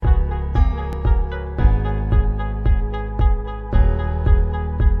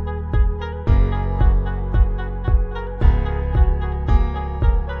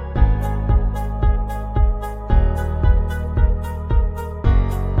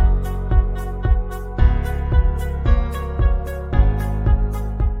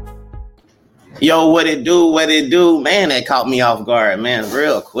Yo, what it do? What it do? Man, that caught me off guard, man,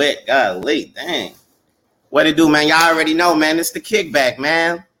 real quick. Golly, dang. What it do, man? Y'all already know, man. It's the kickback,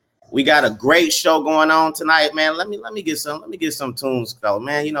 man. We got a great show going on tonight, man. Let me get some tunes going,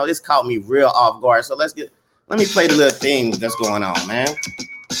 man. You know, this caught me real off guard. So let me play the little thing that's going on, man.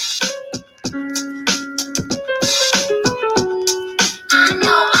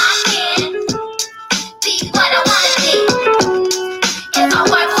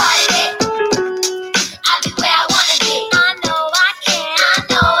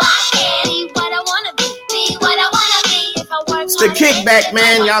 The kickback,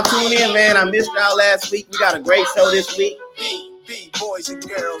 man. Y'all tune in, man. I missed y'all last week. We got a great show this week.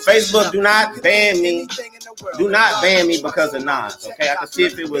 Facebook, do not ban me. Do not ban me because of Nas. Okay, I can see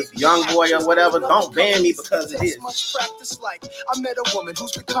if it was Young Boy or whatever. Don't ban me because of this. I met a woman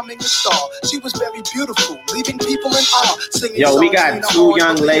who's becoming a star. She was very beautiful, leaving people in awe. Yo, we got two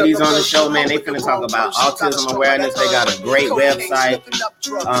young ladies on the show, man. They finna talk about autism awareness. They got a great website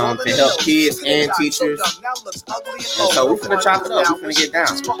to help kids and teachers. And so we finna chop it up. We finna get down.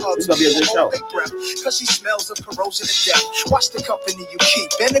 It's gonna be a good show. Because she smells of corrosion and death. Watch the company you keep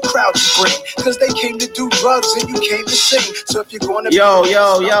and the crowd you bring. Because they came to do drugs and you came to sing. So if you're gonna yo,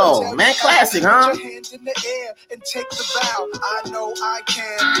 man, classic, huh? I know I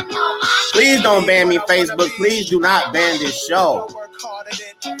can. Please don't ban me, Facebook. Please do not ban this show.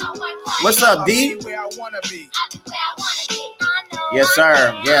 What's up, D? Yes,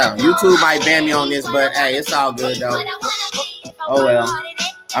 sir. Yeah, YouTube might ban me on this, but hey, it's all good though. Oh well.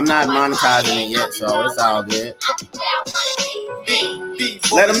 I'm not monetizing it yet, so it's all good.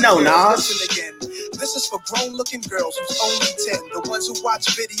 Let them know, Nas. This is for grown-looking girls who's only 10. The ones who watch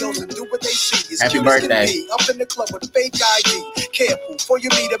videos and do what they see. Happy birthday. Up in the club with fake ID. Careful, before you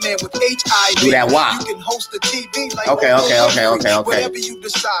meet a man with HIV. Do that why? You can host the TV like okay. Whatever you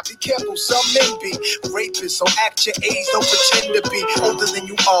decide, be careful. Some men be rapists, so act your age. Don't pretend to be older than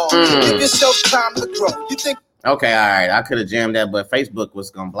you are. Give yourself time to grow. You think? Okay, all right. I could have jammed that, but Facebook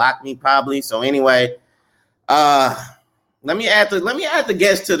was gonna block me probably. So anyway, let me add the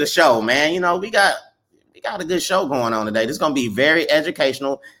guests to the show, man. You know, we got a good show going on today. This is gonna be very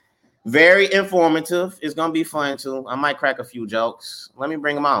educational, very informative. It's gonna be fun too. I might crack a few jokes. Let me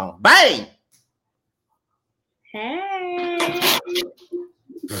bring them on. Bang! Hey.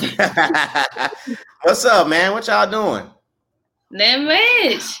 What's up, man? What y'all doing? Not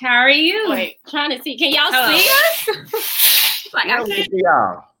much. How are you? Wait, trying to see. Can y'all see us? Like, I can't see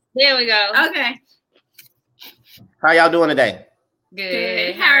y'all. There we go. Okay. How y'all doing today?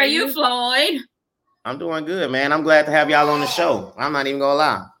 Good. How are you, Floyd? I'm doing good, man. I'm glad to have y'all on the show. I'm not even gonna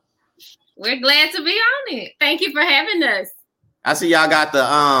lie. We're glad to be on it. Thank you for having us. I see y'all got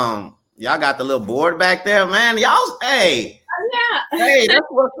the little board back there, man. Y'all, hey. Yeah. Hey, that's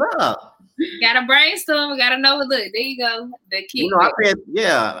what's up. Gotta brainstorm. We gotta know what. Look, there you go. The key. You know,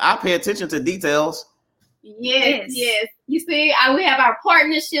 I pay attention to details. Yes. You see, we have our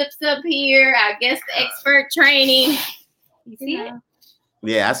partnerships up here. Our guest expert training. You see it?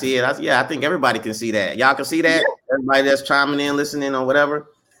 Yeah, I see it. I think everybody can see that. Y'all can see that. Everybody that's chiming in, listening, or whatever.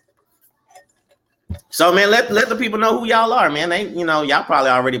 So, man, let the people know who y'all are, man. They, y'all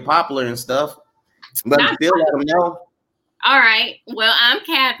probably already popular and stuff, but still let them know. All right. Well, I'm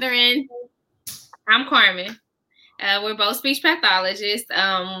Catherine. I'm Carmen. We're both speech pathologists.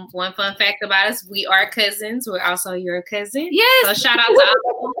 One fun fact about us, we are cousins. We're also your cousin. Yes. So shout out to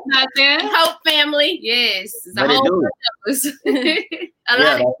all the out there. Hope family. Yes. Is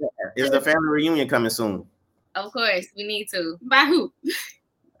the family reunion coming soon? Of course. We need to. By who?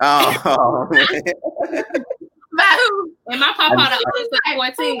 Oh. By who? And my papa the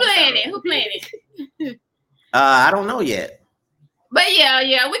 14. Who playing it? I don't know yet. But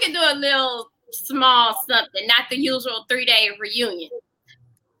yeah, we can do a little small something, not the usual 3-day reunion.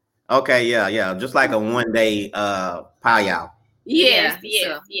 Okay, yeah, just like a 1-day powwow. Yes.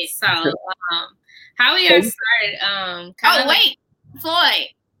 So, how we got started? Wait, Floyd.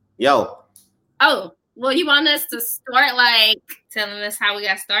 Yo. Oh, well, you want us to start like telling us how we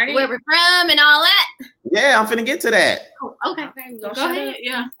got started, where we're from, and all that? Yeah, I'm finna get to that. Oh, okay. Go ahead.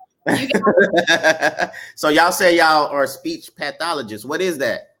 Yeah. So y'all say y'all are speech pathologists. What is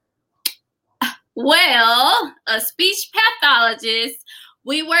that? Well, a speech pathologist,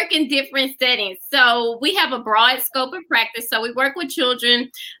 we work in different settings. So we have a broad scope of practice. So we work with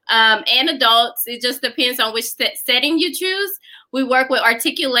children and adults. It just depends on which setting you choose. We work with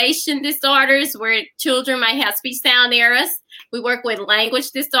articulation disorders where children might have speech sound errors. We work with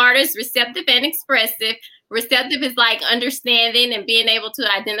language disorders, receptive and expressive. Receptive is like understanding and being able to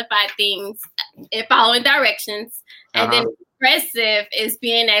identify things and following directions. And then expressive is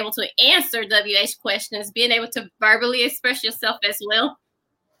being able to answer WH questions, being able to verbally express yourself as well.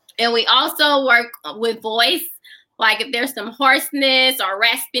 And we also work with voice. Like if there's some hoarseness or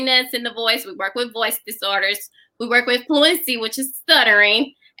raspiness in the voice, we work with voice disorders. We work with fluency, which is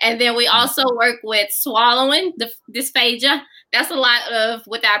stuttering. And then we also work with swallowing, dysphagia. That's a lot of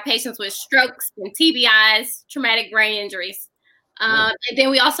with our patients with strokes and TBIs, traumatic brain injuries. And then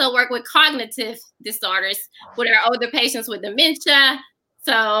we also work with cognitive disorders with our older patients with dementia.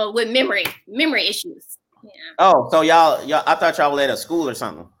 So with memory issues. Yeah. Oh, so y'all, I thought y'all were at a school or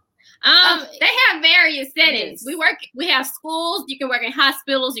something. They have various settings. We have schools. You can work in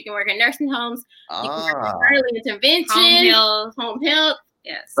hospitals. You can work in nursing homes. You can work in early intervention, home health.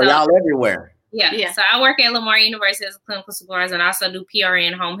 Yeah. So y'all everywhere. Yeah. So I work at Lamar University as a clinical supervisor and also do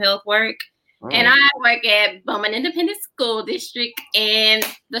PRN home health work. And I work at Bowman Independent School District and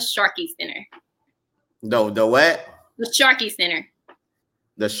the Sharkey Center. The what? The Sharkey Center.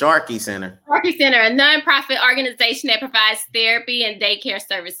 The Sharkey Center. Sharkey Center, a nonprofit organization that provides therapy and daycare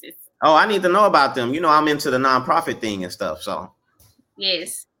services. Oh, I need to know about them. You know, I'm into the nonprofit thing and stuff. So,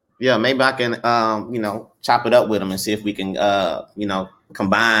 yes. Yeah, maybe I can, chop it up with them and see if we can,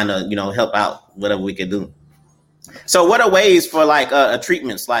 combine or, help out whatever we can do. So what are ways for like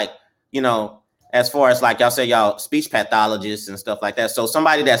treatments, like, as far as like y'all say y'all speech pathologists and stuff like that. So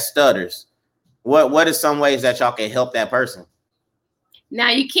somebody that stutters, what is some ways that y'all can help that person? Now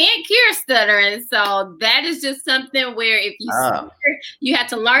you can't cure stuttering, so that is just something where if you stutter, you have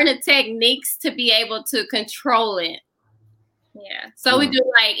to learn the techniques to be able to control it. Yeah. So we do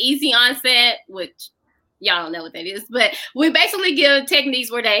like easy onset, which y'all don't know what that is, but we basically give techniques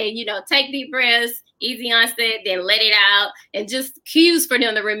where they, take deep breaths, easy onset, then let it out, and just cues for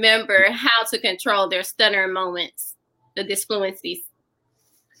them to remember how to control their stuttering moments, the disfluencies.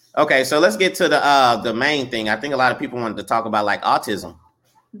 Okay, so let's get to the main thing. I think a lot of people wanted to talk about like autism.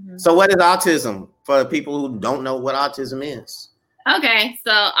 Mm-hmm. So what is autism for people who don't know what autism is? Okay,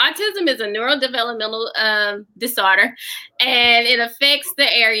 so autism is a neurodevelopmental disorder, and it affects the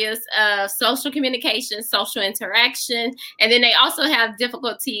areas of social communication, social interaction, and then they also have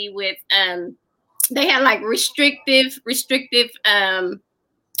difficulty with, they have like restrictive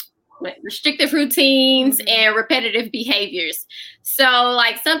routines and repetitive behaviors. So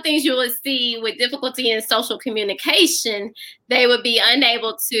like some things you would see with difficulty in social communication, they would be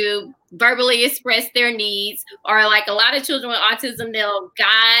unable to verbally express their needs, or like a lot of children with autism, they'll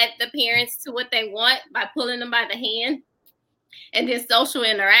guide the parents to what they want by pulling them by the hand. And then social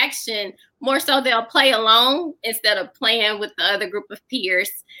interaction, more so they'll play alone instead of playing with the other group of peers.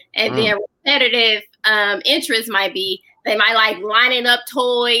 And then repetitive interests might be, they might like lining up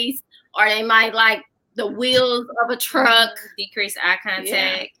toys, or they might like the wheels of a truck. Decrease eye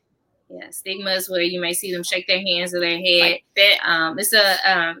contact. Yeah, stigmas where you may see them shake their hands or their head. Like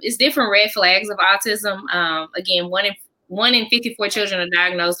that. It's different red flags of autism. Again, one in 54 children are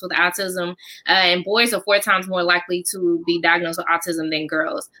diagnosed with autism, and boys are 4 times more likely to be diagnosed with autism than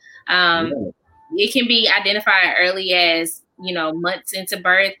girls. It can be identified early as months into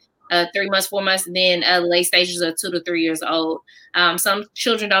birth. 3 months, 4 months, and then late stages of 2 to 3 years old. Some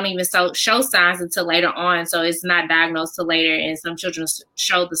children don't even show signs until later on, so it's not diagnosed till later, and some children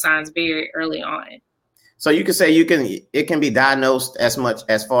show the signs very early on. So you could say it can be diagnosed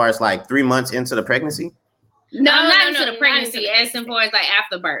as far as like 3 months into the pregnancy? Not into the pregnancy, as simple as like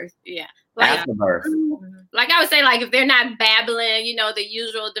after birth. Yeah. Like, after birth. Like I would say, like if they're not babbling, the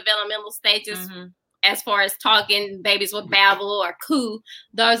usual developmental stages. As far as talking, babies will babble or coo.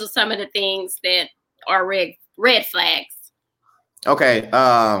 Those are some of the things that are red flags. Okay.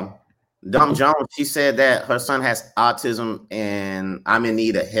 Dumb Jones, she said that her son has autism and I'm in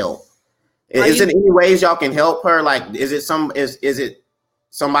need of help. Is there any ways y'all can help her? Like, is it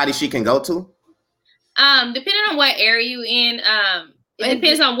somebody she can go to? Depending on what area you're in, it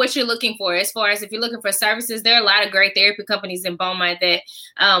depends on what you're looking for. As far as if you're looking for services, there are a lot of great therapy companies in Beaumont that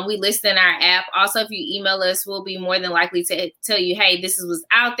we list in our app. Also, if you email us, we'll be more than likely to tell you, hey, this is what's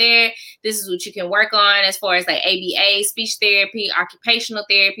out there. This is what you can work on as far as like ABA, speech therapy, occupational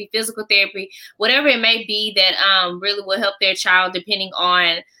therapy, physical therapy, whatever it may be that really will help their child depending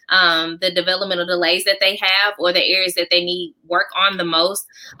on the developmental delays that they have or the areas that they need work on the most.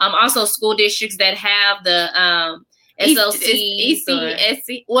 Also, school districts that have the SOCs.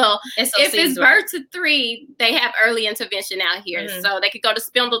 Well, SOCs, if it's birth to 3, they have early intervention out here. So they could go to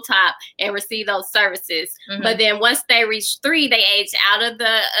Spindletop and receive those services. But then once they reach 3, they age out of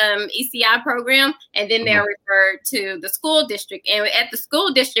the ECI program, and then they're referred to the school district. And at the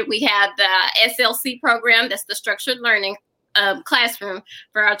school district, we have the SLC program. That's the structured learning classroom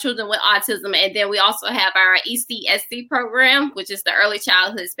for our children with autism. And then we also have our ECSC program, which is the Early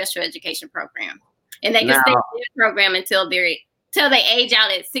Childhood Special Education Program. And they can stay in the program until they age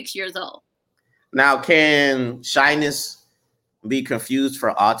out at 6 years old. Now, can shyness be confused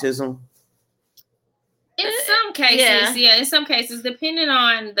for autism? In some cases, yeah. In some cases, depending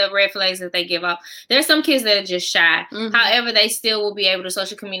on the red flags that they give off, there's some kids that are just shy. Mm-hmm. However, they still will be able to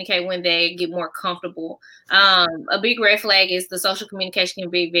social communicate when they get more comfortable. A big red flag is the social communication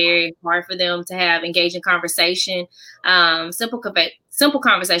can be very hard for them to have engaging conversation. Simple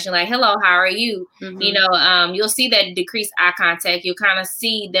conversation like, hello, how are you? Mm-hmm. You'll see that decreased eye contact. You'll kind of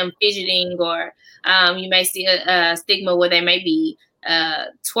see them fidgeting, or you may see a stigma where they may be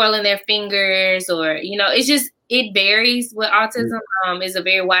twirling their fingers, or it varies with autism. It's a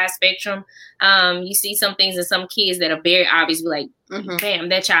very wide spectrum. You see some things in some kids that are very obviously like, damn,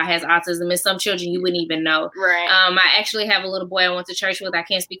 that child has autism. And some children you wouldn't even know. Right. I actually have a little boy I went to church with. I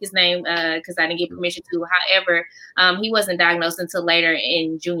can't speak his name because I didn't get permission to. However, he wasn't diagnosed until later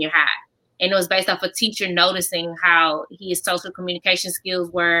in junior high. And it was based off a teacher noticing how his social communication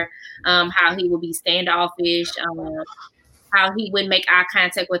skills were, how he would be standoffish, how he would make eye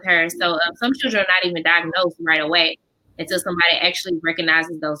contact with her. So some children are not even diagnosed right away until somebody actually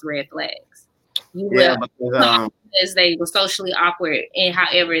recognizes those red flags. Because they were socially awkward, and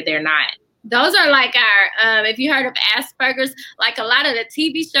however they're not. Those are like our, if you heard of Asperger's, like a lot of the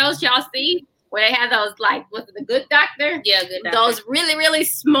TV shows y'all see where they have those, like, what's the Good Doctor? Yeah, Good Doctor. Those really, really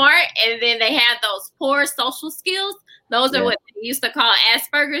smart, and then they have those poor social skills. Those are what they used to call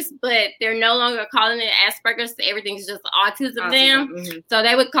Asperger's, but they're no longer calling it Asperger's. Everything's just autism now. Mm-hmm. So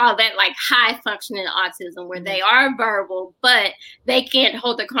they would call that like high functioning autism, where they are verbal, but they can't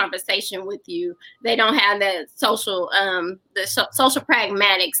hold a conversation with you. They don't have that social, social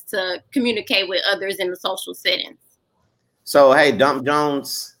pragmatics to communicate with others in the social settings. So, hey, Dump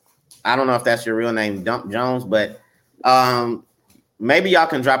Jones, I don't know if that's your real name, Dump Jones, but maybe y'all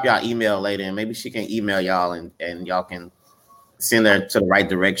can drop y'all email later, and maybe she can email y'all, and y'all can send her to the right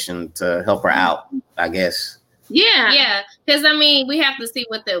direction to help her out, I guess. Yeah. Because we have to see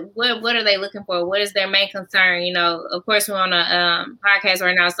what are they looking for? What is their main concern? Of course, we're on a podcast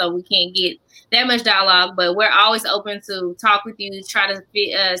right now, so we can't get that much dialogue, but we're always open to talk with you, try to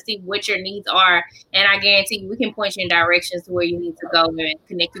see what your needs are, and I guarantee you we can point you in directions to where you need to go and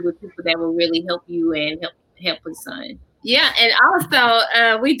connect you with people that will really help you and help your son. Yeah, and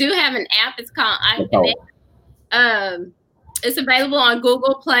also we do have an app. It's called iConnect. It's available on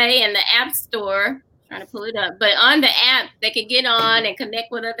Google Play and the App Store. I'm trying to pull it up, but on the app, they can get on and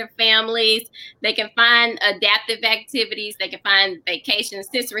connect with other families. They can find adaptive activities. They can find vacation,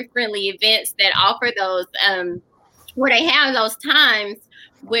 sensory-friendly events that offer those, where they have those times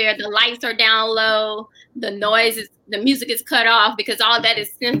where the lights are down low, the music is cut off, because all that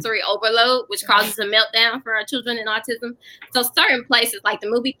is sensory overload, which causes a meltdown for our children in autism. So certain places like the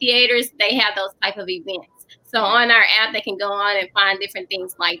movie theaters, they have those type of events. So on our app, they can go on and find different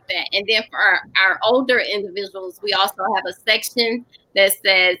things like that. And then for our older individuals, we also have a section that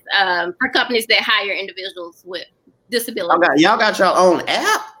says for companies that hire individuals with disabilities. Y'all got your own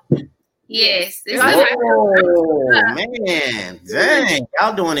app? Yes. Man, dang.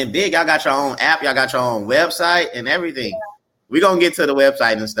 Y'all doing it big. Y'all got your own app. Y'all got your own website and everything. We're going to get to the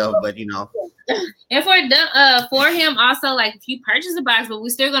website and stuff, but And for him also, like, if you purchase a box, but we're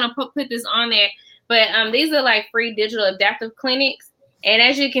still going to put this on there. But these are like free digital adaptive clinics. And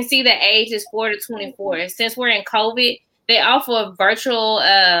as you can see, the age is 4 to 24. Since we're in COVID, they offer virtual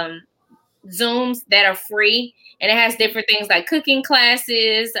Zooms that are free. And it has different things like cooking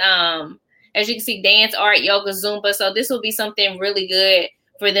classes. As you can see, dance, art, yoga, Zumba. So this will be something really good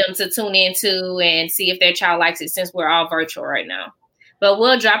for them to tune into and see if their child likes it, since we're all virtual right now. But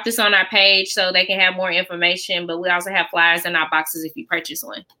we'll drop this on our page so they can have more information. But we also have flyers in our boxes if you purchase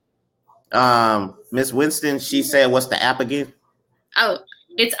one. Miss Winston, she said, what's the app again? Oh,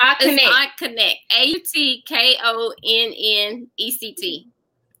 it's iConnect. iConnect. AUTKONNECT.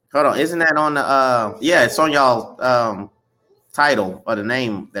 Hold on, isn't that on the it's on y'all title or the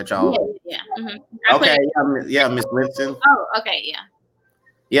name that y'all Okay, yeah, Miss Winston. Oh, okay, yeah.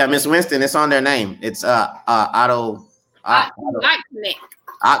 Yeah, Miss Winston, it's on their name. It's iConnect.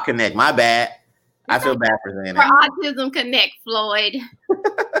 iConnect, my bad. I feel bad for saying that. For Autism Connect, Floyd.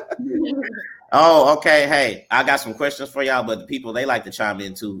 Oh, okay. Hey, I got some questions for y'all, but the people, they like to chime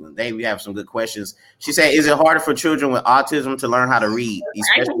in too. We have some good questions. She said, is it harder for children with autism to learn how to read?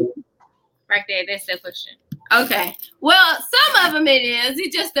 Especially? Right there, that's the question. Okay. Well, some of them it is.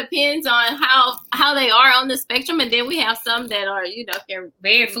 It just depends on how they are on the spectrum. And then we have some that are, they're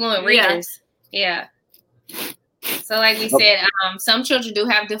very fluent readers. Yeah. So like we said, some children do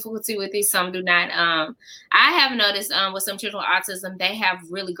have difficulty with it, some do not. I have noticed with some children with autism, they have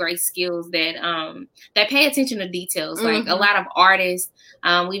really great skills that pay attention to details. Like a lot of artists.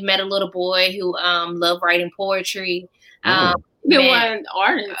 We've met a little boy who loved writing poetry. Even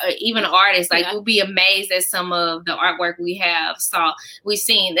artists, like you'll be amazed at some of the artwork we've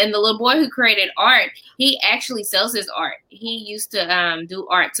seen. And the little boy who created art, he actually sells his art. He used to do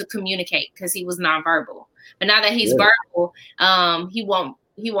art to communicate because he was nonverbal. But now that he's verbal, he won't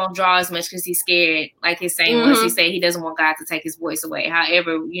draw as much because he's scared. Like his saying was, he said he doesn't want God to take his voice away.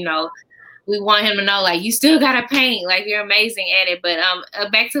 However, we want him to know, like, you still gotta paint, like you're amazing at it. But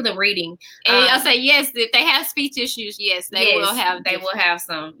back to the reading. And I'll say yes, if they have speech issues, they will have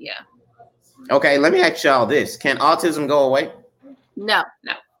some, yeah. Okay, let me ask y'all this. Can autism go away? No.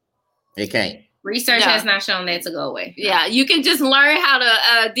 It can't. Research has not shown that to go away. Yeah, you can just learn how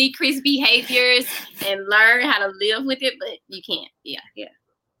to decrease behaviors and learn how to live with it, but you can't. Yeah.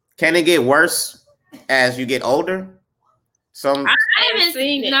 Can it get worse as you get older? I haven't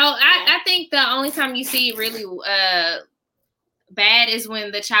seen it. No, I think the only time you see it really bad is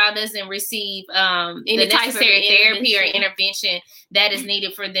when the child doesn't receive the necessary therapy or intervention that is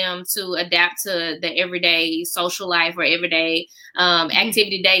needed for them to adapt to the everyday social life or everyday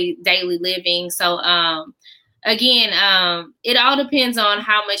activity, daily living. So again, it all depends on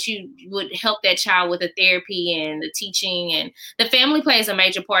how much you would help that child with the therapy and the teaching, and the family plays a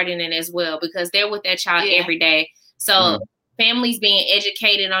major part in it as well because they're with that child every day. So families being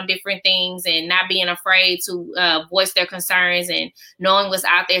educated on different things and not being afraid to voice their concerns and knowing what's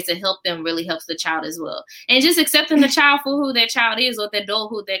out there to help them really helps the child as well. And just accepting the child for who that child is, or the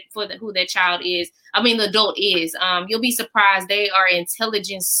adult who that child is. I mean, the adult is. You'll be surprised. They are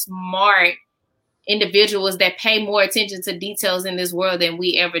intelligent, smart individuals that pay more attention to details in this world than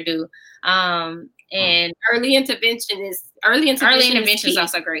we ever do. And early intervention is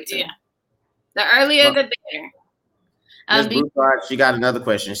also great too. Yeah. The earlier the better. She got another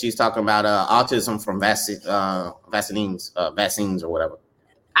question. She's talking about autism from vaccines or whatever.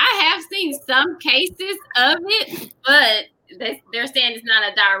 I have seen some cases of it, but they're saying it's not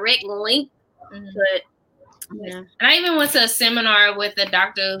a direct link. But yeah. And I even went to a seminar with a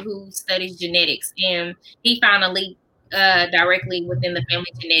doctor who studies genetics, and he found a link directly within the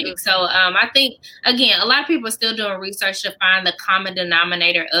family genetics. So I think, again, a lot of people are still doing research to find the common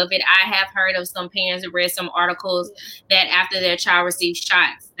denominator of it. I have heard of some parents that read some articles that after their child received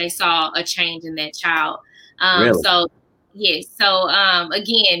shots, they saw a change in that child. Really? So, yes. So,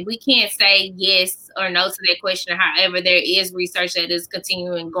 again, we can't say yes or no to that question. However, there is research that is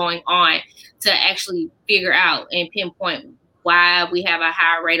continuing going on to actually figure out and pinpoint why we have a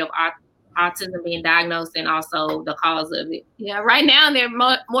higher rate of autism being diagnosed and also the cause of it. Yeah, right now they're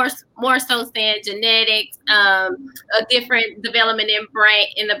more so saying genetics, a different development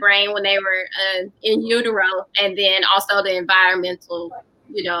in the brain when they were in utero, and then also the environmental,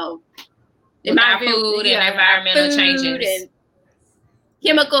 food and environmental changes and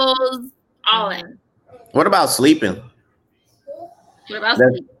chemicals, all that. What about sleeping?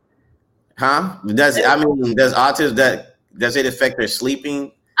 Sleeping? Huh? Does autism does it affect their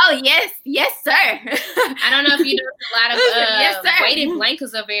sleeping? Oh, yes, sir. I don't know if you know, a lot of weighted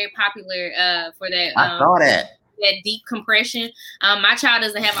blankets are very popular for that. I saw that deep compression. My child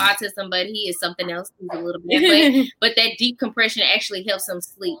doesn't have autism, but he is something else. He's a little bit, but that deep compression actually helps him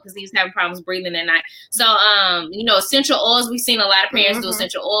sleep because he's having problems breathing at night. So, essential oils. We've seen a lot of parents do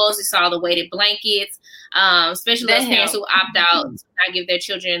essential oils. We saw the weighted blankets, especially those parents who opt out to not give their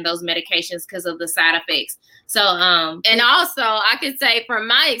children those medications because of the side effects. So, and also I could say from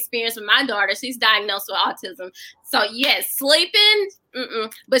my experience with my daughter, she's diagnosed with autism. So yes, sleeping,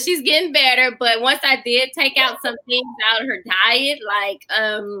 but she's getting better. But once I did take out some things out of her diet, like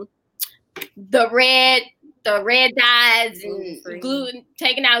the red dyes and gluten,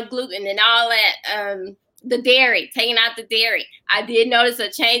 taking out gluten and all that, the dairy, taking out the dairy, I did notice a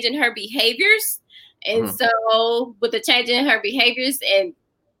change in her behaviors. And so with the change in her behaviors and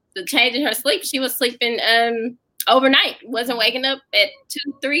the change in her sleep, she was sleeping overnight, wasn't waking up at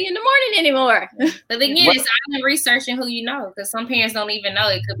 2-3 in the morning anymore. But again, it's all in researching who you know, because some parents don't even know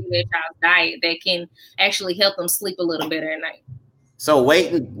it could be their child's diet that can actually help them sleep a little better at night. So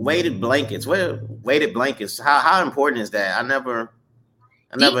weighted blankets. Weighted blankets. How important is that? I never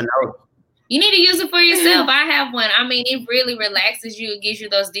know. You need to use it for yourself. I have one. I mean, it really relaxes you. It gives you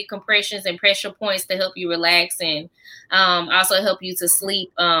those decompressions and pressure points to help you relax and also help you to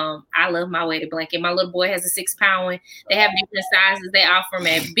sleep. I love my weighted blanket. My little boy has a 6-pound one. They have different sizes. They offer them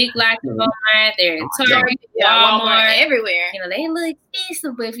at Big Lots online. They're at Target, Walmart, everywhere. They look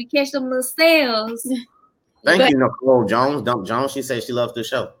expensive, but if you catch them little sales, Thank you, Nicole Jones. Dump Jones. She said she loves the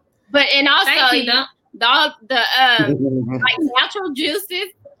show. But and also the like natural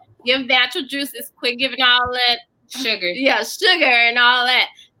juices. Give natural juices. Quit giving all that sugar. Yeah, sugar and all that.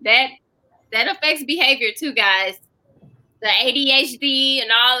 That affects behavior too, guys. The ADHD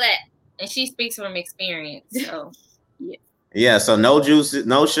and all that. And she speaks from experience. So yeah. So no juices,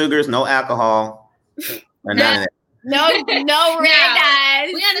 no sugars, no alcohol, or none of that. No red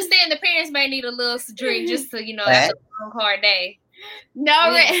dyes. We understand the parents may need a little drink just to, after a long, hard day.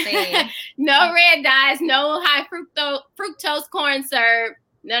 No red dyes, no high fructose corn syrup,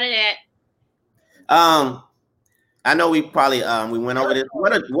 none of that. I know we probably we went over this.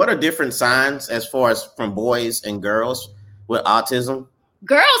 What are different signs as far as from boys and girls with autism?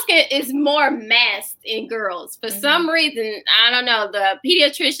 Girls is more masked in girls for some reason. I don't know. The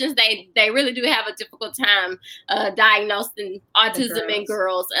pediatricians they really do have a difficult time diagnosing autism in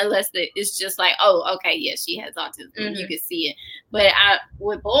girls unless it's just like, oh, okay, yeah, she has autism. You can see it. But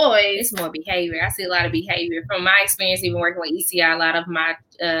with boys, it's more behavior. I see a lot of behavior from my experience, even working with ECI. A lot of my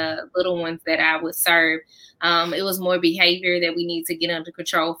little ones that I would serve, it was more behavior that we need to get under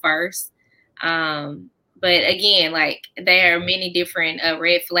control first. But again, like there are many different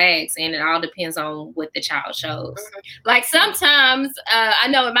red flags, and it all depends on what the child shows. Like sometimes, I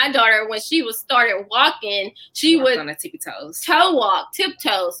know with my daughter, when she started walking, she would on the tippy toes, toe walk,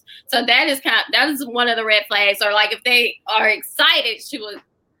 tiptoes. So that is one of the red flags. Or like if they are excited, she would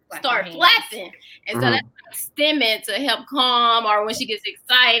start flapping, and so that's stimming to help calm. Or when she gets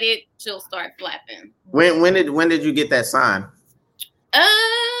excited, she'll start flapping. When did you get that sign?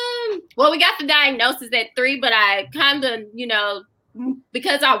 Well, we got the diagnosis at 3, but I kind of,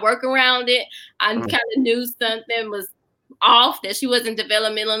 because I work around it, I kind of knew something was off, that she wasn't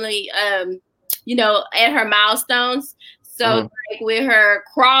developmentally, at her milestones. So like with her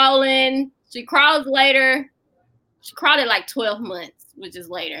crawling, she crawls later. She crawled at like 12 months, which is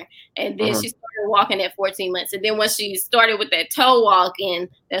later. And then she started walking at 14 months. And then when she started with that toe walking,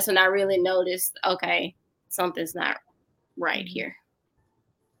 that's when I really noticed, okay, something's not right here.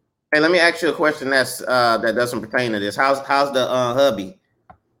 Hey, let me ask you a question that doesn't pertain to this. How's the hubby?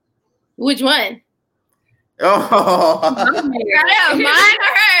 Which one? Oh, mine or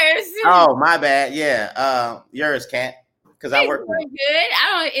hers? Oh, my bad. Yeah, yours, Kat. Because I work.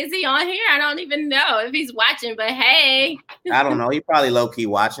 Good. Is he on here? I don't even know if he's watching. But hey, I don't know. He probably low key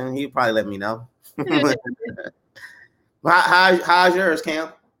watching. He probably let me know. How's yours, Cam?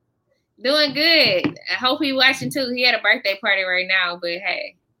 Doing good. I hope he's watching too. He had a birthday party right now, but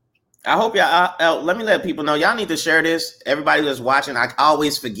hey. I hope y'all. Let me let people know. Y'all need to share this. Everybody that's watching, I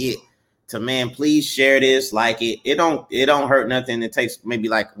always forget to please share this. Like it. It don't hurt nothing. It takes maybe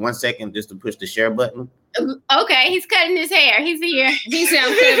like 1 second just to push the share button. Okay, he's cutting his hair. He's here. He said,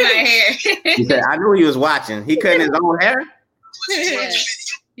 "I'm cutting my hair." He said, "I knew he was watching. He cutting his own hair."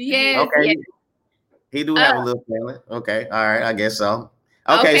 Yeah. Okay. Yes. He do have a little talent. Okay. All right. I guess so.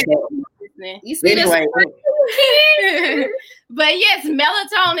 Okay. So, you see anyway. But yes,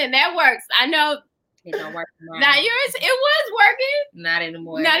 melatonin, that works. I know it don't work. Now yours, it was working. Not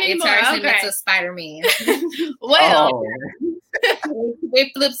anymore. Not anymore. It turns into Spider-Man. Well,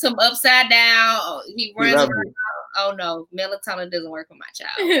 it flips him upside down. He runs around. Oh no, melatonin doesn't work for my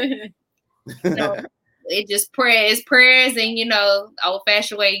child. No, it just prayers, and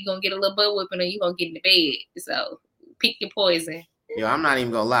old-fashioned way, you're gonna get a little butt whipping, and you're gonna get in the bed. So pick your poison. Yo, I'm not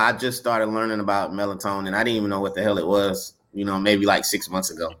even gonna lie. I just started learning about melatonin. I didn't even know what the hell it was. Maybe like 6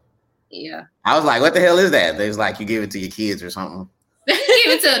 months ago. Yeah. I was like, what the hell is that? They was like, you give it to your kids or something. Give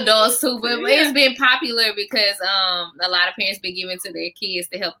it to adults too, but it's been popular because a lot of parents been giving to their kids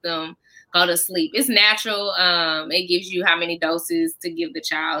to help them go to sleep. It's natural. It gives you how many doses to give the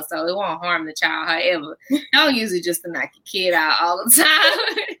child, so it won't harm the child. However, don't use it just to knock your kid out all the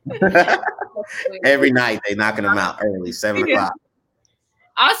time. Every night they knocking them out early, 7 o'clock.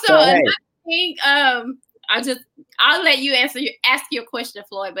 Also, I think I'll let you ask your question,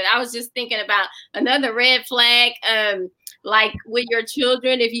 Floyd. But I was just thinking about another red flag. Like with your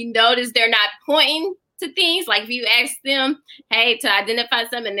children, if you notice they're not pointing to things, like if you ask them, hey, to identify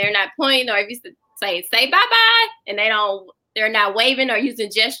something, and they're not pointing, or if you say bye-bye, and they're not waving or using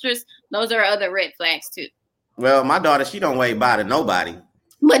gestures, those are other red flags too. Well, my daughter, she don't wave bye to nobody.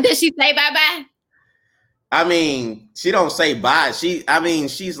 But does she say bye-bye? I mean, she don't say bye.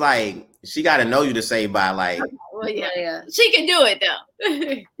 She's like, she got to know you to say bye. Like, well, yeah. She can do it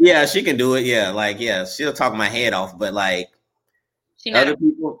though. Yeah, she can do it. Yeah, like, yeah, she'll talk my head off. But like, other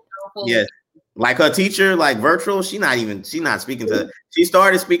people, yeah, like her teacher, like virtual, she's not speaking to her. She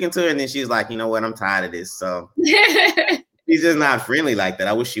started speaking to her, and then she's like, you know what, I'm tired of this. So she She's just not friendly like that.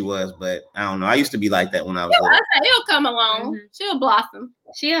 I wish she was, but I don't know. I used to be like that when I was little. He'll come along. Mm-hmm. She'll blossom.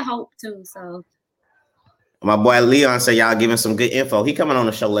 She'll hope too. So my boy Leon said y'all giving some good info. He coming on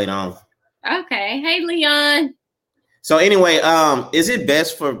the show later on. Okay. Hey, Leon. So anyway, is it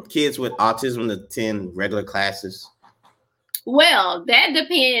best for kids with autism to attend regular classes? Well, that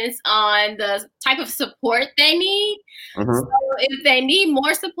depends on the type of support they need. Mm-hmm. So if they need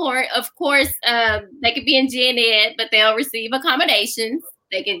more support, of course, they could be in gen ed, but they'll receive accommodations.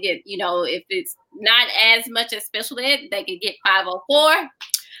 They can get, if it's not as much as special ed, they could get 504.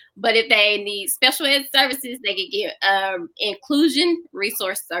 But if they need special ed services, they could get inclusion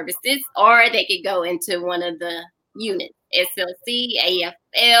resource services, or they could go into one of the units, SLC,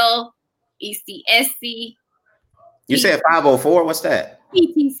 AFL, ECSC. You said 504. What's that?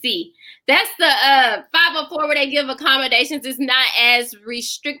 PTC. That's the 504 where they give accommodations. It's not as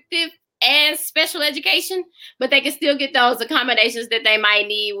restrictive as special education, but they can still get those accommodations that they might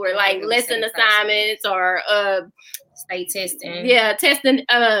need, where like lesson assignments or state testing. Yeah, testing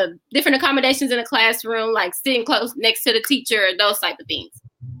different accommodations in a classroom, like sitting close next to the teacher, those type of things.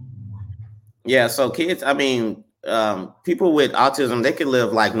 Yeah, so kids, people with autism, they can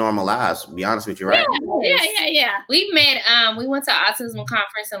live like normal lives, to be honest with you, right? Yeah. We met, we went to autism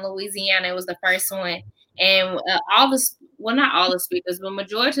conference in Louisiana. It was the first one. And not all the speakers, but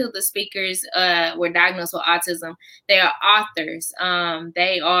majority of the speakers were diagnosed with autism. They are authors.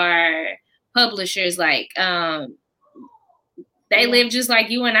 They are publishers, they live just like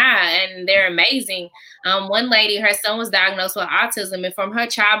you and I, and they're amazing. One lady, her son was diagnosed with autism, and from her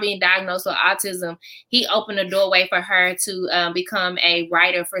child being diagnosed with autism, he opened a doorway for her to become a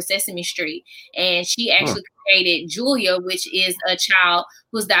writer for Sesame Street. And she actually created Julia, which is a child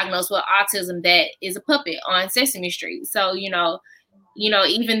who's diagnosed with autism that is a puppet on Sesame Street. So,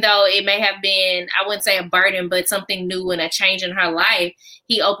 even though it may have been, I wouldn't say a burden, but something new and a change in her life,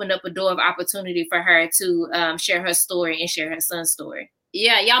 he opened up a door of opportunity for her to share her story and share her son's story.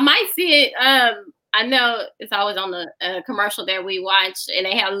 Yeah, y'all might see it. I know it's always on the commercial that we watch, and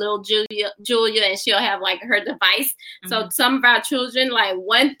they have little Julia, and she'll have like her device. Mm-hmm. So some of our children, like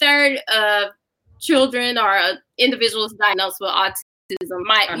 1/3 of children or individuals diagnosed with autism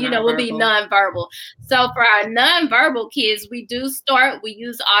will be nonverbal. So for our nonverbal kids, we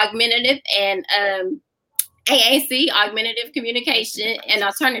use augmentative and AAC, augmentative communication, and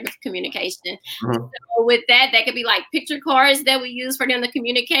alternative communication. Mm-hmm. So with that could be like picture cards that we use for them to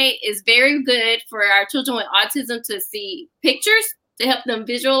communicate. Is very good for our children with autism to see pictures to help them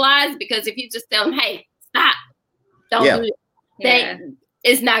visualize, because if you just tell them, hey, stop, don't do it,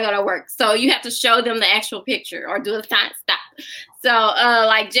 it's not going to work. So you have to show them the actual picture or do a sign, stop. So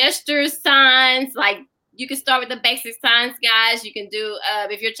like gestures, signs, like you can start with the basic signs, guys. You can do,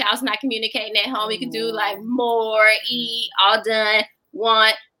 if your child's not communicating at home, you can do like more, eat, all done,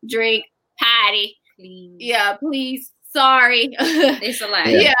 want, drink, potty. Please. Yeah, please, sorry. It's a lot.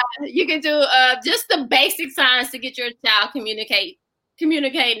 Yeah, you can do just the basic signs to get your child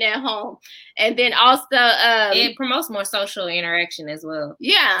communicating at home. And then also it promotes more social interaction as well.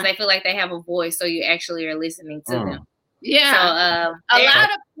 Yeah, they feel like they have a voice, so you actually are listening to them. Yeah. So a lot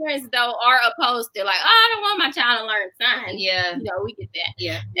of parents though are opposed to like, I don't want my child to learn signs. Yeah, we get that.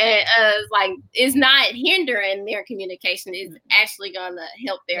 Yeah, and it's not hindering their communication. It's actually gonna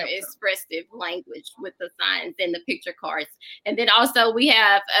help their expressive language with the signs and the picture cards. And then also we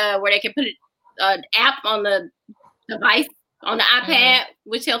have where they can put an app on the device, on the iPad,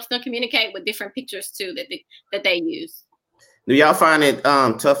 which helps them communicate with different pictures too that they use. Do y'all find it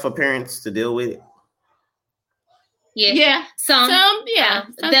tough for parents to deal with it? Yeah. Some.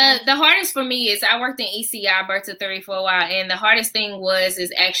 The hardest for me is I worked in ECI, birth to 3 for a while, and the hardest thing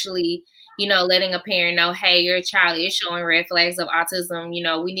is actually, letting a parent know, hey, your child is showing red flags of autism.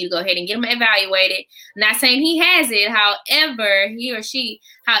 We need to go ahead and get them evaluated. Not saying he has it, he or she,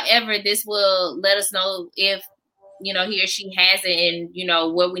 this will let us know if, he or she has it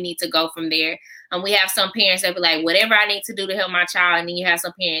and, where we need to go from there. We have some parents that be like, whatever I need to do to help my child. And then you have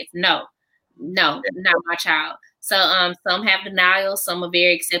some parents, no, not my child. So some have denial, some are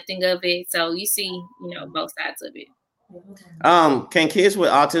very accepting of it. So you see, both sides of it. Can kids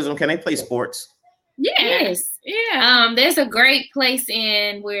with autism, can they play sports? Yes. Yeah. There's a great place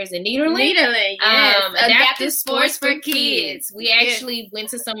in, where is it? Nederland? Yes. Adaptive Sports for Kids. We actually went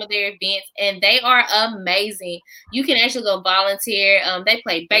to some of their events, and they are amazing. You can actually go volunteer. They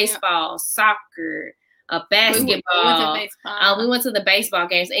play baseball, soccer, basketball. We went to the baseball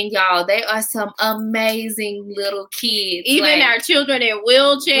games, and y'all, they are some amazing little kids. Even our children in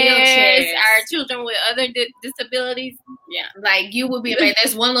wheelchairs, our children with other disabilities. Yeah, like you would be amazed.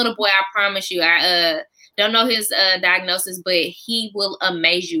 There's one little boy, I promise you. Don't know his diagnosis, but he will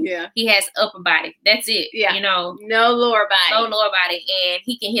amaze you. Yeah. He has upper body. That's it. Yeah. You know, no lower body. No lower body, and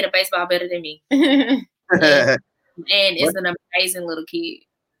he can hit a baseball better than me. and it's an amazing little kid.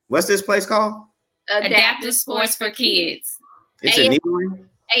 What's this place called? Adaptive Sports for Kids. It's in Nederland?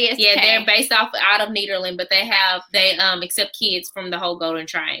 Yeah, they're based out of Nederland, but they accept kids from the whole Golden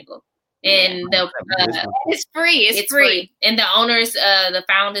Triangle. And it's free. It's free. And the owners, the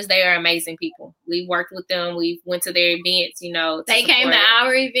founders, they are amazing people. We worked with them. We went to their events, you know. They came to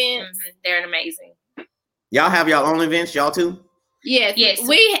our events. Mm-hmm. They're amazing. Y'all have y'all own events, y'all too? Yes.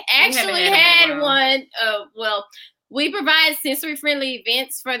 We actually had one. We provide sensory-friendly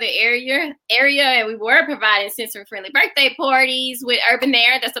events for the area, and we were providing sensory-friendly birthday parties with Urban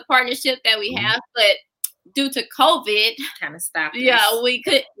Air. That's a partnership that we have, but due to COVID, kind of stopped. Yeah, we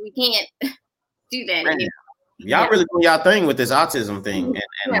can't do that anymore. Y'all really doing y'all thing with this autism thing.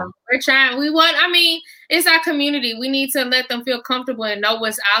 We're trying. It's our community. We need to let them feel comfortable and know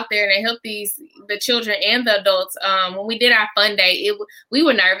what's out there, and help the children and the adults. When we did our fun day, we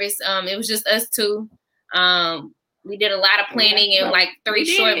were nervous. It was just us two. We did a lot of planning in like 3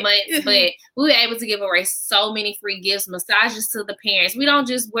 short months, but we were able to give away so many free gifts, massages to the parents. We don't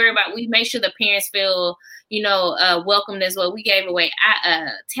just worry about, we make sure the parents feel, welcomed as well. We gave away a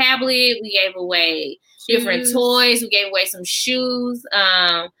tablet. We gave away different toys. We gave away some shoes.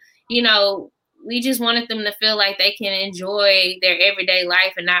 We just wanted them to feel like they can enjoy their everyday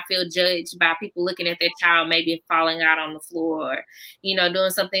life and not feel judged by people looking at their child maybe falling out on the floor or, doing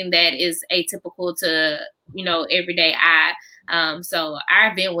something that is atypical to, everyday eye. So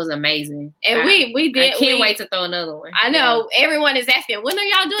our event was amazing. And we did. I can't wait to throw another one. I know. Everyone is asking, when are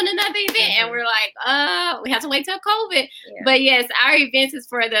y'all doing another event? Mm-hmm. And we're like, we have to wait till COVID. Yeah. But yes, our events is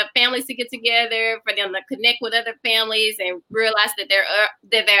for the families to get together, for them to connect with other families and realize that there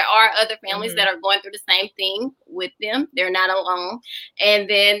are other families that are going through the same thing with them. They're not alone. And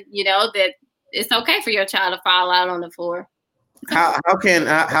then, that it's okay for your child to fall out on the floor. How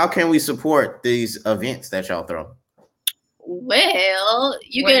can we support these events that y'all throw? Well,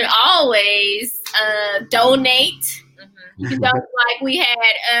 you can always donate. Mm-hmm. You can donate, like we had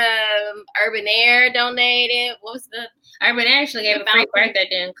Urban Air donated. What was the Urban Air actually gave a free birthday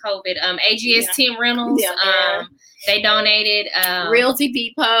during COVID. AGS Team Rentals, they donated. Realty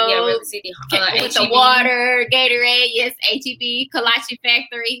Depot, Realty Depot, with the water, Gatorade, yes, HEB, Kolache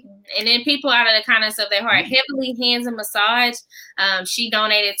Factory. And then people out of the kindness of their heart, Heavenly Hands and Massage. She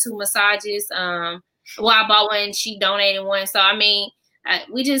donated 2 massages. I bought one, she donated one. So,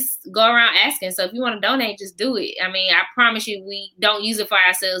 we just go around asking. So, if you want to donate, just do it. I promise you, we don't use it for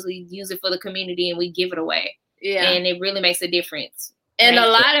ourselves. We use it for the community and we give it away. Yeah. And it really makes a difference. And a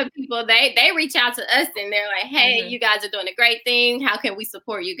lot of people, they reach out to us and they're like, hey, you guys are doing a great thing. How can we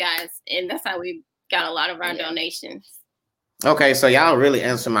support you guys? And that's how we got a lot of our donations. Okay, so y'all really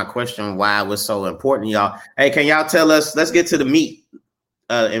answered my question why it was so important, y'all. Hey, can y'all tell us, let's get to the meat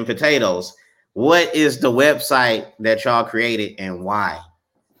and potatoes. What is the website that y'all created and why?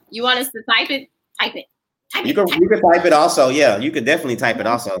 You want us to type it? Type it. You can type it also. Yeah, you could definitely type it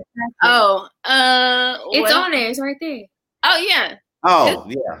also. Oh, it's on there. It's right there. Oh, yeah. Oh,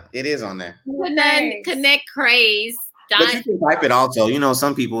 yeah, it is on there. Connect Craze. But you can type it also.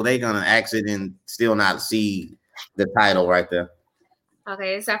 Some people, they're going to exit and still not see the title right there.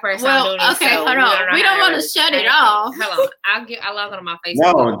 Okay, it's our first time doing this. Okay, hold on. We don't want to shut it off. Hold on. I'll log on my Facebook.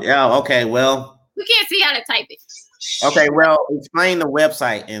 No, yeah, okay, well. We can't see how to type it. Okay, well, explain the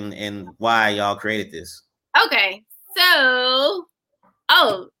website and why y'all created this. Okay, so,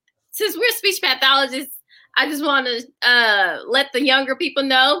 since we're speech pathologists, I just want to let the younger people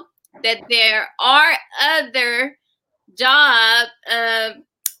know that there are other job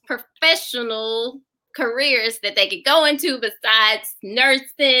professional careers that they could go into besides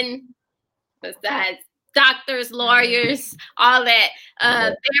nursing, besides doctors, lawyers, all that.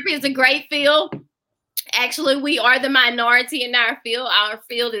 Therapy is a great field. Actually, we are the minority in our field. Our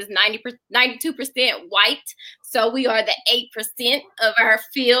field is 92% white. So we are the 8% of our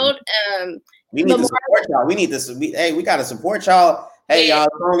field. We need to support y'all. We got to support y'all. Hey, y'all,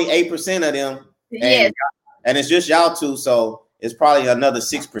 it's only 8% of them. Yes. And it's just y'all two. So it's probably another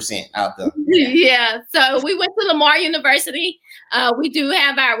 6% out there. Yeah. So we went to Lamar University. We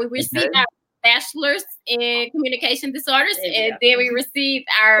received our bachelor's in communication disorders, and then we received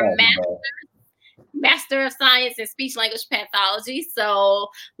our Master of Science in Speech Language Pathology. So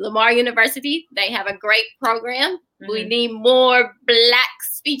Lamar University, they have a great program. Mm-hmm. We need more Black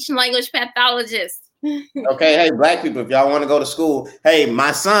speech and language pathologists. Okay, hey, Black people, if y'all want to go to school, hey, if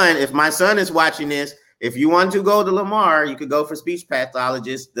my son is watching this, if you want to go to Lamar, you could go for speech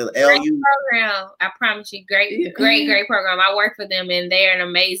pathologist. The great LU program. I promise you, great program. I work for them, and they're an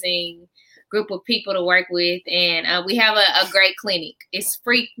amazing group of people to work with, and we have a great clinic. It's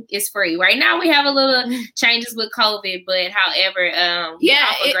free. It's free. Right now, we have a little changes with COVID, but however, we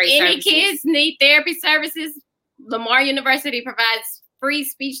offer great any services. kids need therapy services, Lamar University provides free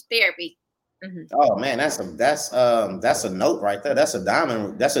speech therapy. Mm-hmm. Oh man, that's a note right there. That's a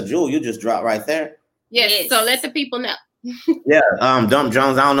diamond. That's a jewel you just dropped right there. Yes. So let the people know. Yeah. Dump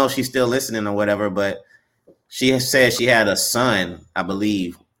Jones. I don't know if she's still listening or whatever, but she said she had a son, I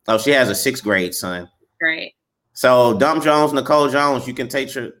believe. Oh, she has a 6th grade son. Great. So Dump Jones, Nicole Jones, you can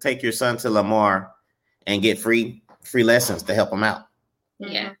take your son to Lamar and get free lessons to help him out.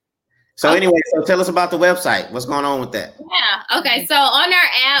 Yeah. So anyway, so tell us about the website. What's going on with that? Yeah. Okay. So on our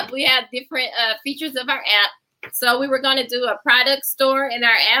app, we have different features of our app. So we were going to do a product store in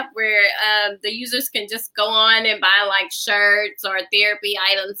our app where the users can just go on and buy like shirts or therapy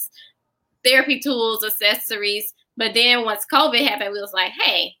items, therapy tools, accessories. But then once COVID happened, we was like,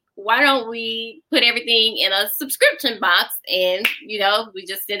 hey, why don't we put everything in a subscription box? And, we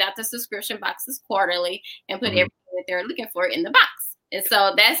just send out the subscription boxes quarterly and put everything that they're looking for in the box. And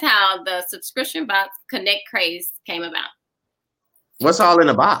so that's how the subscription box Connect Craze came about. What's all in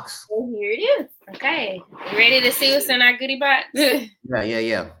the box? Well, here it is. Okay. You ready to see what's in our goodie box?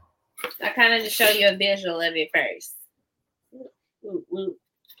 Yeah. I kind of just show you a visual of it first.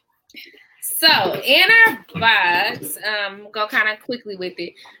 So in our box, go kind of quickly with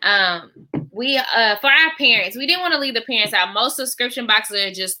it. We for our parents, we didn't want to leave the parents out. Most subscription boxes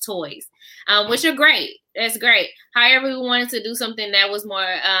are just toys, which are great. That's great. However, we wanted to do something that was more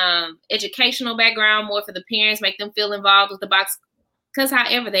educational background, more for the parents, make them feel involved with the box. Because,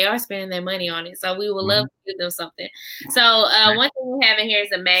 however, they are spending their money on it, so we would love to give them something. So one thing we have in here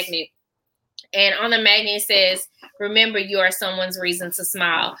is a magnet. And on the magnet it says, remember, you are someone's reason to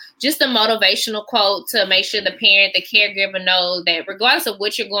smile. Just a motivational quote to make sure the parent, the caregiver know that regardless of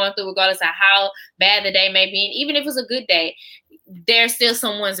what you're going through, regardless of how bad the day may be, and even if it's a good day, there's still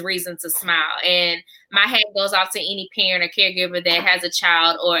someone's reason to smile. And my hat goes off to any parent or caregiver that has a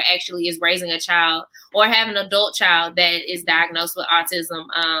child or actually is raising a child or have an adult child that is diagnosed with autism.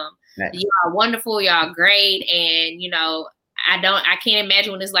 You are wonderful. Y'all great. And, I can't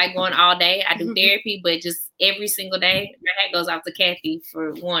imagine what it's like going all day. I do therapy, but just every single day, my hat goes off to Kathy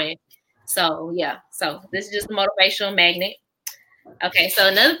for one. So, yeah. So this is just a motivational magnet. Okay. So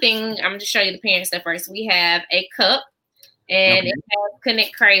another thing, I'm going to show you the parent stuff first. We have a cup and it has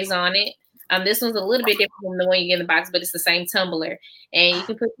Connect Craze on it. This one's a little bit different from the one you get in the box, but it's the same tumbler. And you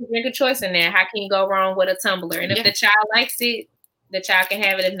can put your drink of choice in there. How can you go wrong with a tumbler? And if the child likes it, the child can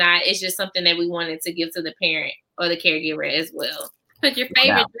have it. If not, it's just something that we wanted to give to the parent or the caregiver as well. Put your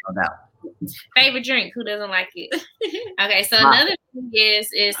favorite drink. Who doesn't like it? Okay, so another thing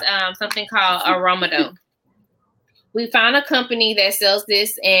is something called Aromado. We found a company that sells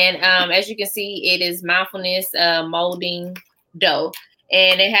this, and as you can see, it is mindfulness molding dough.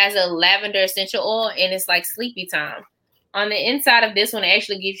 And it has a lavender essential oil, and it's like sleepy time. On the inside of this one, it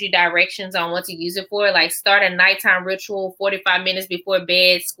actually gives you directions on what to use it for. Like start a nighttime ritual 45 minutes before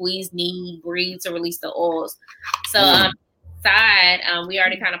bed, squeeze knee, breathe to release the oils. So inside, we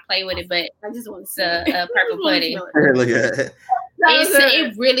already kind of play with it, but I just want a purple pudding. It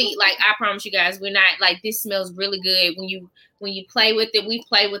really, like, I promise you guys, we're not like, this smells really good. When you play with it, we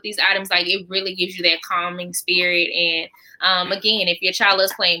play with these items, like it really gives you that calming spirit. And again, if your child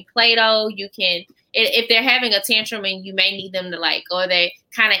is playing Play-Doh, you can, if they're having a tantrum and you may need them to like, or they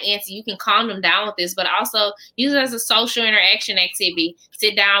kind of answer, you can calm them down with this, but also use it as a social interaction activity.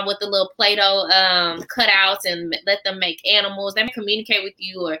 Sit down with the little Play-Doh cutouts and let them make animals. They may communicate with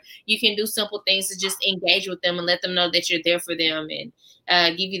you, or you can do simple things to just engage with them and let them know that you're there for them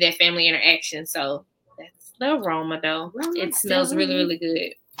and give you that family interaction. So that's the aroma, though. It smells really, really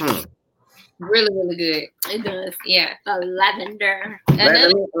good. Really, really good. It does. Yeah. The lavender.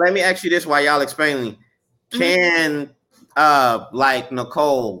 Let me ask you this while y'all explaining. Can like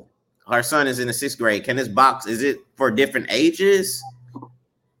Nicole, her son is in the 6th grade. Can this box, is it for different ages?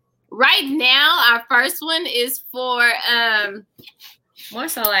 Right now, our first one is for more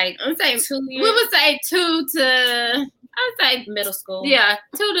so like I'm saying 2 years. We would say 2 to I would say middle school. Yeah,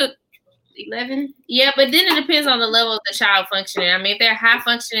 2 to 11. Yeah, but then it depends on the level of the child functioning. I mean, if they're high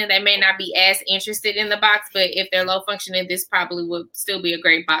functioning, they may not be as interested in the box, but if they're low functioning, this probably would still be a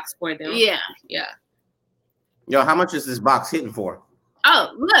great box for them. Yeah. Yo, how much is this box hitting for?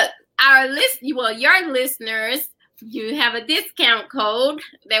 Oh, look, your listeners, you have a discount code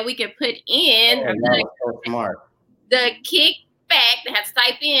that we can put in. Oh, so smart. The kickback, they have to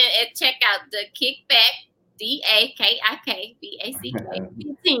type in at checkout out the kickback, DAKIKBACK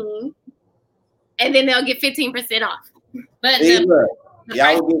 15, and then they'll get 15% off. But look,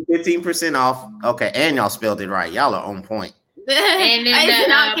 y'all will get 15% off. Okay, and y'all spelled it right. Y'all are on point. And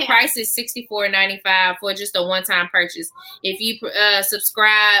then the price is $64.95 for just a one-time purchase. If you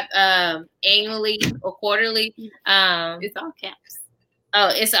subscribe annually or quarterly, it's all caps. Oh,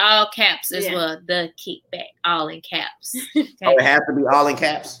 it's all caps as well. The kickback, all in caps. Okay. Oh, it has to be all in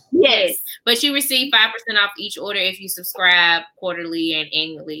caps? Yes. But you receive 5% off each order if you subscribe quarterly and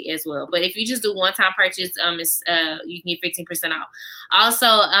annually as well. But if you just do one-time purchase, you can get 15% off. Also,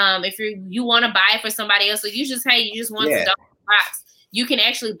 if you want to buy it for somebody else, so you just want to double box, you can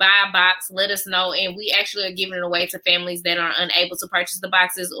actually buy a box, let us know, and we actually are giving it away to families that are unable to purchase the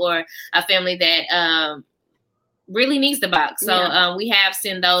boxes, or a family that really needs the box. So we have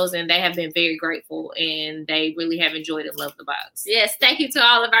sent those, and they have been very grateful, and they really have enjoyed and loved the box. Yes, thank you to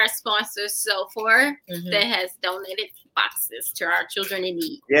all of our sponsors so far that has donated boxes to our children in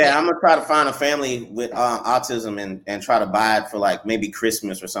need. Yeah, I'm gonna try to find a family with autism and try to buy it for like maybe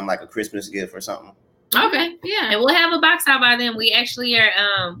Christmas or something, like a Christmas gift or something. Okay, yeah, and we'll have a box out by then. We actually are.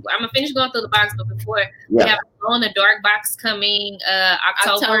 I'm gonna finish going through the box, but before we have a glow in the dark box coming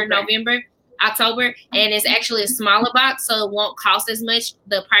October, and it's actually a smaller box, so it won't cost as much.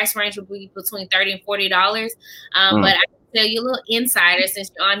 The price range will be between $30 and $40. But I can tell you a little insider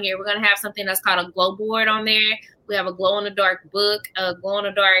since you're on here. We're gonna have something that's called a glow board on there. We have a glow in the dark book, a glow in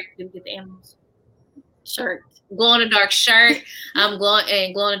the dark. Did we get the animals? Shirt. Glow in the dark shirt, glow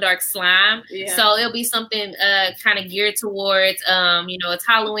in the dark slime. Yeah. So it'll be something kind of geared towards it's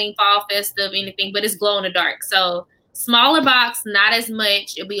Halloween, fall, festive, anything, but it's glow in the dark. So smaller box, not as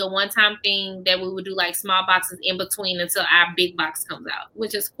much. It'll be a one-time thing that we would do, like small boxes in between until our big box comes out,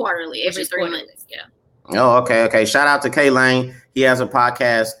 which is quarterly, every 3 months. Yeah. Oh, okay. Shout out to K Lane. He has a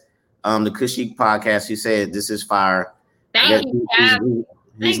podcast, the Cushy Podcast. He said this is fire. Thank you.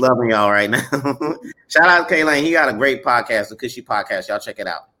 He's loving y'all right now. Shout out to K Lane. He got a great podcast, the Cushy Podcast. Y'all check it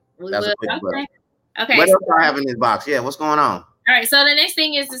out. That's a quick plug. Okay. What else y'all have in this box? Yeah, what's going on? All right. So the next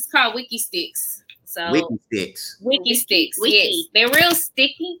thing is called Wiki Sticks. So Wiki Sticks. Yes, they're real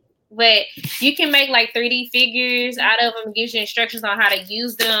sticky, but you can make like 3D figures out of them. It gives you instructions on how to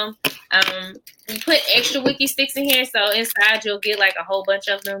use them. We put extra Wiki Sticks in here, so inside you'll get like a whole bunch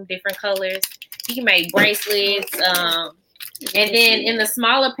of them, different colors. You can make bracelets. And then in the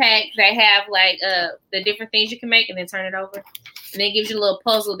smaller pack, they have like the different things you can make, and then turn it over. And then it gives you a little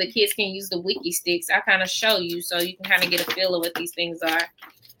puzzle that kids can use the Wiki Sticks. I kind of show you so you can kind of get a feel of what these things are.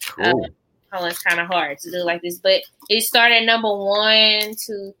 Cool. It's kind of hard to do like this, but it started at number 1,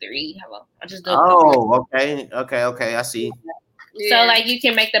 2, 3. Hello, I'll just do it. Oh, okay. I see. So like you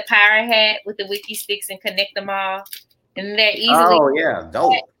can make the pirate hat with the Wiki Sticks and connect them all, and they're easily. Oh yeah,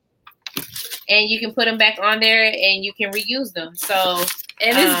 dope. And you can put them back on there, and you can reuse them. So,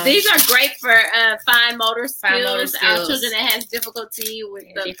 these are great for fine motor skills. Our children that has difficulty with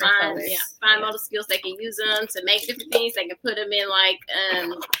the fine motor skills, they can use them to make different things. They can put them in like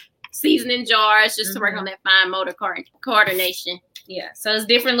seasoning jars just to work on that fine motor coordination. Yeah, so it's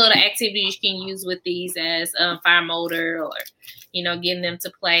different little activities you can use with these as fine motor, or getting them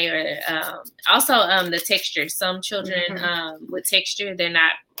to play, or also the texture. Some children with texture, they're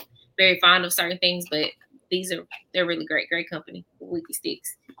not very fond of certain things, but they're really great company. Wiki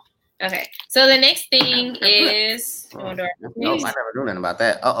Sticks. Okay, so the next thing is I never knew nothing about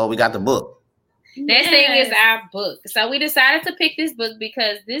that. We got the book. Next thing is our book. So we decided to pick this book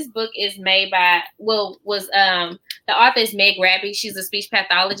because this book is made by the author is Meg Raby. She's a speech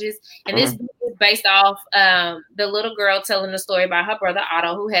pathologist, and this book is based off the little girl telling the story about her brother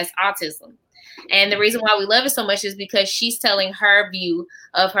Otto, who has autism. And the reason why we love it so much is because she's telling her view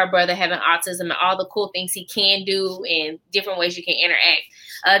of her brother having autism and all the cool things he can do and different ways you can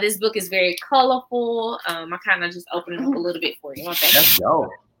interact. This book is very colorful. I kind of just open it up a little bit for you. That's dope.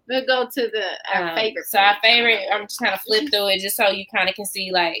 We'll go to our favorite. So our favorite, I'm just kind of flip through it just so you kind of can see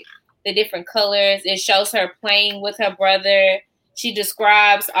like the different colors. It shows her playing with her brother. She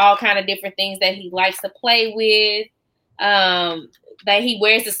describes all kind of different things that he likes to play with. That he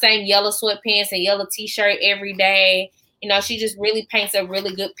wears the same yellow sweatpants and yellow t-shirt every day. She just really paints a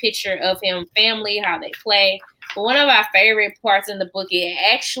really good picture of him, family, how they play. But one of our favorite parts in the book, it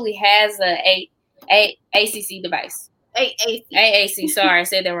actually has a ACC device. AAC. Sorry, I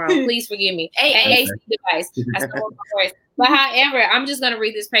said that wrong. Please forgive me. AAC device. But however, I'm just going to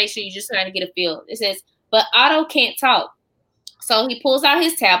read this page so you just kind of get a feel. It says, but Otto can't talk. So he pulls out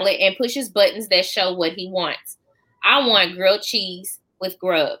his tablet and pushes buttons that show what he wants. I want grilled cheese with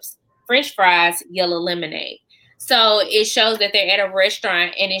grubs, French fries, yellow lemonade. So it shows that they're at a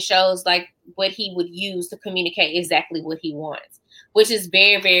restaurant, and it shows like what he would use to communicate exactly what he wants, which is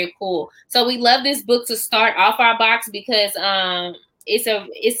very, very cool. So we love this book to start off our box because it's a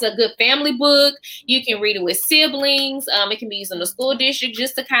good family book. You can read it with siblings. It can be used in the school district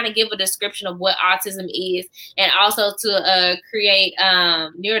just to kind of give a description of what autism is, and also to create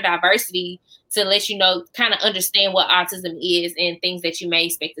neurodiversity, to let you know, kind of understand what autism is and things that you may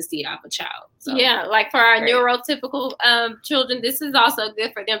expect to see out of a child. So, yeah, like for our neurotypical children, this is also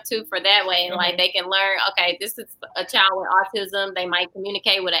good for them too, for that way. And like they can learn, okay, this is a child with autism. They might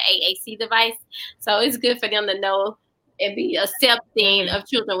communicate with an AAC device. So it's good for them to know and be accepting of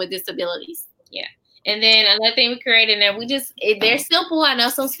children with disabilities. Yeah. And then another thing we created, and they're simple. I know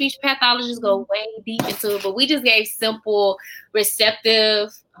some speech pathologists go way deep into it, but we just gave simple,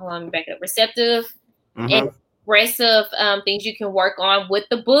 receptive, and expressive things you can work on with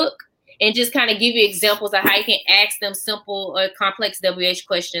the book, and just kind of give you examples of how you can ask them simple or complex WH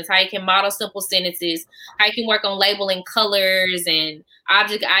questions, how you can model simple sentences, how you can work on labeling colors and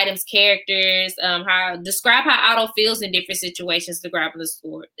object, items, characters, describe how Otto feels in different situations to grab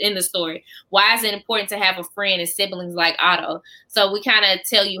in the story. Why is it important to have a friend and siblings like Otto? So we kind of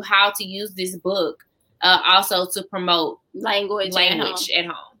tell you how to use this book also to promote language at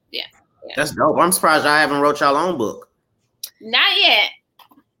home. Yeah. That's dope. I'm surprised I haven't wrote y'all own book. Not yet.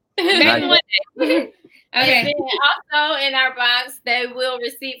 Okay. And then also in our box, they will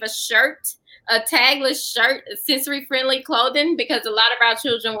receive a shirt, a tagless shirt, sensory friendly clothing, because a lot of our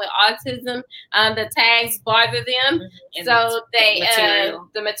children with autism, the tags bother them. And so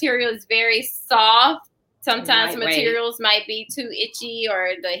the material is very soft. Sometimes materials might be too itchy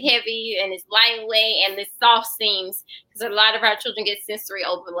or the heavy, and it's lightweight and the soft seams, because a lot of our children get sensory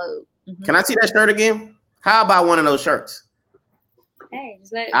overload. Can I see that shirt again? How about one of those shirts? Hey,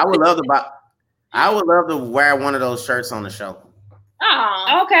 I would love to wear one of those shirts on the show.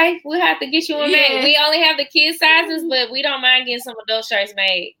 Oh, okay. We'll have to get you one made. We only have the kid sizes, but we don't mind getting some of those shirts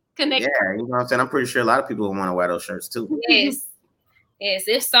made. Yeah, you know what I'm saying? I'm pretty sure a lot of people will want to wear those shirts too. Yes.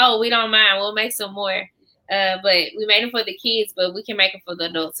 If so, we don't mind. We'll make some more. But we made them for the kids, but we can make them for the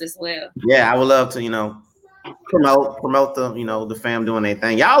adults as well. Yeah, I would love to, promote the, the fam doing their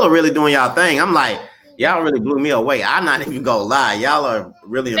thing. Y'all are really doing y'all thing. I'm like, y'all really blew me away. I'm not even gonna lie. Y'all are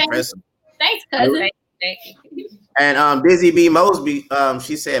really impressive. Thanks, cousin. Thank you. And Dizzy B. Mosby,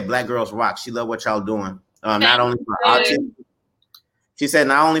 she said Black Girls Rock. She loved what y'all doing. Not only for autistic. She said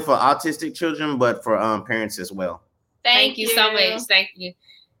not only for autistic children, but for parents as well. Thank you so much. Thank you.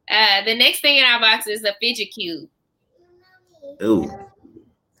 The next thing in our box is a fidget cube. Ooh.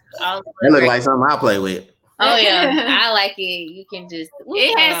 That looks like something I play with. Oh yeah, I like it. You can just.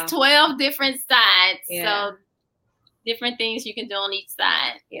 It has 12 different sides, so different things you can do on each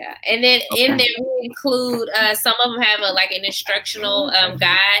side. Yeah, and then in there we include some of them have an instructional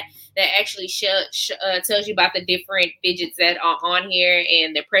guide that actually tells you about the different fidgets that are on here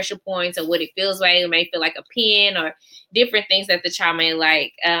and the pressure points and what it feels like. It may feel like a pin or different things that the child may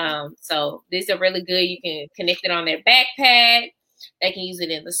like. So these are really good. You can connect it on their backpack. They can use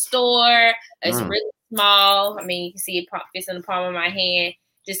it in the store. It's really small. I mean, you can see it fits in the palm of my hand.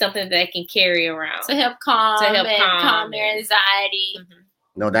 Just something that they can carry around to help calm their anxiety.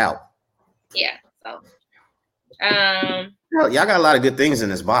 No doubt. Yeah. So, y'all got a lot of good things in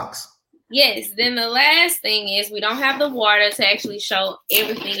this box. Yes. Then the last thing is we don't have the water to actually show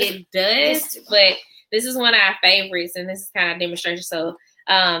everything it does, but this is one of our favorites, and this is kind of demonstration. So,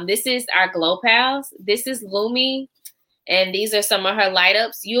 this is our Glow Pals. This is Lumi. And these are some of her light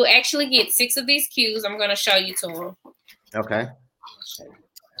ups. You'll actually get 6 of these cues. I'm going to show you to them. Okay.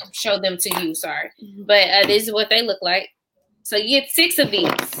 Show them to you, sorry. But this is what they look like. So you get 6 of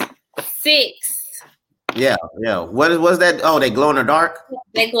these. 6. Yeah. What's that? Oh, they glow in the dark?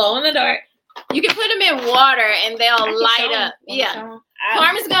 They glow in the dark. You can put them in water and they'll light up. Yeah.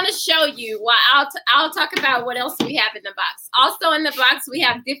 Carmen's going to show you. Well, I'll talk about what else we have in the box. Also in the box, we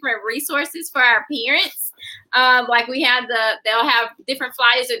have different resources for our parents. Like we have they'll have different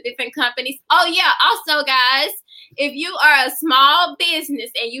flyers of different companies. Oh yeah. Also guys, if you are a small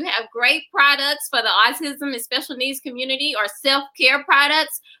business and you have great products for the autism and special needs community or self-care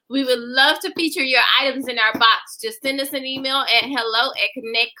products, we would love to feature your items in our box. Just send us an email at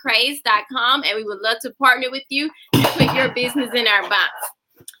hello@connectcraze.com and we would love to partner with you and put your business in our box.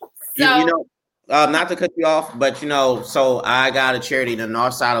 So, not to cut you off, but so I got a charity, the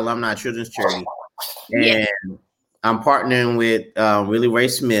Northside Alumni Children's Charity. And I'm partnering with Really Ray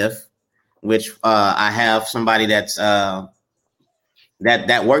Smith, which I have somebody that's that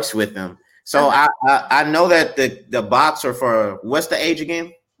works with them. So I know that the box are for what's the age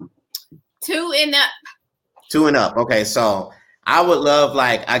again? 2 and up. 2 and up. Okay, so I would love,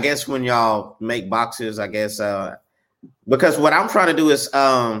 like, I guess when y'all make boxes, I guess because what I'm trying to do is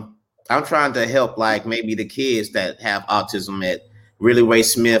I'm trying to help, like, maybe the kids that have autism at Really Ray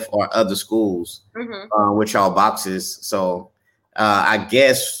Smith or other schools with y'all boxes. So I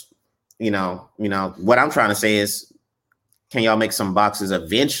guess you know what I'm trying to say is, can y'all make some boxes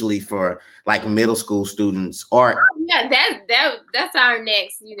eventually for like middle school students? Or yeah, that's our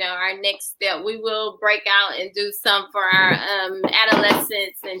next, our next step. We will break out and do some for our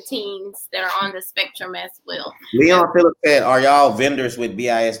adolescents and teens that are on the spectrum as well. Leon Phillips said, "Are y'all vendors with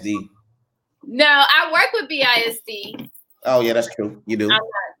BISD?" No, I work with BISD. Oh yeah, that's true. You do.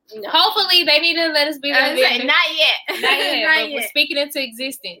 Hopefully, they need to let us be their vendor. Not yet. Not yet. We're speaking into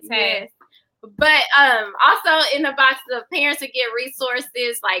existence. Yes. But also in the box, the parents will get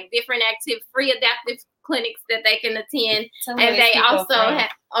resources like different free adaptive clinics that they can attend. And they also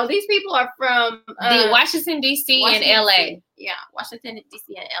have, these people are from Washington, D.C. and L.A. Yeah, Washington,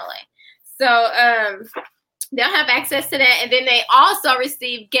 D.C. and L.A. So they'll have access to that. And then they also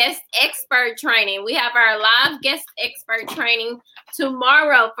receive guest expert training. We have our live guest expert training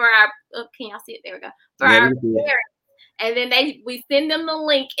tomorrow for our, can y'all see it? There we go. For our parents. And then we send them the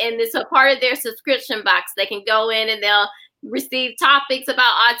link, and it's a part of their subscription box. They can go in and they'll receive topics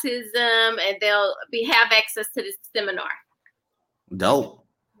about autism, and they'll have access to this seminar. Dope.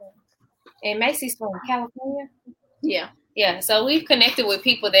 And Macy's from California. Yeah. Yeah. So we've connected with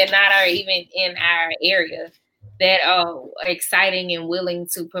people that are even in our area that are exciting and willing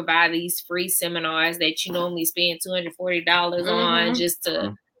to provide these free seminars that you normally spend $240 on just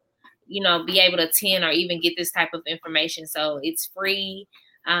to be able to attend or even get this type of information. So it's free,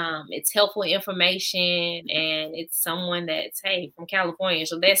 it's helpful information, and it's someone that's, from California.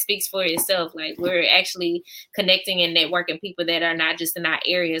 So that speaks for itself. Like, we're actually connecting and networking people that are not just in our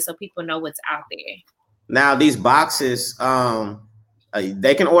area, so people know what's out there. Now, these boxes,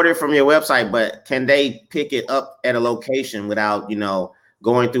 they can order from your website, but can they pick it up at a location without,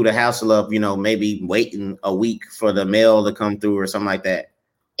 going through the hassle of, maybe waiting a week for the mail to come through or something like that?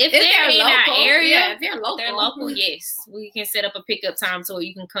 If they're in our area, if they're local, yes, we can set up a pickup time so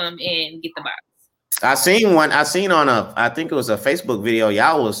you can come and get the box. I seen on I think it was a Facebook video.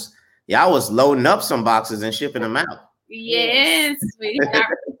 Y'all was loading up some boxes and shipping them out. Yes, we had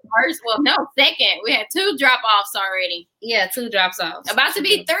second. We had 2 drop-offs already. Yeah, 2 drops-offs. About to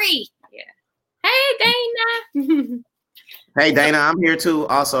be 3. Yeah. Hey, Dana. Hey, Dana, I'm here too.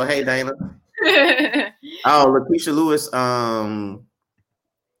 Also, hey, Dana. Lakeisha Lewis,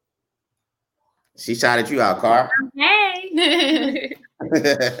 she shouted you out, Car. Hey.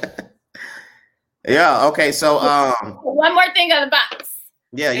 Yeah. Okay. So, one more thing on the box.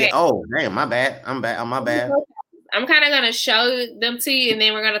 Yeah. Oh, damn. My bad. I'm my bad. I'm kind of going to show them to you, and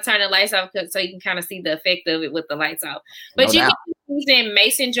then we're going to turn the lights off so you can kind of see the effect of it with the lights off. But you can use it in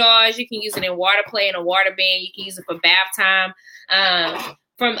mason jars. You can use it in water play, in a water bin. You can use it for bath time.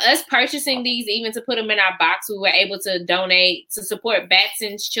 From us purchasing these, even to put them in our box, we were able to donate to support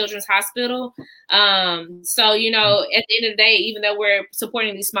Batson's Children's Hospital. So, at the end of the day, even though we're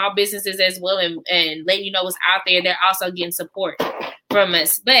supporting these small businesses as well and letting you know what's out there, they're also getting support from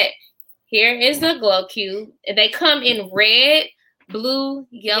us. But here is the Glow Cube. They come in red, blue,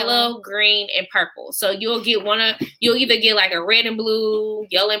 yellow, green, and purple. So you'll either get like a red and blue,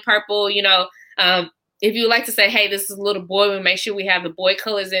 yellow and purple, if you would like to say, hey, this is a little boy, we make sure we have the boy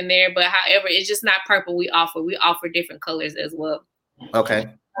colors in there. But however, it's just not purple we offer different colors as well. Okay.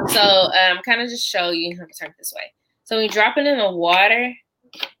 So kind of just show you. Let me turn it this way. So we drop it in the water.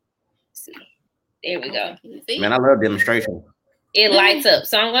 Let's see. There we go. Man, I love demonstration. It lights up.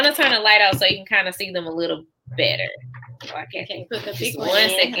 So I'm going to turn the light out so you can kind of see them a little better. Oh, I can't put the big one. 1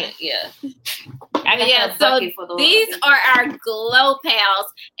 second. Yeah. So these are our Glow Pals.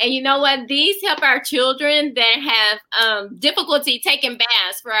 And you know what? These help our children that have difficulty taking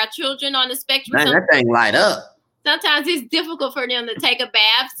baths. For our children on the spectrum. Man, that thing light up. Sometimes it's difficult for them to take a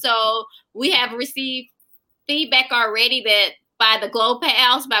bath. So we have received feedback already that by the Glow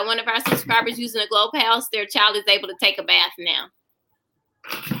Pals, by one of our subscribers using the Glow Pals, their child is able to take a bath now.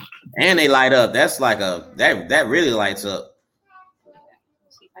 And they light up. That's like that really lights up.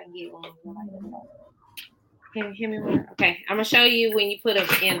 Let's see if I can get one. Can you hear me more? Okay, I'm gonna show you when you put them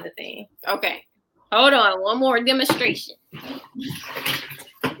in the thing. Okay, hold on. One more demonstration.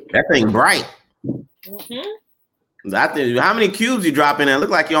 That thing bright. I think, how many cubes you drop in there? Look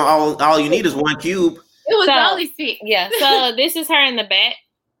like all you need is 1 cube. It was only 6. Yeah. So this is her in the back.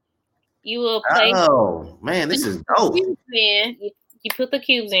 You will place. Oh man, this is dope. You put the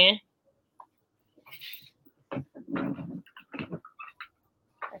cubes in.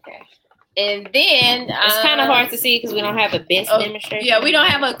 Okay. And then it's kind of hard to see because we don't have a best demonstration. Yeah, we don't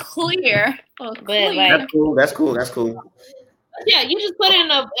have a clear. But like that's cool. Yeah, you just put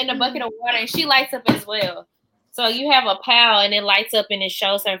it in a bucket of water, and she lights up as well. So you have a pal, and it lights up, and it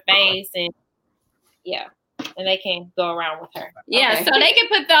shows her face, and and they can go around with her. Yeah, okay. So they can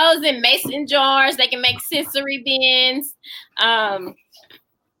put those in mason jars. They can make sensory bins.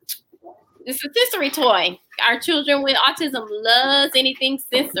 It's a sensory toy. Our children with autism loves anything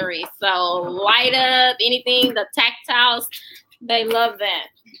sensory. So light up, anything, the tactiles, they love that.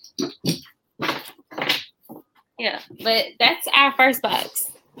 Yeah, but that's our first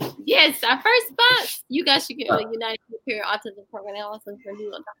box. Yes, our first box. You guys should get a United Superior Autism Program analysis for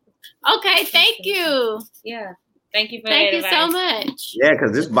you. Okay, thank you. Yeah, thank you for Thank you so much. Yeah,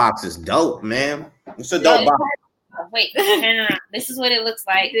 because this box is dope, man. It's a dope box. Wait, turn around. This is what it looks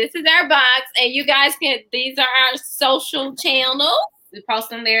like. This is our box, and you guys these are our social channels. We post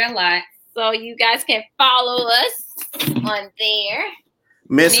them there a lot. So you guys can follow us on there.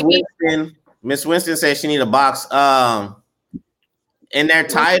 Miss Winston says she need a box. In their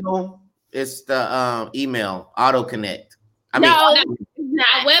title, it's the email auto connect. Our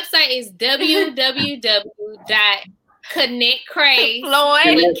website is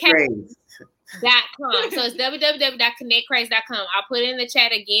www.connectcraze.com. So it's www.connectcraze.com. I'll put it in the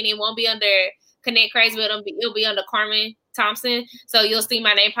chat again. It won't be under Connect Craze, but it'll be under Carmen Thompson. So you'll see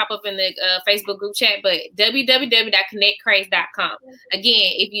my name pop up in the Facebook group chat, but www.connectcraze.com.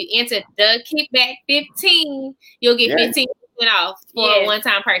 Again, if you enter the kickback 15, you'll get 15% off for a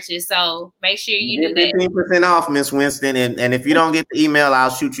one-time purchase. So make sure you do that. 15% off, Miss Winston. And if you don't get the email, I'll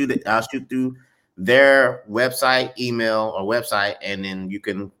shoot through their website, email, or website, and then you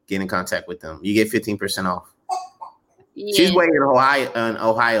can get in contact with them. You get 15% off. Yeah. She's way in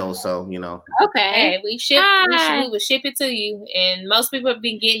Ohio, so you know. Okay, hey, we will ship it to you, and most people have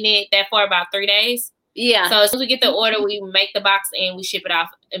been getting it that for about 3 days. Yeah. So as soon as we get the order, we make the box and we ship it off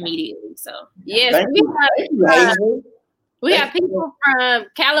immediately. So yes, we have people from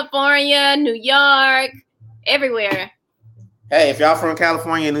California, New York, everywhere. Hey, if y'all from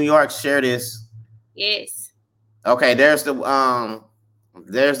California, New York, share this. Yes. Okay, there's the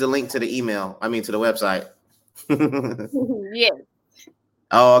link to the email. I mean to the website. Yeah.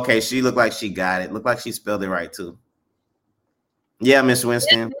 Oh, okay. She looked like she got it. Looked like she spelled it right too. Yeah, Miss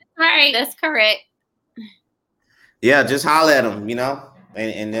Winston. Right, that's correct. Yeah, just holler at them,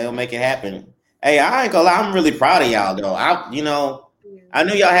 and they'll make it happen. Hey, I ain't gonna lie, I'm really proud of y'all though. I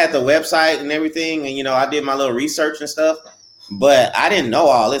knew y'all had the website and everything, and I did my little research and stuff, but I didn't know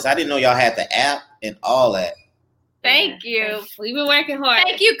all this. I didn't know y'all had the app and all that. Thank you. We've been working hard.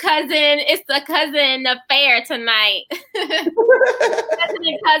 Thank you, cousin. It's the cousin affair tonight.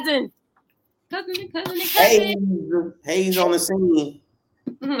 Cousin. Hey, he's on the scene.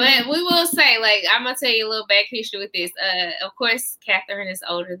 But we will say, I'm gonna tell you a little back history with this. Of course, Catherine is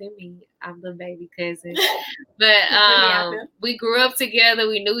older than me. I'm the baby cousin. But we grew up together.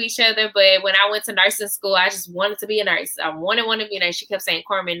 We knew each other. But when I went to nursing school, I just wanted to be a nurse. I wanted to be a nurse. She kept saying,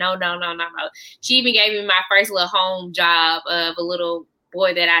 Carmen, no. She even gave me my first little home job of a little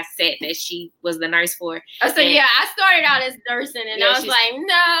boy that I said that she was the nurse for. I started out as nursing, and I was like,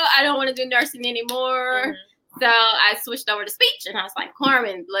 no, I don't want to do nursing anymore. Mm-hmm. So I switched over to speech, and I was like,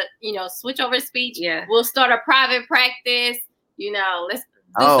 Carmen, switch over to speech. Yeah. We'll start a private practice. Let's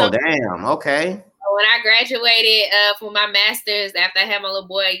do something. Damn. Okay. When I graduated for my master's, after I had my little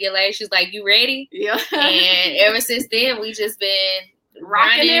boy a year later, she's like, you ready? Yeah. And ever since then, we just been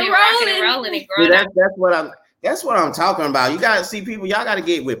rocking and rolling and growing up. That's what I'm talking about. You gotta see people, y'all gotta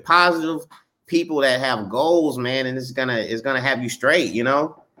get with positive people that have goals, man, and it's gonna have you straight, Yeah.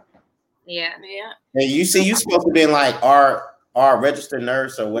 And you supposed to be like our registered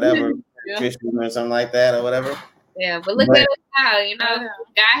nurse or whatever, or something like that or whatever. Yeah, but look at it now,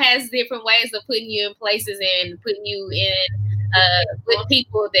 God has different ways of putting you in places and putting you in with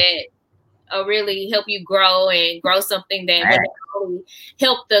people that really help you grow something that will not only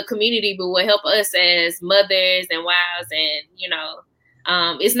help the community, but will help us as mothers and wives and,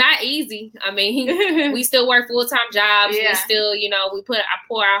 it's not easy. I mean, we still work full-time jobs. Yeah. We still, I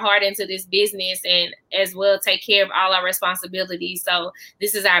pour our heart into this business and as well take care of all our responsibilities. So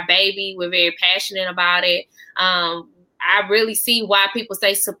this is our baby. We're very passionate about it. I really see why people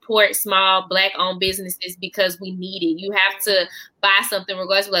say support small Black-owned businesses because we need it. You have to buy something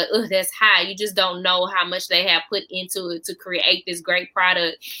regardless of oh, that's high. You just don't know how much they have put into it to create this great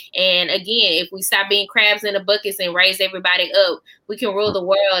product. And again, if we stop being crabs in the buckets and raise everybody up, we can rule the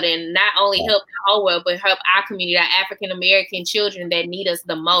world and not only help the whole world, but help our community, our African-American children that need us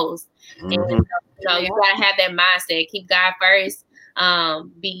the most. Mm-hmm. And you gotta have that mindset. Keep God first.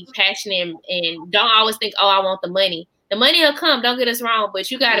 be passionate and don't always think, oh, I want the money. The money will come, don't get us wrong,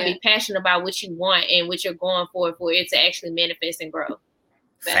 but you got to be passionate about what you want and what you're going for it to actually manifest and grow.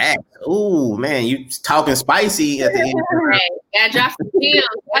 Fact. Ooh, man, you talking spicy at the end. Gotta drop some gems.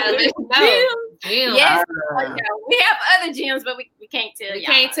 Gotta let you know. Gems. Yes, we have other gems, but we can't tell y'all. We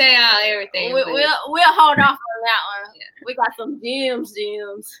can't tell y'all everything. We'll hold off on that one. Yeah. We got some gems.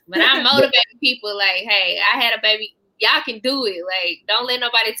 But I motivate people like, hey, I had a baby. Y'all can do it. Like, don't let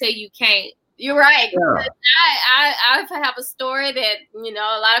nobody tell you can't. You're right. Yeah. I have a story that, you know,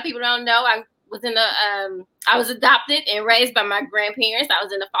 a lot of people don't know. I was adopted and raised by my grandparents. I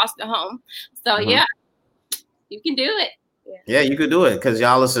was in a foster home. So yeah, you can do it. Yeah, you could do it because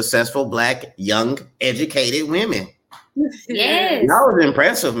y'all are successful, Black, young, educated women. Yes. Y'all was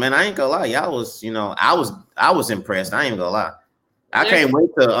impressive, man. I ain't gonna lie. Y'all was, you know, I was impressed. I ain't gonna lie. I can't wait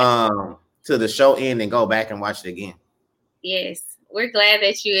to the show end and go back and watch it again. Yes. We're glad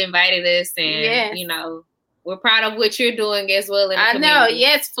that you invited us and you know, we're proud of what you're doing as well. I know.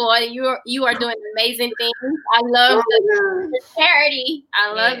 Yes, Floyd, you are doing amazing things. I love the charity.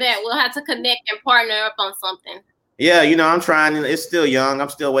 I love that. We'll have to connect and partner up on something. Yeah, you know, I'm trying. It's still young. I'm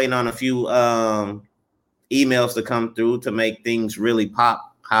still waiting on a few emails to come through to make things really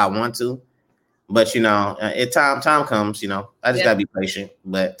pop how I want to. But, you know, time comes, you know, I just got to be patient.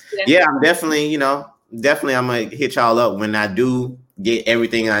 But, I'm definitely, I'm going to hit y'all up when I do get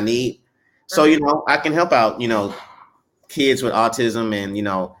everything I need. So, you know, I can help out, you know, kids with autism and, you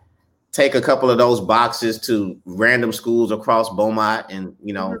know, take a couple of those boxes to random schools across Beaumont and,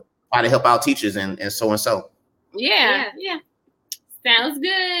 you know, try to help out teachers and so and so. Yeah. Sounds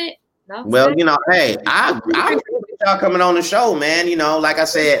good. Well, you know, hey, I appreciate y'all coming on the show, man. You know, like I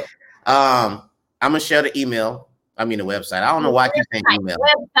said, I'm going to share the website. I don't know why I keep saying email.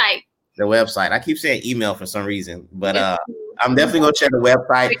 The website. I keep saying email for some reason, but I'm definitely going to share the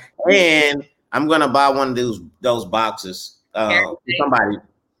website and I'm going to buy one of those boxes for somebody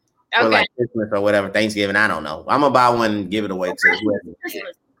for like Christmas or whatever, Thanksgiving. I don't know. I'm going to buy one and give it away to whoever.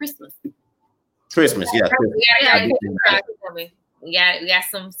 Christmas, yeah. We got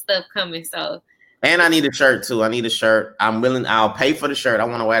some stuff coming, so. And I need a shirt too. I'll pay for the shirt. I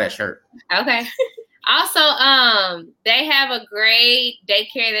want to wear that shirt. Okay. Also, they have a great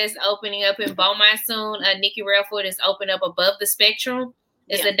daycare that's opening up in Beaumont soon. Nikki Relford is opening up Above the Spectrum.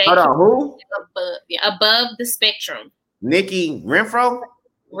 It's a daycare. Hold on, who? Above the Spectrum. Nikki Renfro?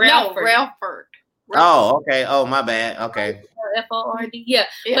 Relford. Oh, okay. Oh, my bad. Okay. Ford. Yeah.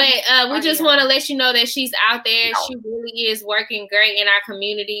 But we just want to let you know that she's out there. She really is working great in our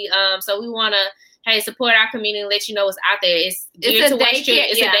community. So we want to support our community and let you know what's out there. It's a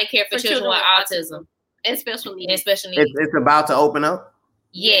daycare for children with autism and special needs. It's about to open up?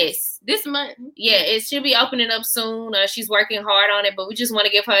 Yes. This month. Yeah, it should be opening up soon. She's working hard on it, but we just want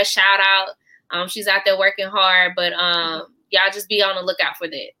to give her a shout out. She's out there working hard, but y'all just be on the lookout for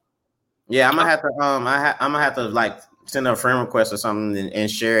that. Yeah, I'm gonna have to I'm gonna have to like send a friend request or something and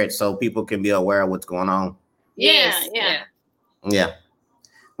share it so people can be aware of what's going on. Yeah.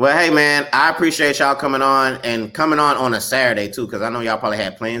 Well, hey man, I appreciate y'all coming on on a Saturday too, because I know y'all probably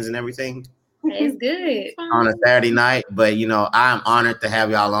had plans and everything. It's good on a Saturday night, but you know, I'm honored to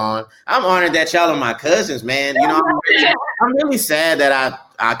have y'all on. I'm honored that y'all are my cousins, man. You know, I'm really sad that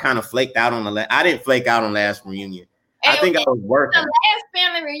I kind of flaked out on I didn't flake out on last reunion. I think I was working. The last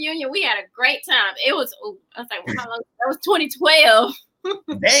family reunion, we had a great time. It was, I was like, well, how long? That was 2012.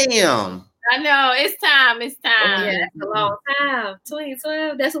 Damn. I know. It's time. Oh, yeah, that's a long time.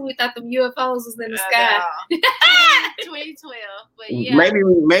 2012. That's when we thought the UFOs was in the sky. 2012. But yeah. Maybe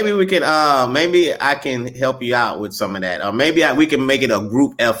we can. Maybe I can help you out with some of that, or maybe we can make it a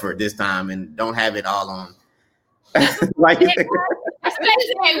group effort this time and don't have it all on. One day.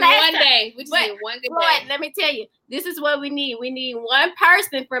 We just need one good day. Let me tell you, this is what we need. We need one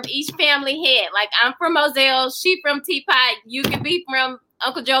person from each family head. Like I'm from Moselle, she from Teapot, you can be from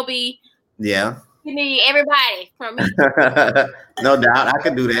Uncle Joby. Yeah. We need everybody from each. No doubt, I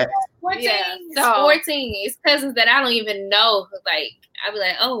could do that. 14. Yeah. So, 14. It's cousins that I don't even know. Like I'd be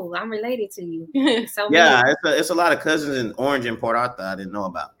like, oh, I'm related to you. So yeah, it's a lot of cousins in Orange and Port Arthur I didn't know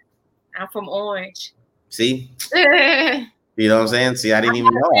about. I'm from Orange. See? You know what I'm saying? See, I didn't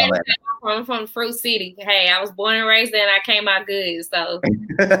even know all that. I'm from Fruit City. Hey, I was born and raised there and I came out good. So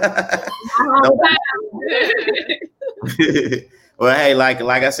well, hey, like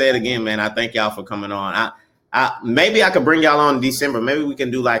I said again, man, I thank y'all for coming on. I maybe I could bring y'all on in December. Maybe we can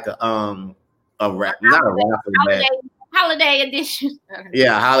do like a holiday edition.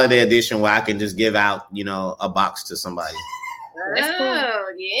 Yeah, holiday edition where I can just give out, you know, a box to somebody. That's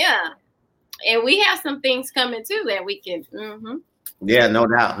cool. Yeah. And we have some things coming too that we can. Yeah, no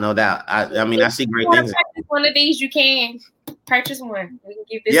doubt, no doubt. I mean, I see great things. Purchase one of these, you can purchase one. We can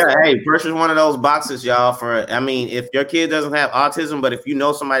give this. Yeah, hey, purchase one of those boxes, y'all. I mean, if your kid doesn't have autism, but if you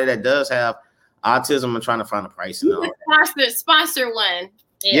know somebody that does have autism, I'm trying to find a price. You can sponsor one.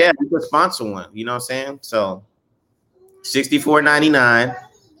 Yeah, you could sponsor one. You know what I'm saying? So $64.99.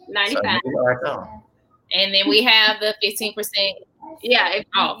 $95. And then we have the 15%. Yeah, if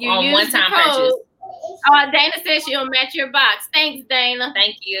you on use one-time purchase. Dana says she'll match your box. Thanks, Dana.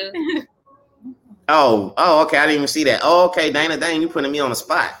 Thank you. Oh, okay. I didn't even see that. Oh, okay, Dana, dang, you putting me on the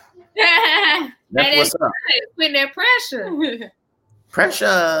spot. That's what's up. Putting that pressure.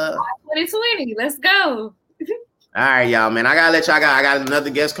 Pressure. 2020. Let's go. All right, y'all, man. I gotta let y'all go. I got another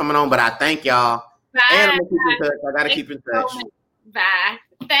guest coming on, but I thank y'all. Bye. And I'm gonna keep in touch. I gotta keep in touch. Bye.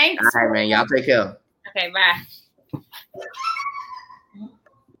 Thanks. All right, man. Y'all take care. Okay, bye.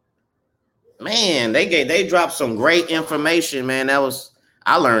 Man, they dropped some great information, man.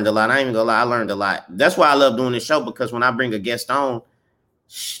 I learned a lot. I ain't even gonna lie, I learned a lot. That's why I love doing this show, because when I bring a guest on,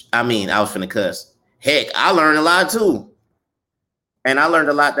 I was finna cuss. Heck, I learned a lot too. And I learned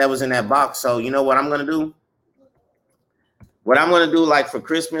a lot that was in that box. So you know what I'm gonna do? What I'm gonna do, like for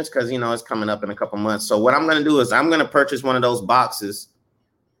Christmas, because it's coming up in a couple months. So what I'm gonna do is I'm gonna purchase one of those boxes.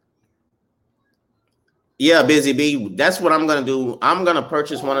 Yeah, Busy Bee. That's what I'm gonna do. I'm gonna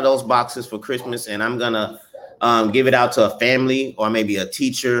purchase one of those boxes for Christmas, and I'm gonna give it out to a family or maybe a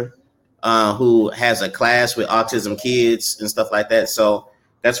teacher who has a class with autism kids and stuff like that. So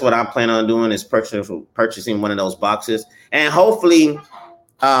that's what I'm planning on doing, is purchasing one of those boxes, and hopefully,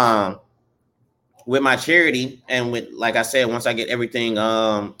 with my charity and with, like I said, once I get everything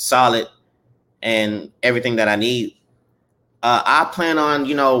solid and everything that I need, I plan on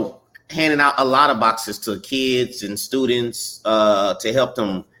handing out a lot of boxes to kids and students to help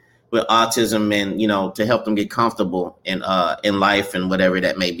them with autism and to help them get comfortable in life and whatever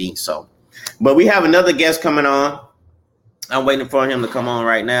that may be. So, but we have another guest coming on. I'm waiting for him to come on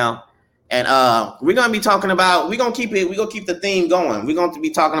right now, and we're gonna be talking about. We're gonna keep the theme going. We're going to be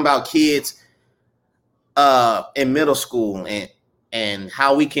talking about kids in middle school and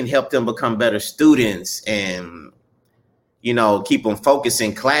how we can help them become better students and keep them focused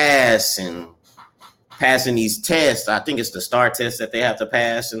in class and passing these tests. I think it's the STAR test that they have to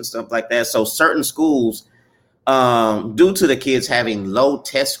pass and stuff like that. So certain schools, due to the kids having low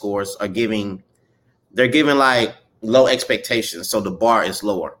test scores, they're giving like low expectations. So the bar is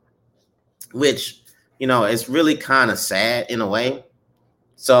lower, which, it's really kind of sad in a way.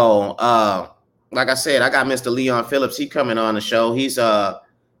 So, like I said, I got Mr. Leon Phillips. He coming on the show. He's under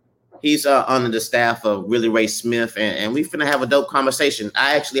the staff of Willie Ray Smith, and we finna have a dope conversation.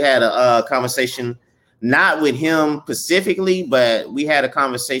 I actually had a conversation, not with him specifically, but we had a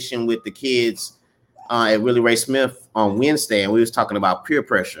conversation with the kids at Willie Ray Smith on Wednesday, and we was talking about peer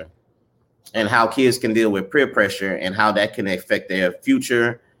pressure and how kids can deal with peer pressure and how that can affect their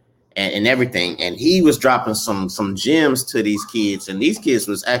future and everything. And he was dropping some gems to these kids, and these kids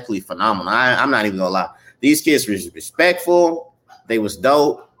was actually phenomenal. I'm not even gonna lie. These kids were respectful. They was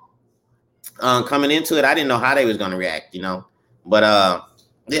dope. Coming into it, I didn't know how they was gonna react, but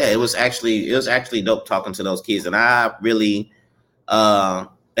yeah, it was actually dope talking to those kids, and I really am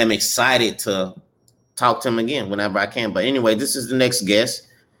excited to talk to them again whenever I can. But anyway, this is the next guest,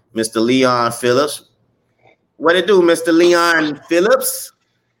 Mr. Leon Phillips. What it do, Mr. Leon Phillips?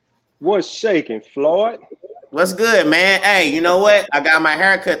 What's shaking, Floyd? What's good, man? Hey, you know what? I got my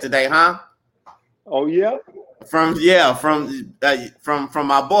haircut today, huh? Oh yeah. From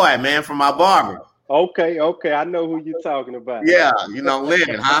my boy, man, from my barber. Okay. I know who you're talking about. Yeah,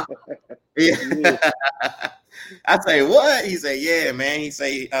 Lynn, huh? Yeah. I say, what? He say, yeah, man. He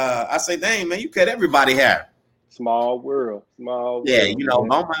say, I say, dang, man, you cut everybody hair. Small world. Yeah,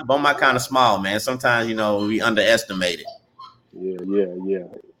 Beaumont kind of small, man. Sometimes, we underestimate it. Yeah.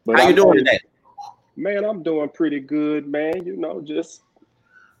 But how you doing today? Man, I'm doing pretty good, man. Just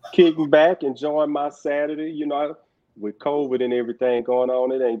kicking back, enjoying my Saturday. With COVID and everything going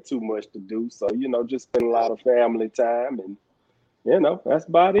on, it ain't too much to do. So, just spend a lot of family time, and that's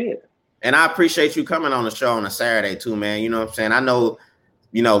about it. And I appreciate you coming on the show on a Saturday too, man. You know what I'm saying? I know,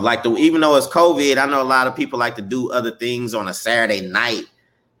 even though it's COVID, I know a lot of people like to do other things on a Saturday night.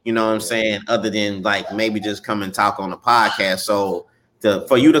 You know what I'm saying? Other than like maybe just come and talk on the podcast. So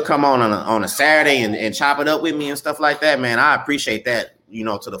for you to come on a Saturday and chop it up with me and stuff like that, man, I appreciate that,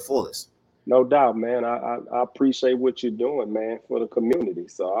 to the fullest. No doubt, man. I appreciate what you're doing, man, for the community.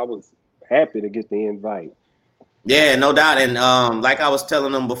 So I was happy to get the invite. Yeah, no doubt. And like I was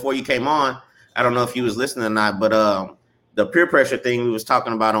telling them before you came on, I don't know if you was listening or not, but the peer pressure thing we was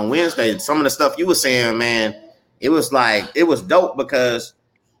talking about on Wednesday, some of the stuff you were saying, man, it was dope because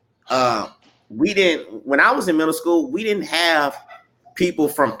when I was in middle school, we didn't have people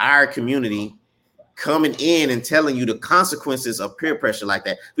from our community coming in and telling you the consequences of peer pressure like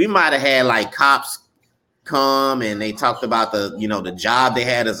that. We might have had like cops come and they talked about the job they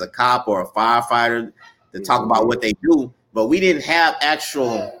had as a cop or a firefighter to talk about what they do, but we didn't have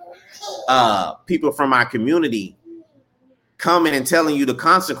actual people from our community coming and telling you the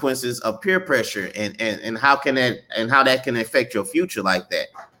consequences of peer pressure and how that can affect your future like that.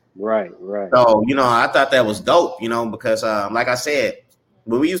 Right. So, I thought that was dope, because like I said,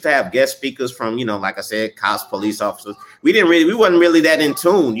 when we used to have guest speakers from, like I said, cops, police officers, we wasn't really that in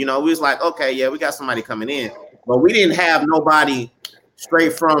tune. We was like, okay, yeah, we got somebody coming in, but we didn't have nobody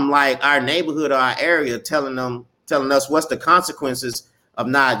straight from like our neighborhood or our area telling us what's the consequences of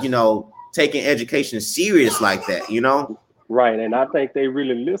not, taking education serious like that, Right. And I think they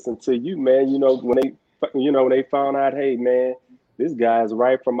really listened to you, man. When they found out, hey, man, this guy's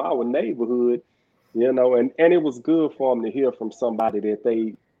right from our neighborhood, and it was good for them to hear from somebody that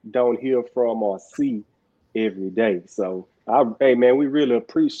they don't hear from or see every day. So, hey, man, we really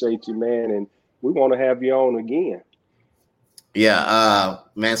appreciate you, man, and we want to have you on again. Yeah,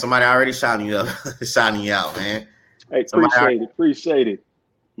 man, somebody already shouting you out, man. Hey, appreciate it.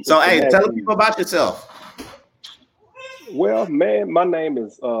 So, hey, tell the people about yourself. Well, man, my name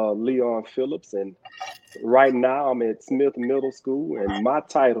is Leon Phillips, and right now I'm at Smith Middle School, and my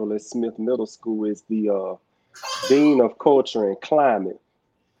title at Smith Middle School is the Dean of Culture and Climate.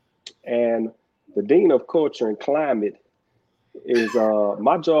 And the Dean of Culture and Climate is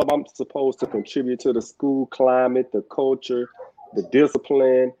my job. I'm supposed to contribute to the school climate, the culture, the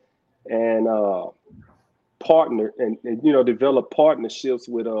discipline, and partner and develop partnerships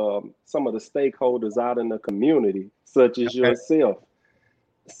with some of the stakeholders out in the community, such as yourself.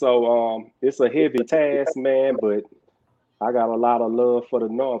 So it's a heavy task, man, but I got a lot of love for the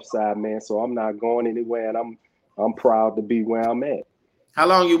North Side, man. So I'm not going anywhere, and I'm proud to be where I'm at. How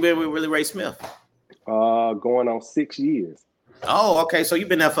long you been with Willie Ray Smith? Going on 6 years. Oh, okay. So you've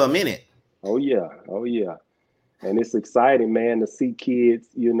been there for a minute. Oh yeah. And it's exciting, man, to see kids,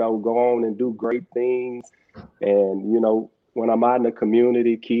 go on and do great things. And, when I'm out in the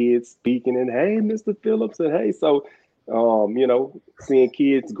community, kids speaking and, hey, Mr. Phillips, and hey, so, seeing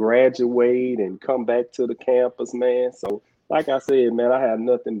kids graduate and come back to the campus, man. So, like I said, man, I have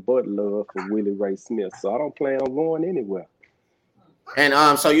nothing but love for Willie Ray Smith. So I don't plan on going anywhere.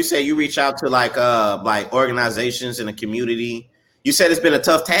 And so you say you reach out to like organizations in the community. You said it's been a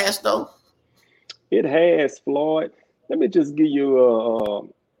tough task, though. It has, Floyd. Let me just give you a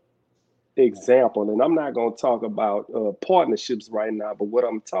example, and I'm not going to talk about partnerships right now, but what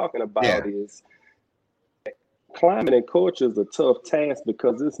I'm talking about is climate and culture is a tough task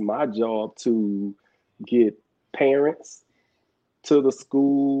because it's my job to get parents to the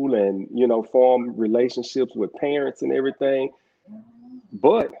school and, form relationships with parents and everything.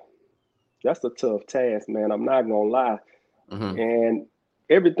 But that's a tough task, man. I'm not going to lie. Mm-hmm. And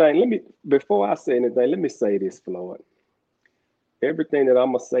everything, before I say anything, let me say this, Floyd. Everything that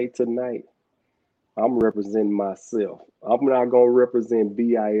I'm going to say tonight, I'm representing myself. I'm not going to represent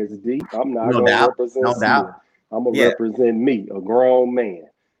BISD. I'm not going to represent Smith. I'm going to represent me, a grown man.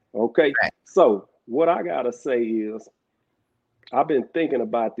 Okay? Right. So what I got to say is I've been thinking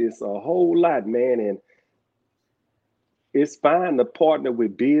about this a whole lot, man, and it's fine to partner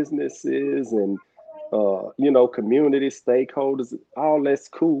with businesses and, community stakeholders. All that's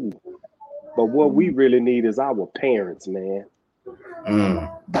cool. But what we really need is our parents, man.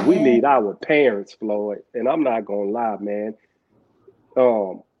 We need our parents, Floyd. And I'm not going to lie, man.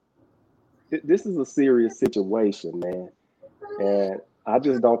 This is a serious situation, man. And I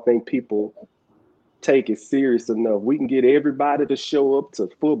just don't think people take it serious enough. We can get everybody to show up to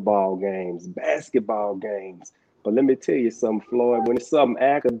football games, basketball games. But let me tell you something, Floyd, when it's something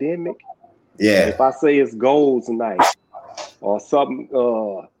academic, if I say it's goals night or something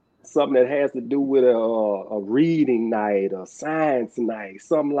that has to do with a reading night or science night,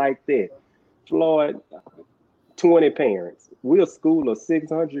 something like that, Floyd, 20 parents. We're a school of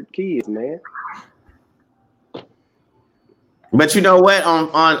 600 kids, man. But you know what?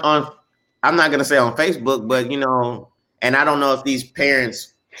 On I'm not gonna say on Facebook, but and I don't know if these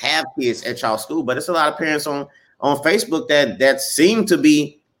parents have kids at y'all school, but it's a lot of parents on Facebook that seem to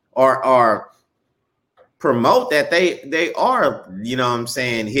be or promote that they are,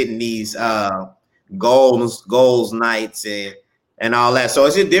 hitting these goals nights and all that. So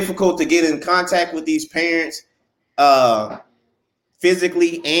is it difficult to get in contact with these parents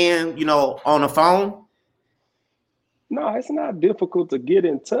physically and on the phone? No, it's not difficult to get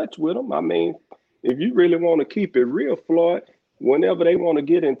in touch with them. I mean, if you really want to keep it real, Floyd, whenever they want to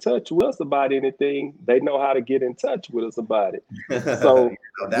get in touch with us about anything, they know how to get in touch with us about it. So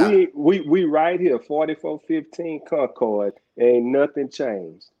no we right here, 4415 Concord, ain't nothing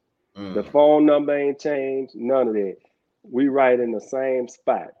changed. The phone number ain't changed, none of that. We right in the same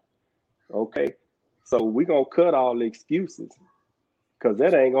spot. Okay. So we gonna cut all the excuses because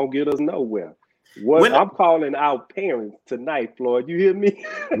that ain't gonna get us nowhere. I'm calling our parents tonight, Floyd. You hear me?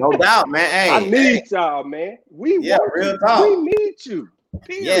 No doubt, man. Hey, I need y'all, man. We want real you. Talk. We need you.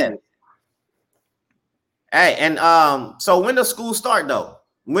 Period. Yeah. Hey, and so when does school start though?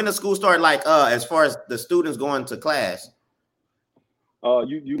 When does school start? Like, as far as the students going to class?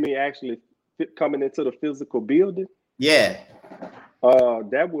 You mean actually coming into the physical building? Yeah.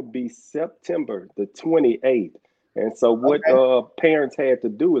 That would be September the 28th. And so what parents had to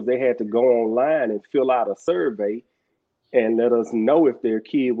do is they had to go online and fill out a survey and let us know if their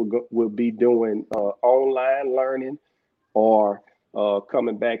kid will be doing online learning or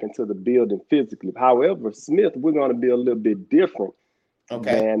coming back into the building physically. However, Smith, we're going to be a little bit different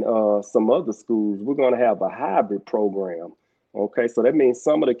than some other schools. We're going to have a hybrid program. Okay, so that means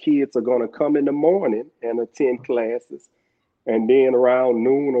some of the kids are going to come in the morning and attend classes. And then around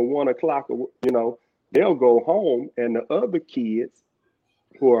noon or 1 o'clock, they'll go home, and the other kids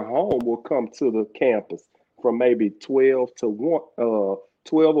who are home will come to the campus from maybe 12 or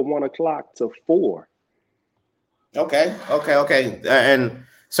 1 o'clock to 4. Okay. And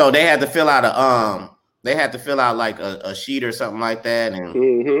so they had to fill out like a sheet or something like that.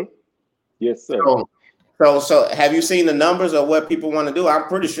 And yes, sir. So have you seen the numbers of what people want to do? I'm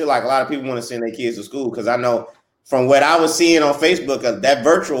pretty sure like a lot of people want to send their kids to school because I know from what I was seeing on Facebook, that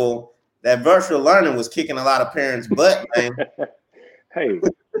virtual learning was kicking a lot of parents' butt, man. Hey,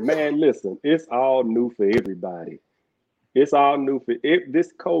 man, listen, it's all new for everybody. It's all new for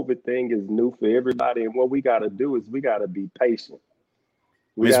this COVID thing is new for everybody, and what we got to do is we got to be patient.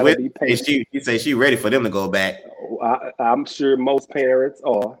 We got to be patient. She say she ready for them to go back. I'm sure most parents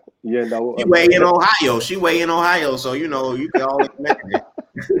are. She way in Ohio. So you can always imagine it.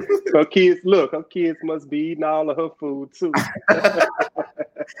 Her kids must be eating all of her food too.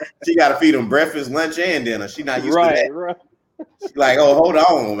 She got to feed them breakfast, lunch, and dinner. She not used to that. Right. She's like, oh, hold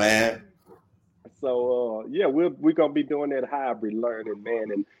on, man. So we're gonna be doing that hybrid learning,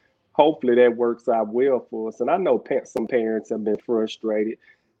 man, and hopefully that works out well for us. And I know some parents have been frustrated.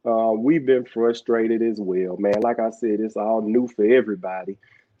 We've been frustrated as well, man. Like I said, it's all new for everybody.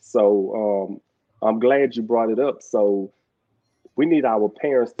 So I'm glad you brought it up. So we need our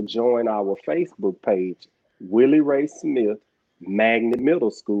parents to join our Facebook page, Willie Ray Smith Magnet Middle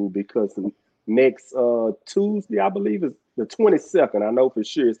School, because next Tuesday, I believe, is the 22nd. I know for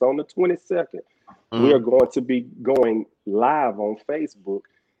sure it's on the 22nd. We are going to be going live on Facebook,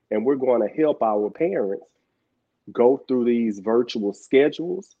 and we're going to help our parents go through these virtual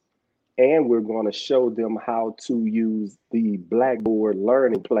schedules, and we're going to show them how to use the Blackboard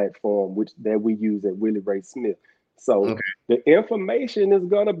learning platform, that we use at Willie Ray Smith. So the information is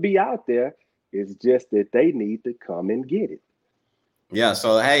going to be out there. It's just that they need to come and get it. Yeah.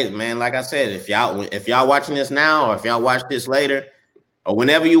 So, hey, man, like I said, if y'all watching this now, or if y'all watch this later, or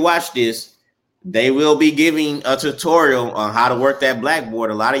whenever you watch this, they will be giving a tutorial on how to work that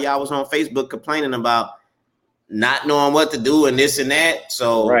Blackboard. A lot of y'all was on Facebook complaining about not knowing what to do and this and that.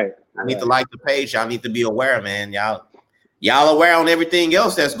 So I need to like the page. Y'all need to be aware, man. Y'all aware on everything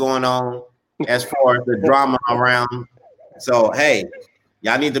else that's going on as far as the drama around. So, hey,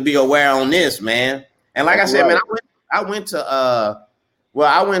 y'all need to be aware on this, man. And like I said, man, I went to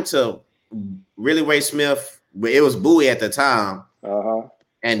Willie Ray Smith. It was Bowie at the time.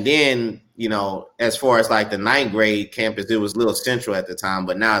 And then, as far as like the 9th grade campus, it was Little Central at the time,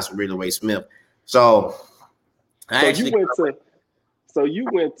 but now it's Willie Ray Smith. So you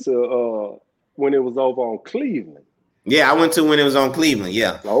went to when it was over on Cleveland. Yeah, I went to when it was on Cleveland.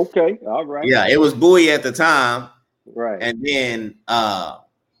 Yeah. Okay. All right. Yeah, it was Bowie at the time. Right. And then,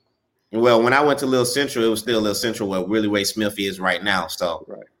 when I went to Little Central, it was still Little Central where Willie Ray Smith is right now. So,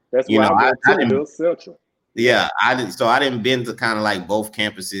 that's why I went to Little Central. Yeah, I didn't been to kind of like both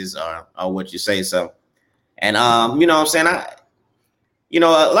campuses or what you say. So, and you know what I'm saying? A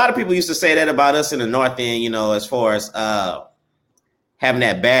lot of people used to say that about us in the North End, as far as having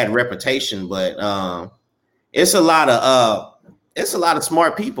that bad reputation, but it's a lot of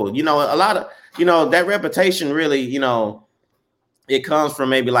smart people, a lot of, that reputation really, it comes from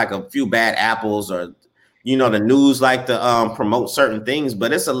maybe like a few bad apples or, the news like to promote certain things,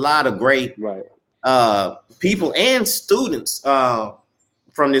 but it's a lot of great people and students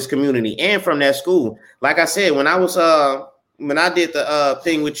from this community and from that school. Like I said, when I did the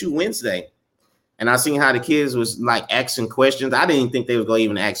thing with you Wednesday, and I seen how the kids was like asking questions. I didn't think they was gonna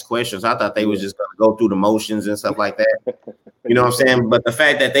even ask questions. I thought they was just gonna go through the motions and stuff like that. You know what I'm saying? But the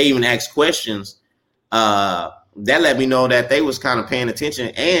fact that they even asked questions, that let me know that they was kind of paying attention.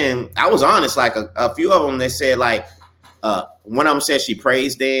 And I was honest, like a few of them, they said like, one of them said she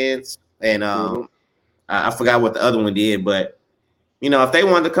praise dance, and I forgot what the other one did, but you know, if they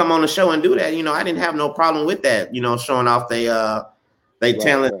wanted to come on the show and do that, you know, I didn't have no problem with that, you know, showing off they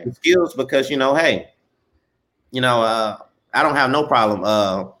talent and skills, because, you know, hey, you know, I don't have no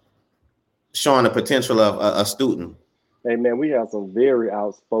problem showing the potential of a student. Hey man, we have some very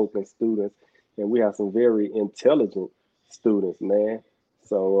outspoken students, and we have some very intelligent students, man.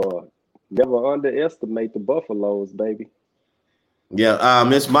 So never underestimate the Buffaloes, baby. Yeah,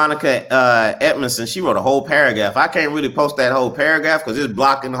 Miss Monica Edmondson, she wrote a whole paragraph. I can't really post that whole paragraph because it's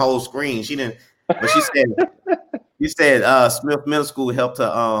blocking the whole screen. She didn't, but she said Smith Middle School helped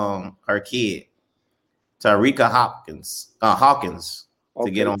her kid, Tarika Hawkins,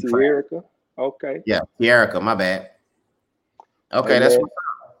 to get on track. Okay. Yeah, Tierica, my bad. Okay, that's what's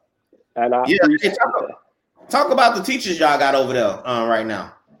up. And I appreciate that. Talk about the teachers y'all got over there right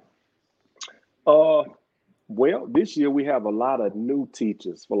now. Well, this year we have a lot of new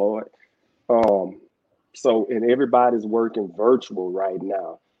teachers, Floyd. And everybody's working virtual right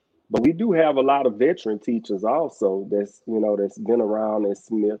now. But we do have a lot of veteran teachers also that's been around at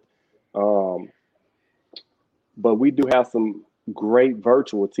Smith. But we do have some great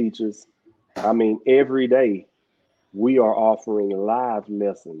virtual teachers. I mean, every day we are offering live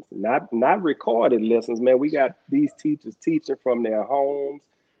lessons, not recorded lessons, man. We got these teachers teaching from their homes.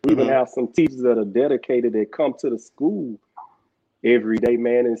 We even have some teachers that are dedicated that come to the school every day,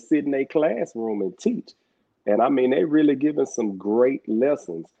 man, and sit in their classroom and teach. And I mean, they really giving some great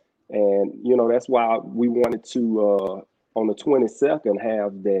lessons. And, you know, that's why we wanted to, on the 22nd,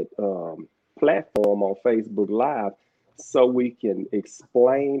 have that platform on Facebook Live so we can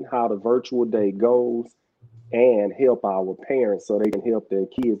explain how the virtual day goes and help our parents so they can help their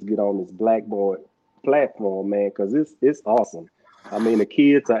kids get on this Blackboard platform, man, because it's awesome. I mean, the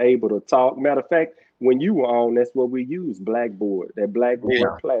kids are able to talk. Matter of fact, when you were on, that's what we use, Blackboard, that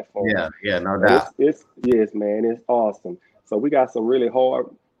Blackboard platform. Yeah, no doubt. Yes, man, it's awesome. So we got some really hard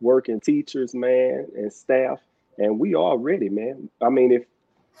working teachers, man, and staff, and we are ready, man. I mean,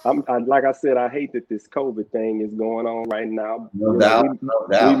 like I said, I hate that this COVID thing is going on right now. No doubt.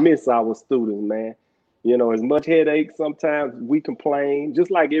 We miss our students, man. You know, as much headache, sometimes we complain, just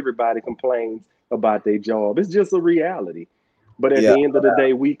like everybody complains about their job. It's just a reality. But at the end of the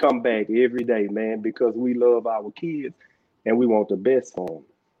day, we come back every day, man, because we love our kids and we want the best for them.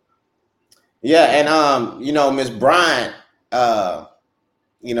 Yeah, and you know, Miss Bryant,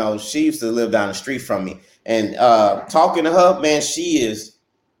 you know, she used to live down the street from me, and talking to her, man, she is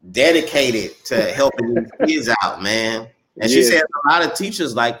dedicated to helping these kids out, man. And she said a lot of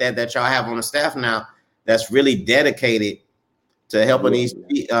teachers like that y'all have on the staff now that's really dedicated to helping these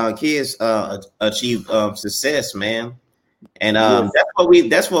kids achieve success, man. And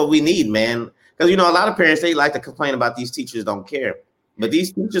that's what we need, man. Because, you know, a lot of parents, they like to complain about these teachers don't care. But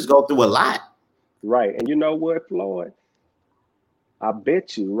these teachers go through a lot. Right. And you know what, Floyd? I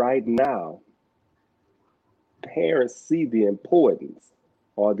bet you right now, parents see the importance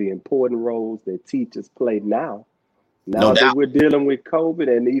or the important roles that teachers play now. Now that we're dealing with COVID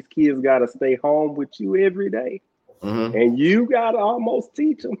and these kids got to stay home with you every day. And you got to almost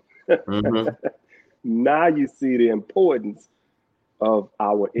teach them. Now you see the importance of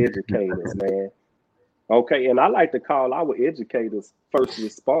our educators, man. Okay, and I like to call our educators first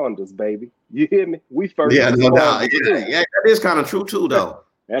responders, baby. You hear me? We first responders. Yeah, that is kind of true too, though.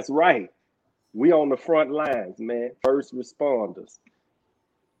 That's right. We on the front lines, man. First responders.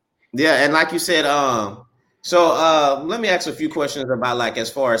 Yeah, and like you said, so let me ask a few questions about, like,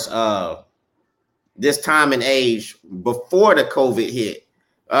 as far as this time and age before the COVID hit.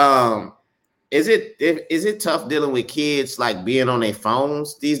 Is it tough dealing with kids like being on their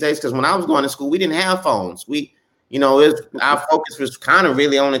phones these days? Because when I was going to school, we didn't have phones. Our focus was kind of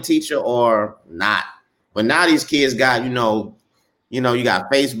really on the teacher or not. But now these kids got, you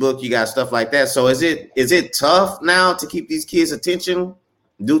got Facebook, you got stuff like that. So is it tough now to keep these kids' attention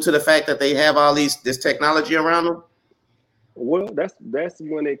due to the fact that they have all this technology around them? Well, that's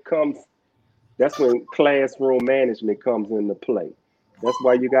when classroom management comes into play. That's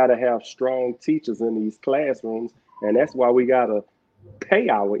why you got to have strong teachers in these classrooms. And that's why we got to pay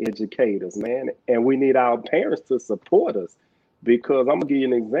our educators, man. And we need our parents to support us. Because I'm going to give you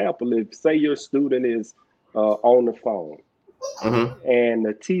an example. If, say, your student is on the phone and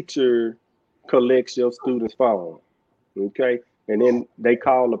the teacher collects your student's phone, okay? And then they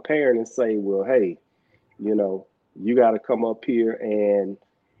call a parent and say, well, hey, you know, you got to come up here and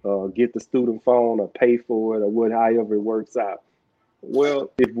get the student phone or pay for it or however it works out.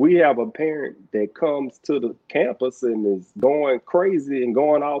 Well, if we have a parent that comes to the campus and is going crazy and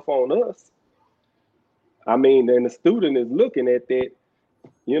going off on us, I mean, then the student is looking at that,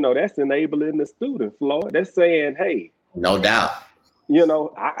 you know, that's enabling the student, Floyd. That's saying, hey, no doubt. You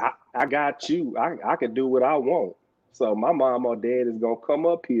know, I got you. I can do what I want. So my mom or dad is gonna come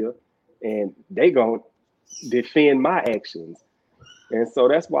up here and they gonna defend my actions. And so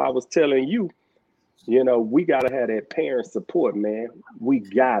that's why I was telling you, you know, we gotta have that parent support, man. We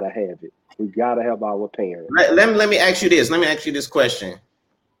gotta have it. We gotta have our parents. Let me ask you this. Let me ask you this question.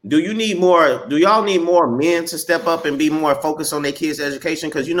 Do y'all need more men to step up and be more focused on their kids' education?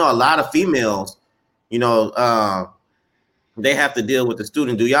 Because you know a lot of females, you know, they have to deal with the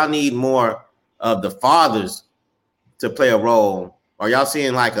student. Do y'all need more of the fathers to play a role? Are y'all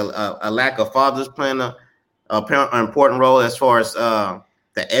seeing like a lack of fathers playing an important role as far as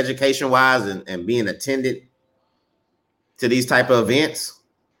the education wise and being attended to these type of events?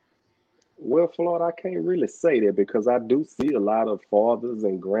 Well, Floyd, I can't really say that because I do see a lot of fathers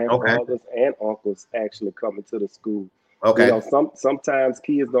and grandfathers and uncles actually coming to the school. Okay. You know, sometimes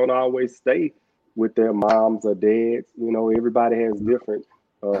kids don't always stay with their moms or dads. You know, everybody has different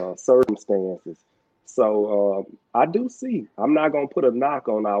circumstances. So I do see. I'm not gonna put a knock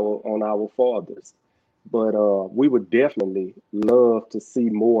on our fathers, but we would definitely love to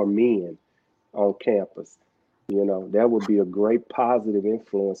see more men on campus. You know, that would be a great positive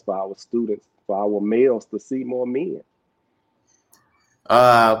influence for our students, for our males to see more men.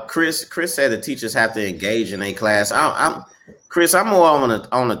 Chris said the teachers have to engage in a class. Chris, I'm more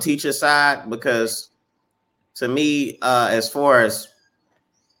on the teacher side because to me, as far as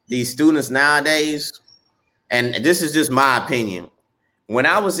these students nowadays, and this is just my opinion,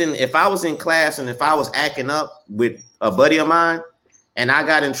 if I was in class and if I was acting up with a buddy of mine and I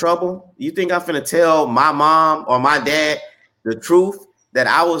got in trouble, you think I'm finna tell my mom or my dad the truth that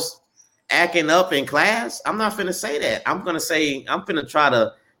I was acting up in class? I'm not finna say that. I'm finna try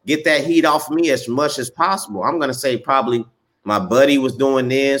to get that heat off me as much as possible. I'm gonna say probably my buddy was doing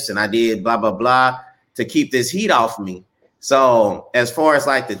this and I did blah, blah, blah to keep this heat off me. So as far as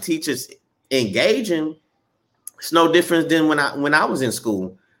like the teachers engaging, it's no different than when I was in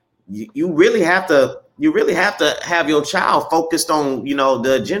school. You really have to have your child focused on, you know,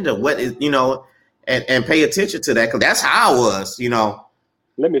 the agenda, what is, you know, and pay attention to that, because that's how I was, you know.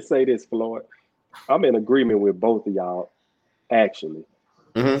 Let me say this, Floyd. I'm in agreement with both of y'all, actually.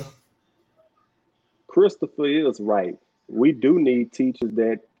 Mm-hmm. Christopher is right. We do need teachers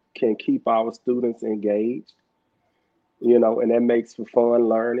that can keep our students engaged, you know, and that makes for fun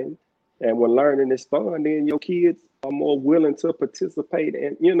learning. And when learning is fun, then your kids are more willing to participate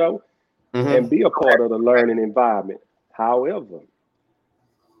and, you know, and be a part of the learning environment. However,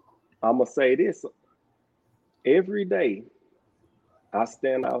 I'm going to say this. Every day I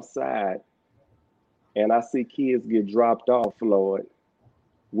stand outside and I see kids get dropped off, Lord,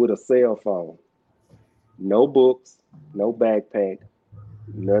 with a cell phone. No books, no backpack,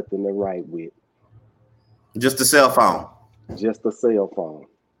 nothing to write with. Just a cell phone. Just a cell phone.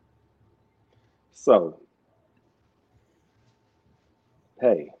 So,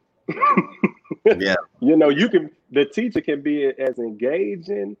 hey. Yeah. You know, the teacher can be as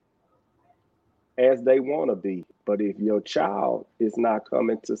engaging as they want to be. But if your child is not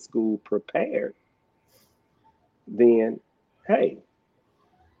coming to school prepared, then hey.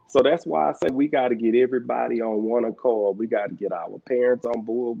 So that's why I say we got to get everybody on one accord. We got to get our parents on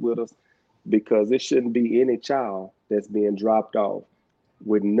board with us, because it shouldn't be any child that's being dropped off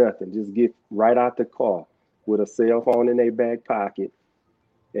with nothing. Just get right out the car with a cell phone in their back pocket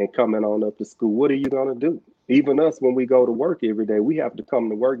and coming on up to school. What are you going to do? Even us, when we go to work every day, we have to come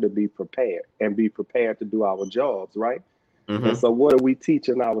to work to be prepared and be prepared to do our jobs, right? Mm-hmm. And so what are we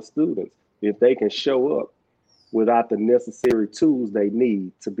teaching our students? If they can show up without the necessary tools they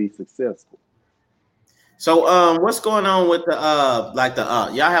need to be successful. So what's going on with the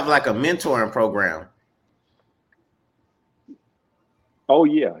y'all have like a mentoring program? Oh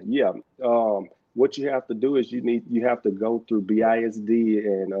yeah. What you have to do is you have to go through BISD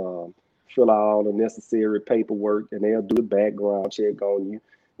and fill out all the necessary paperwork, and they'll do a background check on you,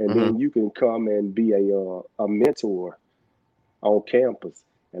 and then you can come and be a mentor on campus.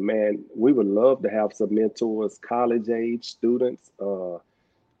 And man, we would love to have some mentors, college age students.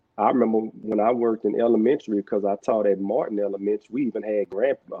 I remember when I worked in elementary, because I taught at Martin Elementary, we even had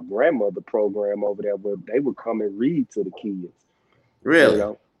a grandmother program over there where they would come and read to the kids. Really? You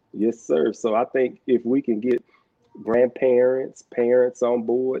know? Yes, sir. So I think if we can get grandparents, parents on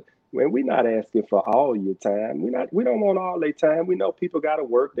board. When we're not asking for all your time. We don't want all their time. We know people gotta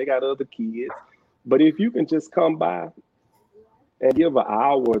work, they got other kids. But if you can just come by and give an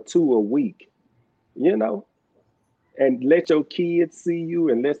hour or two a week, you know, and let your kids see you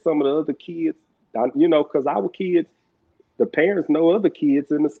and let some of the other kids, you know, because our kids, the parents know other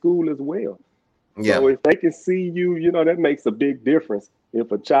kids in the school as well. Yeah. So if they can see you, you know, that makes a big difference.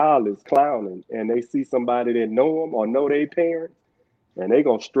 If a child is clowning and they see somebody that know them or know their parents, and they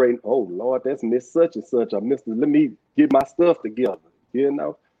gonna straighten, oh Lord, that's Miss such and such, or Mr. Let me get my stuff together, you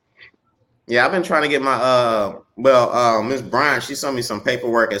know. Yeah, I've been trying to get my Miss Bryant, she sent me some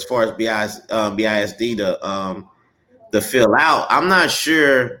paperwork as far as BISD to fill out. I'm not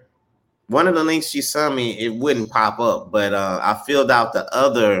sure. One of the links she sent me, it wouldn't pop up, but I filled out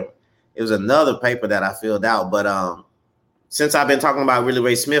it was another paper that I filled out. But since I've been talking about Willie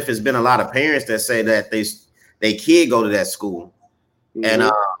Ray Smith, there's been a lot of parents that say that they kid go to that school. Mm-hmm.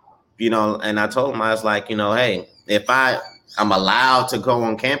 And you know, and I told them, I was like, you know, hey, if I'm allowed to go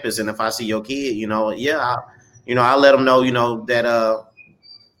on campus, and if I see your kid, you know, I'll let them know, you know, that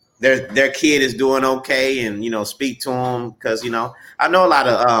their kid is doing okay, and, you know, speak to them, because, you know, I know a lot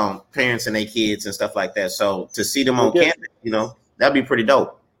of parents and their kids and stuff like that. So to see them on campus, you know, that'd be pretty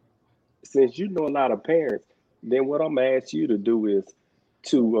dope. Since you know a lot of parents, then what I'm gonna ask you to do is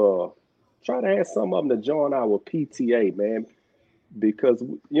to try to ask some of them to join our PTA, man, because,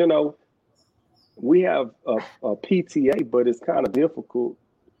 you know, we have a PTA, but it's kind of difficult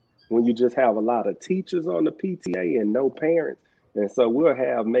when you just have a lot of teachers on the PTA and no parents. And so we'll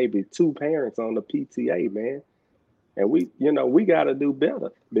have maybe 2 parents on the PTA, man. And we got to do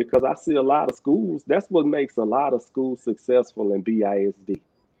better, because I see a lot of schools. That's what makes a lot of schools successful in BISD.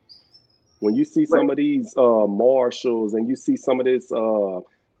 When you see some of these marshals, and you see some of this,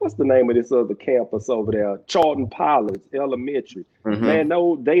 what's the name of this other campus over there? Charlton Pilots Elementary. Mm-hmm. Man,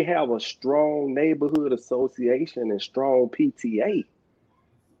 no, they have a strong neighborhood association and strong PTA.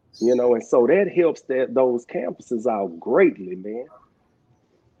 You know, and so that helps those campuses out greatly, man.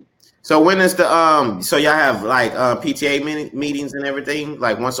 So when is the so y'all have like PTA meetings and everything,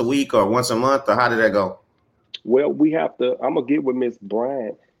 like once a week or once a month, or how did that go? Well, I'm gonna get with Miss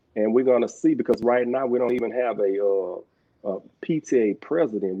Bryant, and we're gonna see, because right now we don't even have a PTA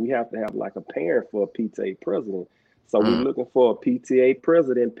president. We have to have like a parent for a PTA president. So we're looking for a PTA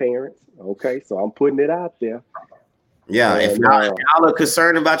president, parents. Okay, so I'm putting it out there. Yeah, and if y'all are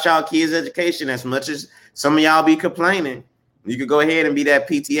concerned about y'all kids' education as much as some of y'all be complaining, you could go ahead and be that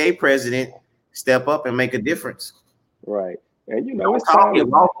PTA president, step up and make a difference. Right. And, you know, it's time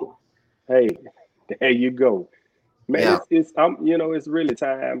to, hey, there you go. Man, yeah. It's really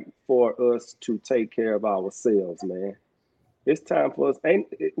time for us to take care of ourselves, man. It's time for us.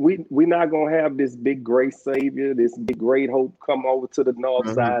 We're not going to have this big great savior, this big great hope come over to the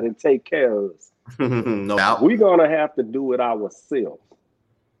north side and take care of us. No doubt. We're going to have to do it ourselves.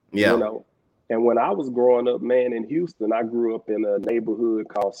 Yeah. You know, and when I was growing up, man, in Houston, I grew up in a neighborhood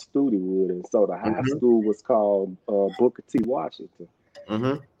called Studewood. And so the high school was called Booker T. Washington.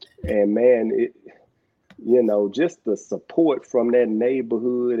 Mm-hmm. And man, just the support from that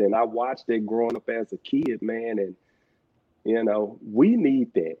neighborhood. And I watched it growing up as a kid, man. And, you know, we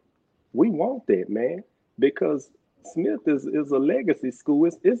need that. We want that, man, because Smith is a legacy school.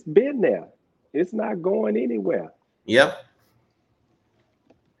 It's been there. It's not going anywhere. Yep.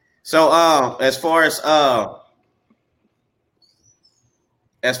 So as far as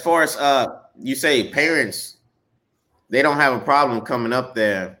you say parents, they don't have a problem coming up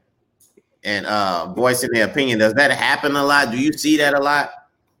there and voicing their opinion. Does that happen a lot? Do you see that a lot?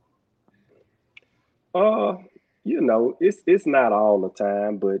 It's not all the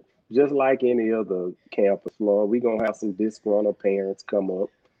time, but just like any other campus, Lord, we're gonna have some disgruntled parents come up,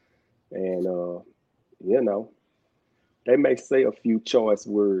 and they may say a few choice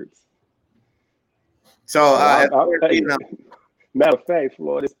words. So, matter of fact,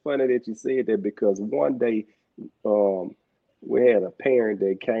 Floyd, it's funny that you said that, because one day we had a parent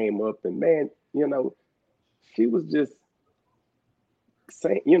that came up, and man, she was just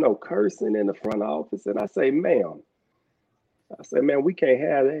saying, cursing in the front office. And I say, ma'am, we can't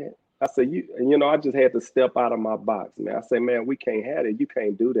have that. I said, I just had to step out of my box, man. I say, man, we can't have it. You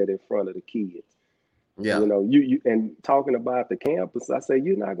can't do that in front of the kids. Yeah. You and talking about the campus, I say,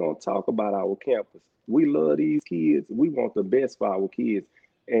 you're not going to talk about our campus. We love these kids. We want the best for our kids.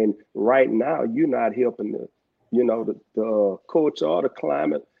 And right now, you're not helping the culture or the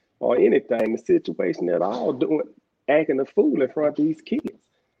climate or anything, the situation at all, acting a fool in front of these kids.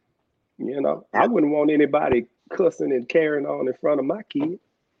 I wouldn't want anybody cussing and carrying on in front of my kids.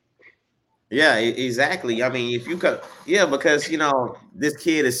 Yeah, exactly. I mean, if you could, yeah, because you know this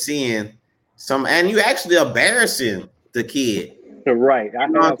kid is seeing some, and you actually embarrassing the kid. Right. You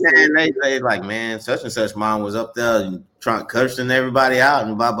know what I'm saying? They like, man, such and such mom was up there and trying cursing everybody out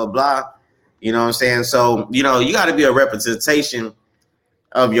and blah blah blah. You know what I'm saying? So you know you got to be a representation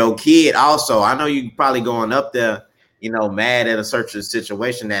of your kid. Also, I know you probably going up there, you know, mad at a certain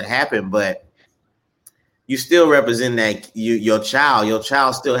situation that happened, but you still represent that your child. Your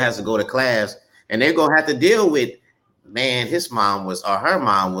child still has to go to class, and they're gonna have to deal with, man, his mom was or her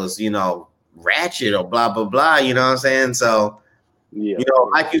mom was, you know, ratchet or blah blah blah. You know what I'm saying? So, yeah, you know,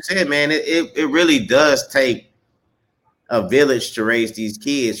 like you said, man, it really does take a village to raise these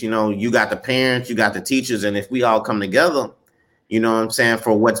kids. You know, you got the parents, you got the teachers, and if we all come together, you know what I'm saying,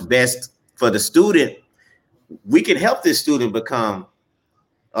 for what's best for the student, we can help this student become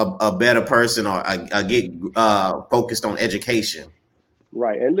a better person or get focused on education.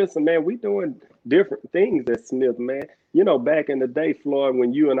 right. And listen, man, we doing different things at Smith, man. You know, back in the day, Floyd,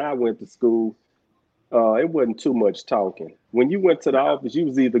 when you and I went to school, it wasn't too much talking. When you went to the office, you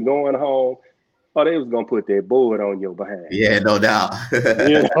was either going home or they was gonna put that board on your behind. Yeah, no doubt.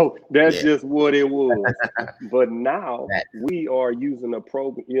 You know, that's Yeah. just what it was. But now we are using a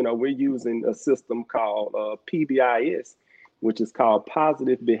program, you know, we're using a system called PBIS, which is called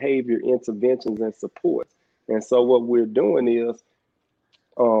Positive Behavior Interventions and Supports. And so what we're doing is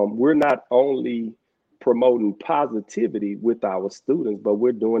we're not only promoting positivity with our students, but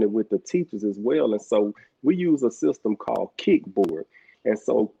we're doing it with the teachers as well. And so we use a system called Kickboard. And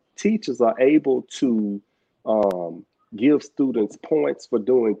so teachers are able to give students points for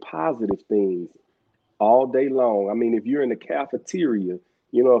doing positive things all day long. I mean, if you're in the cafeteria,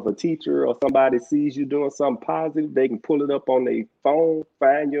 you know, if a teacher or somebody sees you doing something positive, they can pull it up on their phone,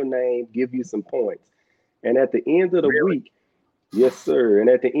 find your name, give you some points. And at the end of the week, yes, sir. And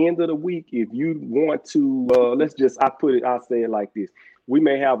at the end of the week, if you want to, I'll say it like this. We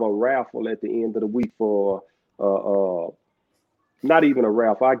may have a raffle at the end of the week for, not even a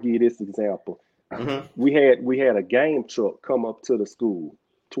raffle. I'll give you this example. Mm-hmm. We had a game truck come up to the school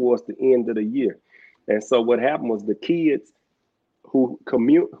towards the end of the year. And so what happened was the kids who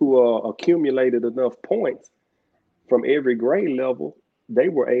accumulated enough points from every grade level, they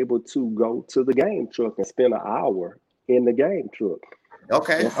were able to go to the game truck and spend an hour in the game truck.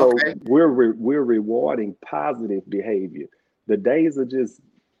 Okay. And so we're rewarding positive behavior. The days of just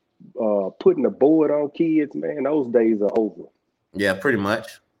putting a board on kids, man, those days are over. Yeah, pretty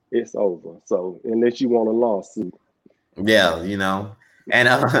much. It's over. So unless you want a lawsuit. Yeah, you know, and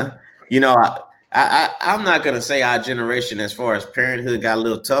you know, I'm not gonna say our generation as far as parenthood got a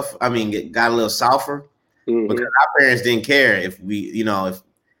little tough. I mean, got a little softer because our parents didn't care if we, you know,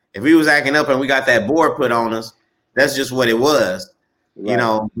 if we was acting up and we got that board put on us, that's just what it was. Right. You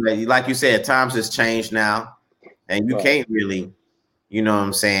know, like you said, times has changed now, and you can't really, you know what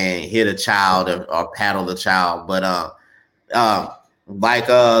I'm saying, hit a child or paddle the child. But like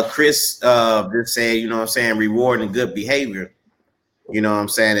Chris just said, you know what I'm saying, rewarding good behavior. You know what I'm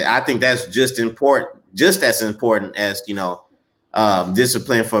saying? I think that's just as important as, you know,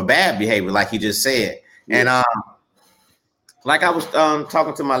 discipline for bad behavior, like he just said. And like I was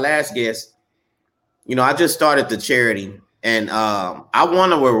talking to my last guest, you know, I just started the charity, and I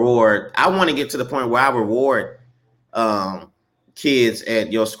want to get to the point where I reward kids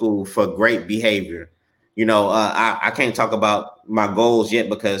at your school for great behavior. You know, I can't talk about my goals yet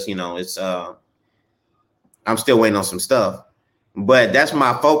because, you know, it's I'm still waiting on some stuff. But that's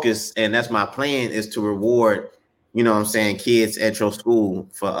my focus and that's my plan, is to reward, you know what I'm saying, kids at your school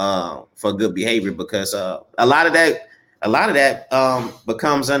for good behavior, because a lot of that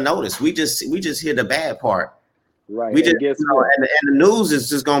becomes unnoticed. We just hear the bad part. Right. We just, you know, and the news is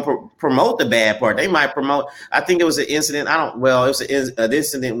just going to promote the bad part. They might promote. I think it was an incident. It was an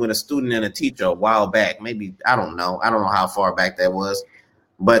incident with a student and a teacher a while back. Maybe, I don't know how far back that was,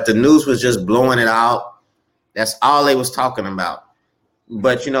 but the news was just blowing it out. That's all they was talking about.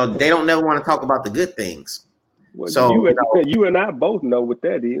 But, you know, they don't never want to talk about the good things. Well, so you and I both know what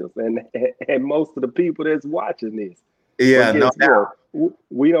that is, and most of the people that's watching this. Yeah, no doubt.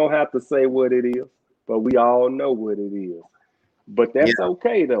 We don't have to say what it is, but we all know what it is. But that's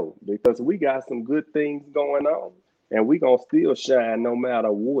okay though, because we got some good things going on, and we gonna still shine no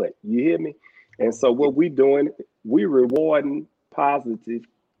matter what. You hear me? And so what we doing, we rewarding positive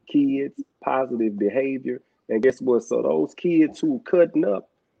kids, positive behavior. And guess what? So those kids who cutting up,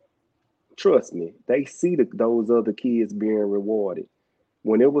 trust me, they see those other kids being rewarded.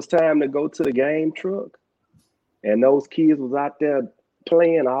 When it was time to go to the game truck, and those kids was out there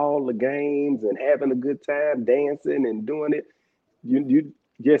playing all the games and having a good time, dancing and doing it,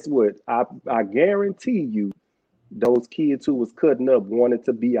 guess what? I guarantee you, those kids who was cutting up wanted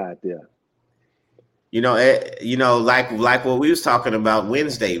to be out there. Like what we was talking about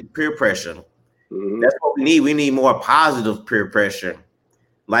Wednesday, peer pressure. Mm-hmm. That's what we need. We need more positive peer pressure.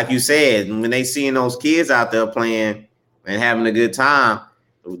 Like you said, when they seeing those kids out there playing and having a good time,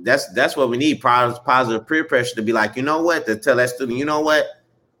 that's what we need. Positive peer pressure to be like, you know what, to tell that student, you know what,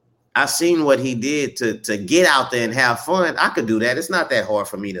 I seen what he did to get out there and have fun. I could do that. It's not that hard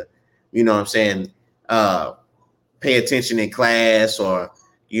for me to, you know what I'm saying, pay attention in class or,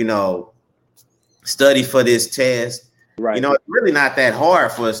 study for this test. Right. It's really not that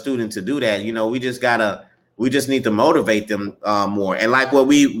hard for a student to do that. We just need to motivate them more. And like what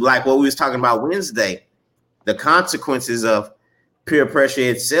we was talking about Wednesday, the consequences of peer pressure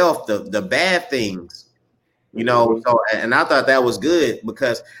itself, the bad things, So, and I thought that was good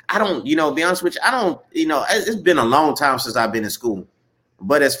because I don't, be honest with you, I don't, it's been a long time since I've been in school.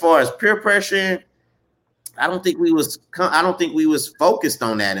 But as far as peer pressure, I don't think we was focused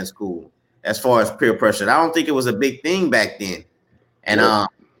on that in school. As far as peer pressure, I don't think it was a big thing back then. And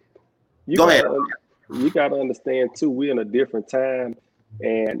go ahead. You got to understand too, we're in a different time,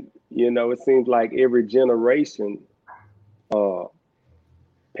 and it seems like every generation,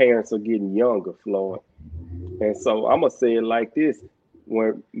 parents are getting younger, Floyd. And so I'm gonna say it like this: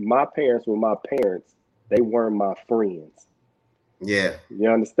 when my parents were my parents, they weren't my friends. Yeah, you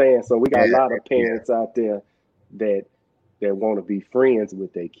understand. So we got a lot of parents out there that want to be friends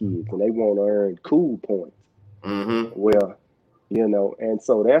with their kids and they want to earn cool points. Mm-hmm. Well, and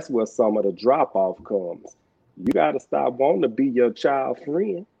so that's where some of the drop off comes. You got to stop wanting to be your child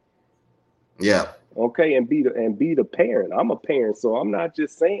friend. Yeah. Okay, and be the parent. I'm a parent, so I'm not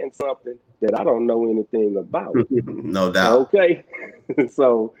just saying something that I don't know anything about. No doubt. Okay,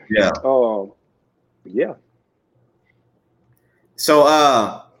 so yeah. Yeah. So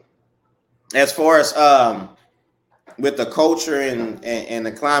as far as with the culture and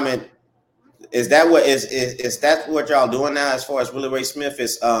the climate, is that what y'all doing now? As far as Willie Ray Smith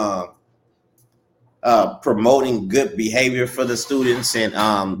is promoting good behavior for the students,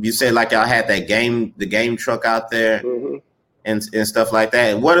 and you said like y'all had the game truck out there, mm-hmm. and stuff like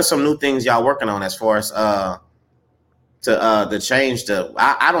that. What are some new things y'all working on as far as to change the?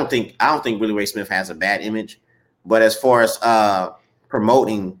 I don't think Willie Ray Smith has a bad image, but as far as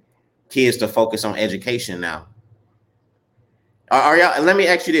promoting kids to focus on education now, are y'all? Let me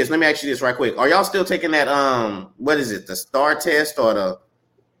ask you this right quick. Are y'all still taking that what is it, the STAR test or the?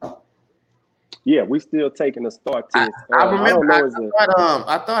 Yeah, we still taking the STAR test. I remember.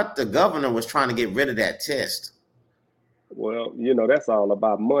 I thought the governor was trying to get rid of that test. Well, that's all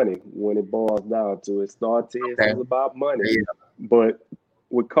about money when it boils down to it. STAR test is about money. Yeah. But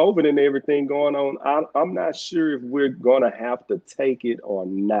with COVID and everything going on, I'm not sure if we're going to have to take it or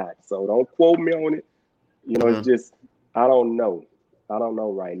not. So don't quote me on it. Mm-hmm. It's just, I don't know. I don't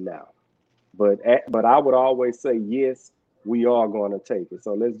know right now. But I would always say, yes, we are going to take it.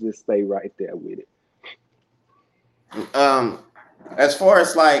 So let's just stay right there with it. As far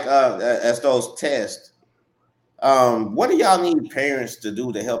as like as those tests, what do y'all need parents to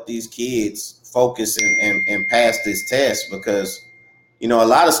do to help these kids focus and pass this test? Because a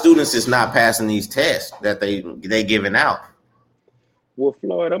lot of students is not passing these tests that they giving out. Well,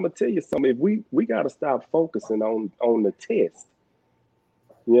 Floyd, I'm gonna tell you something. If we got to stop focusing on the test.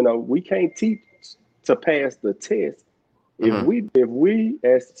 We can't teach to pass the test. Mm-hmm. If we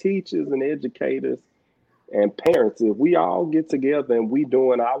as teachers and educators and parents, if we all get together and we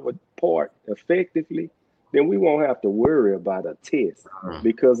doing our part effectively, then we won't have to worry about a test. Mm-hmm.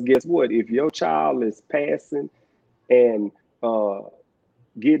 Because guess what? If your child is passing and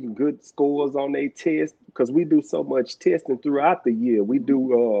getting good scores on their test, because we do so much testing throughout the year. We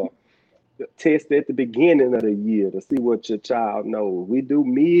do test at the beginning of the year to see what your child knows. We do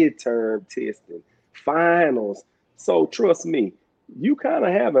midterm testing, finals. So trust me, you kind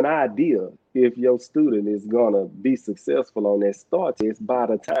of have an idea if your student is going to be successful on that STAR test by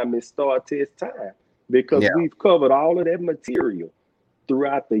the time it's STAR test time, because we've covered all of that material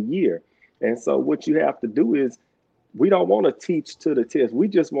throughout the year. And so what you have to do is, we don't want to teach to the test. We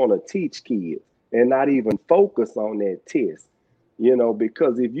just want to teach kids and not even focus on that test.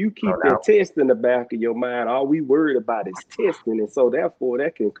 Because if you keep that test in the back of your mind, all we worried about is testing. And so therefore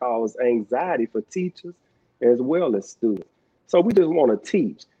that can cause anxiety for teachers as well as students. So we just want to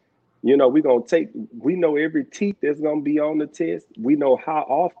teach. We know every teeth that's going to be on the test. We know how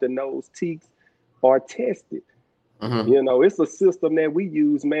often those teeth are tested. Mm-hmm. It's a system that we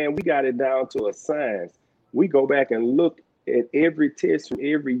use, man. We got it down to a science. We go back and look at every test from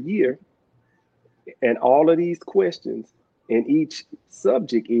every year and all of these questions in each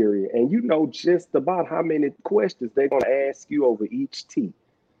subject area, and you know just about how many questions they're going to ask you over each T.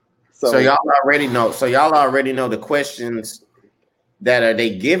 So y'all already know. So y'all already know the questions that are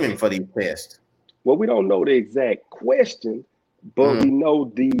they given for these tests. Well, we don't know the exact question, but we know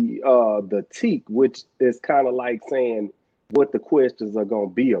the TEAC, which is kind of like saying what the questions are going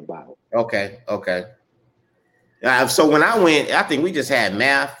to be about. Okay. So when I went, I think we just had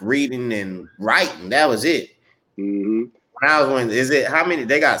math, reading, and writing. That was it. Mm-hmm. When I was is it how many?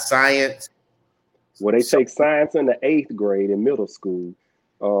 They got science. Well, they take science in the 8th grade in middle school.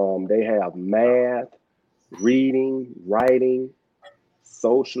 They have math, reading, writing,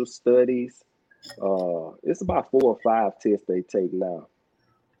 social studies. It's about 4 or 5 tests they take now.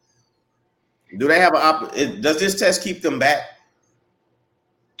 Do they have does this test keep them back?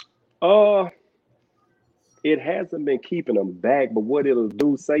 It hasn't been keeping them back, but what it'll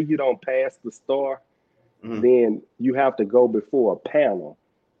do, say you don't pass the STAR, then you have to go before a panel.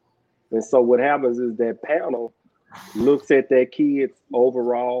 And so what happens is that panel looks at that kid's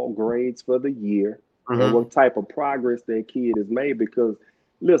overall grades for the year and what type of progress that kid has made. Because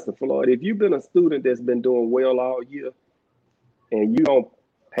listen, Floyd, if you've been a student that's been doing well all year and you don't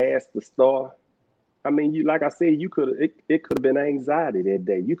pass the STAR, I mean, you like I said, it could have been anxiety that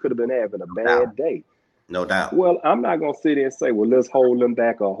day. You could have been having a bad day. No doubt. Well, I'm not going to sit there and say, well, let's hold them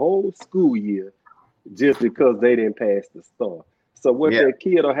back a whole school year just because they didn't pass the STAR. So what that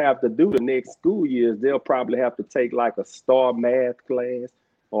kid will have to do the next school year is they'll probably have to take like a STAR math class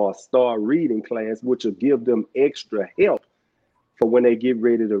or a STAR reading class, which will give them extra help for when they get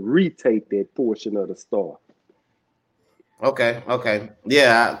ready to retake that portion of the STAR. Okay.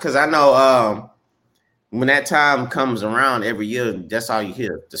 Yeah, because I know when that time comes around every year, that's all you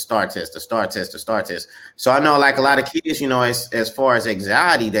hear, the STAR test. So I know like a lot of kids, you know, as far as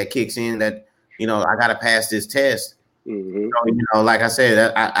anxiety that kicks in, that, you know, I got to pass this test. Mm-hmm. So, you know, like I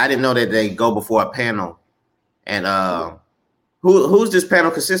said, I didn't know that they go before a panel. And who's this panel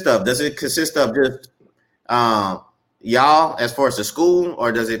consist of? Does it consist of just y'all as far as the school,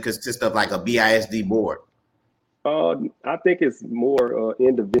 or does it consist of like a BISD board? I think it's more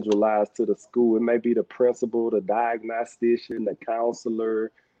individualized to the school. It may be the principal, the diagnostician, the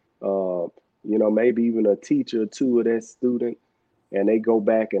counselor, you know, maybe even a teacher or two of that student. And they go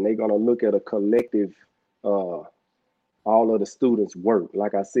back and they're going to look at a collective, all of the students' work.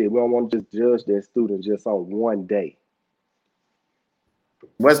 Like I said, we don't want to just judge that student just on one day.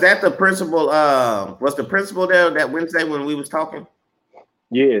 Was that the principal? Was the principal there that Wednesday when we was talking?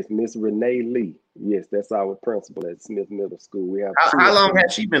 Yes, Miss Renee Lee. Yes, that's our principal at Smith Middle School. We have how long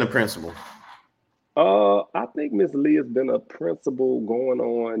has she been a principal? I think Miss Lee has been a principal going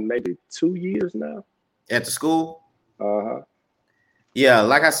on maybe 2 years now. At the school? Uh-huh. Yeah,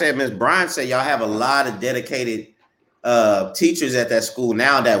 like I said, Miss Bryan said y'all have a lot of dedicated teachers at that school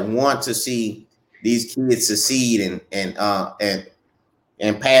now that want to see these kids succeed and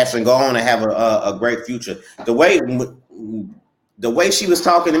pass and go on and have a great future. The way she was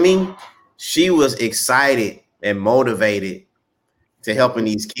talking to me, she was excited and motivated to helping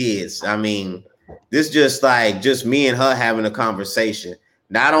these kids. I mean, this just me and her having a conversation,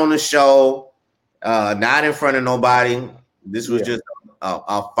 not on the show, not in front of nobody. This was just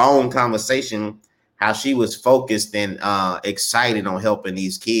a phone conversation, how she was focused and excited on helping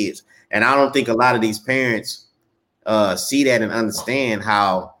these kids. And I don't think a lot of these parents see that and understand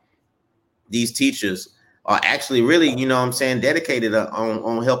how these teachers are actually really, you know what I'm saying, dedicated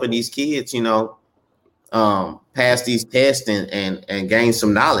on helping these kids, you know, pass these tests and gain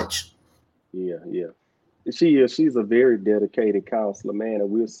some knowledge. Yeah. She's a very dedicated counselor, man, and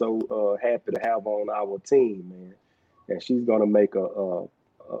we're so happy to have on our team, man. And she's gonna make a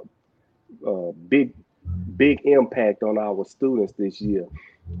big impact on our students this year.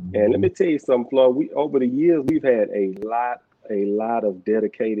 And let me tell you something, Flo. Over the years we've had a lot of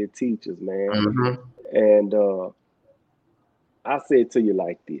dedicated teachers, man. Mm-hmm. And I say it to you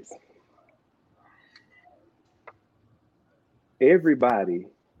like this: everybody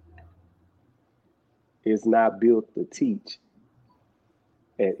is not built to teach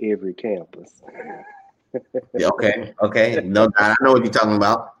at every campus. Okay. No, I know what you're talking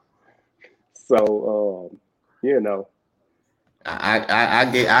about. So, you know, I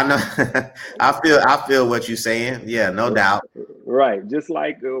know. I feel what you're saying. Yeah, no doubt. Right. Just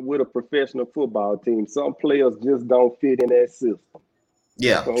like with a professional football team, some players just don't fit in that system.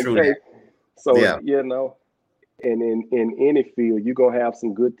 Yeah, okay? True. So, you know, and in any field, you're going to have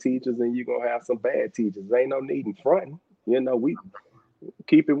some good teachers and you're going to have some bad teachers. There ain't no need in fronting. You know, we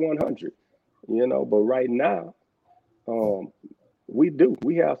keep it 100, you know, but right now,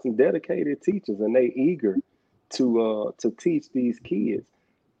 we have some dedicated teachers and they eager to teach these kids.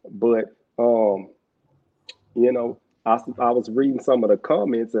 But you know, I was reading some of the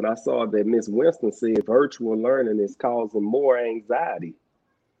comments and I saw that Miss Winston said virtual learning is causing more anxiety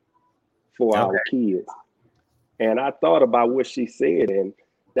for our kids. And I thought about what she said, and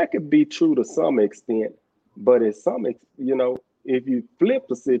that could be true to some extent. But if you flip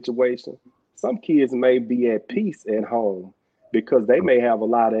the situation, some kids may be at peace at home because they may have a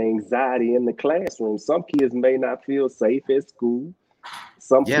lot of anxiety in the classroom. Some kids may not feel safe at school.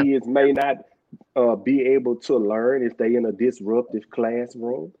 Some kids may not be able to learn if they're in a disruptive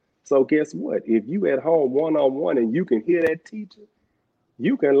classroom. So guess what? If you at home one-on-one and you can hear that teacher,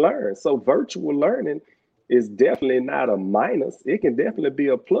 you can learn. So virtual learning is definitely not a minus. It can definitely be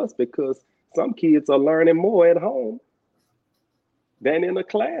a plus because some kids are learning more at home than in a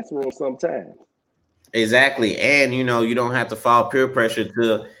classroom sometimes. Exactly. And, you don't have to fall peer pressure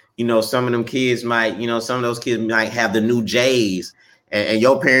to, some of them kids might, some of those kids might have the new J's and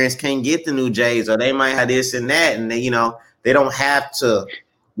your parents can't get the new J's, or they might have this and that. And they, they don't have to,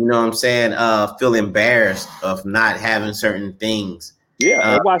 feel embarrassed of not having certain things.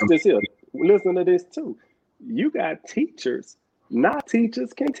 Yeah. And watch this here. Listen to this too. You got teachers, not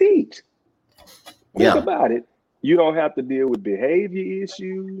teachers can teach. Think about it. You don't have to deal with behavior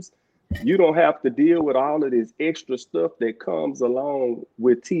issues. You don't have to deal with all of this extra stuff that comes along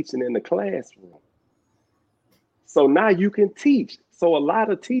with teaching in the classroom. So now you can teach. So a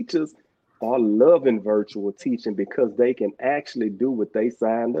lot of teachers are loving virtual teaching because they can actually do what they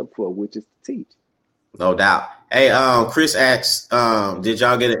signed up for, which is to teach. No doubt. Hey, Chris asks, did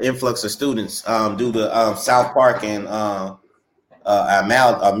y'all get an influx of students due to South Park and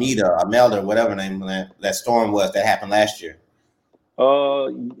Imelda, whatever name that storm was that happened last year?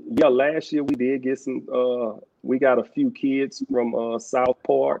 Last year we did get some. We got a few kids from South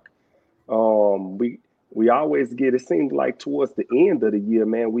Park. We always get. It seems like towards the end of the year,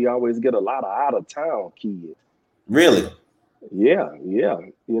 man, we always get a lot of out of town kids. Really? Yeah.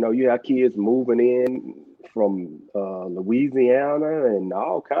 You have kids moving in from Louisiana and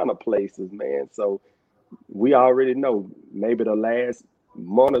all kind of places, man. So we already know maybe the last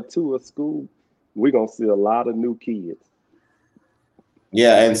month or two of school, we're gonna see a lot of new kids.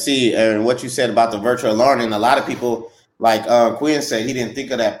 Yeah, and what you said about the virtual learning, a lot of people, like Quinn said, he didn't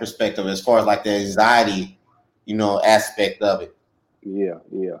think of that perspective as far as like the anxiety, aspect of it. Yeah.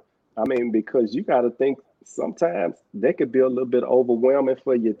 I mean, because you got to think sometimes they could be a little bit overwhelming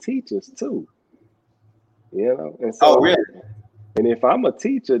for your teachers too. And so, really? And if I'm a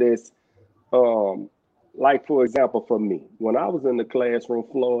teacher that's, like for example, for me, when I was in the classroom,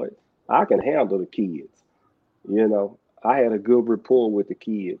 Floyd, I can handle the kids. I had a good rapport with the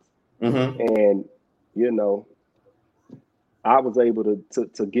kids, and I was able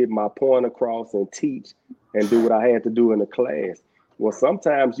to get my point across and teach and do what I had to do in the class. Well,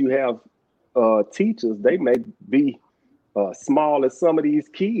 sometimes you have teachers; they may be small as some of these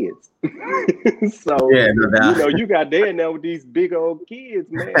kids. So you got there now with these big old kids,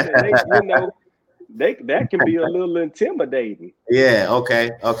 man. And they that can be a little intimidating. Yeah.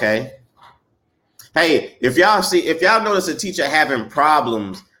 Okay. Hey, if y'all notice a teacher having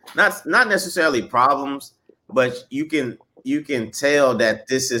problems, not necessarily problems, but you can tell that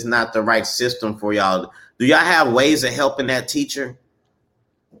this is not the right system for y'all. Do y'all have ways of helping that teacher?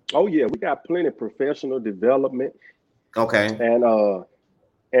 Oh yeah, we got plenty of professional development. Okay.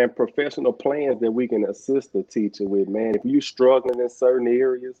 And professional plans that we can assist the teacher with, man. If you're struggling in certain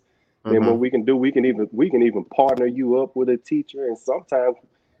areas, then what we can do, we can even partner you up with a teacher. And sometimes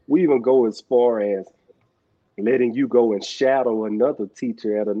we even go as far as letting you go and shadow another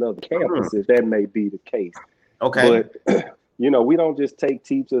teacher at another campus, if that may be the case. Okay. But we don't just take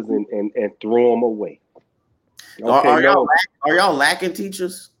teachers and throw them away. Okay, are y'all lacking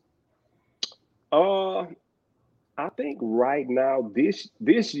teachers? I think right now this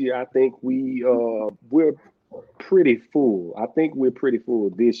year, I think we're pretty full. I think we're pretty full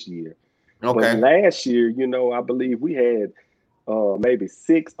this year. Okay. But last year, I believe we had maybe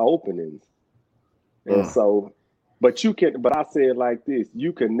 6 openings. And so, but I say it like this,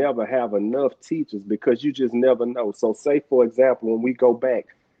 you can never have enough teachers because you just never know. So say, for example, when we go back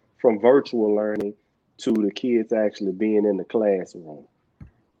from virtual learning to the kids actually being in the classroom,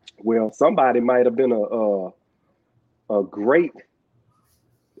 well, somebody might have been a great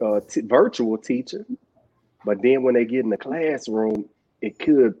virtual teacher, but then when they get in the classroom, it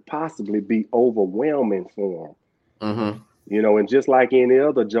could possibly be overwhelming for them. And just like any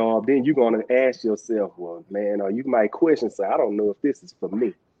other job, then you're going to ask yourself, well, man, or you might question, say, I don't know if this is for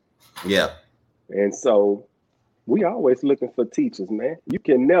me. Yeah. And so we always looking for teachers, man. You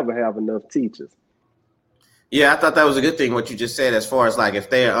can never have enough teachers. Yeah, I thought that was a good thing what you just said, as far as like if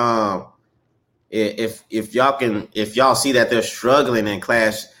they're if y'all see that they're struggling in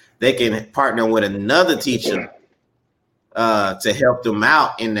class, they can partner with another teacher to help them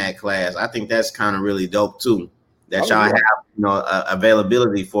out in that class. I think that's kind of really dope too. That y'all have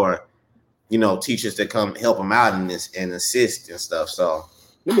availability for teachers to come help them out in this and assist and stuff. So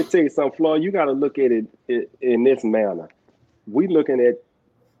let me tell you something, Floyd. You got to look at it in this manner. We looking at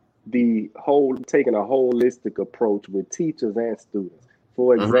taking a holistic approach with teachers and students.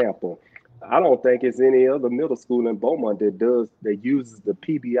 For example, I don't think it's any other middle school in Beaumont that uses the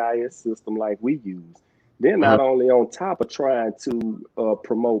PBIS system like we use. They're not only on top of trying to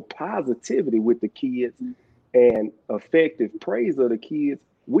promote positivity with the kids and effective praise of the kids.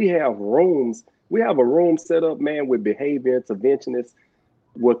 We have rooms. We have a room set up, man, with behavior interventionists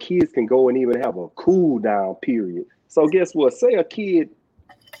where kids can go and even have a cool down period. So guess what? Say a kid,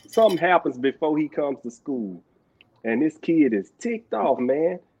 something happens before he comes to school and this kid is ticked off,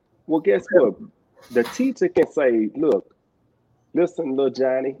 man. Well, guess what? The teacher can say, look, listen, little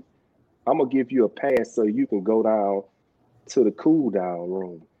Johnny, I'm going to give you a pass so you can go down to the cool down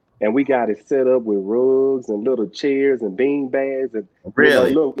room. And we got it set up with rugs and little chairs and bean bags and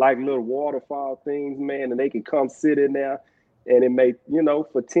look like little waterfall things, man. And they can come sit in there and it may,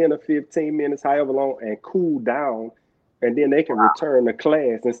 for 10 or 15 minutes, however long, and cool down. And then they can return to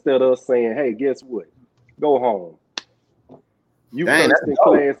class instead of us saying, hey, guess what? Go home. You first in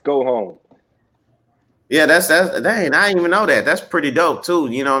class, go home. Yeah, that's dang, I didn't even know that. That's pretty dope too.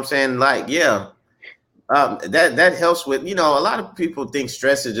 You know what I'm saying? Like, yeah. That helps with, a lot of people think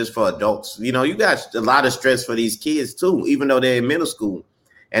stress is just for adults. You got a lot of stress for these kids too, even though they're in middle school.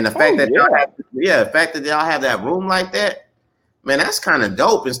 And the fact that y'all have that room like that, man, that's kind of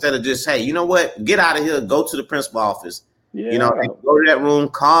dope. Instead of just, hey, you know what? Get out of here, go to the principal office. Yeah. Go to that room,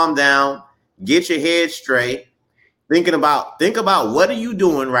 calm down, get your head straight. Think about what are you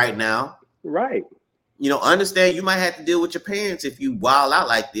doing right now? Right. Understand you might have to deal with your parents if you wild out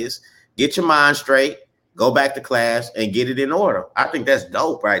like this. Get your mind straight. Go back to class and get it in order. I think that's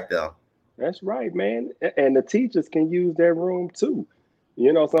dope right there. That's right, man. And the teachers can use their room too.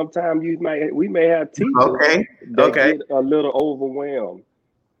 Sometimes we may have teachers that get a little overwhelmed.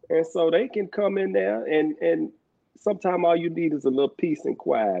 And so they can come in there and sometimes all you need is a little peace and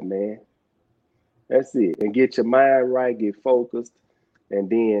quiet, man. That's it. And get your mind right, get focused, and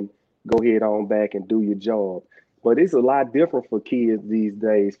then go ahead on back and do your job. But it's a lot different for kids these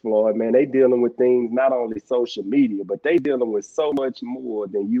days, Floyd. Man, they dealing with things, not only social media, but they dealing with so much more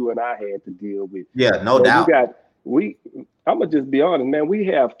than you and I had to deal with. Yeah, no doubt. I'm going to just be honest, man, we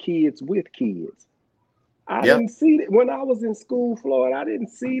have kids with kids. I didn't see that when I was in school, Floyd. I didn't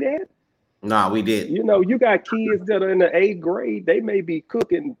see that. No, we did. You got kids that are in the 8th grade. They may be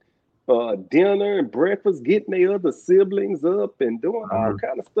cooking dinner and breakfast, getting their other siblings up and doing all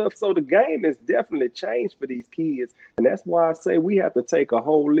kind of stuff. So the game has definitely changed for these kids. And that's why I say we have to take a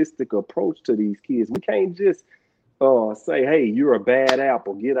holistic approach to these kids. We can't just say, hey, you're a bad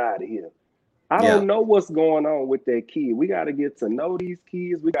apple, get out of here. I don't know what's going on with that kid. We got to get to know these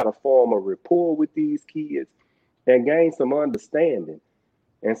kids. We got to form a rapport with these kids and gain some understanding.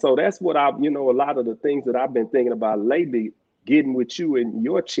 And so that's what a lot of the things that I've been thinking about lately, getting with you and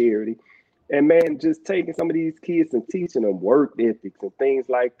your charity, and man, just taking some of these kids and teaching them work ethics and things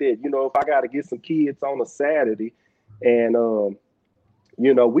like that. If I got to get some kids on a Saturday and,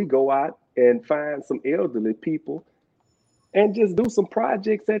 we go out and find some elderly people and just do some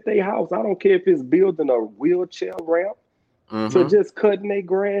projects at their house. I don't care if it's building a wheelchair ramp to just cutting their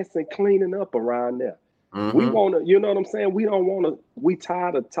grass and cleaning up around there. We want to, you know what I'm saying? We don't want to, we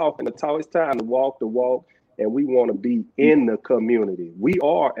tired of talking the talk. It's time to walk the walk. And we want to be in the community. We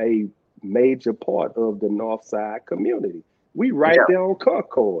are a major part of the North Side community. We right there on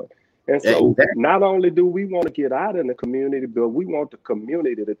Concord. And so not only do we want to get out in the community, but we want the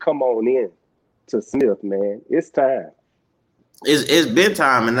community to come on in to Smith, man. It's time. It's been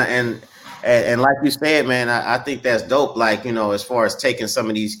time. And like you said, man, I think that's dope. Like, as far as taking some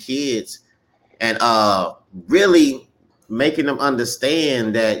of these kids and really making them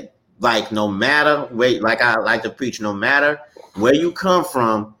understand that, like, no matter where, like I like to preach, no matter where you come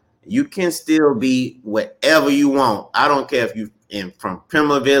from, you can still be whatever you want. I don't care if you from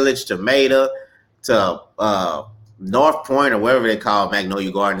Pima Village to Maida to North Point or wherever they call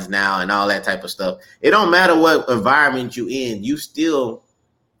Magnolia Gardens now and all that type of stuff. It don't matter what environment you in, you still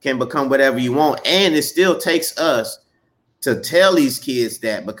can become whatever you want. And it still takes us to tell these kids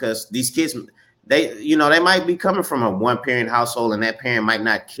that, because these kids, they might be coming from a one-parent household and that parent might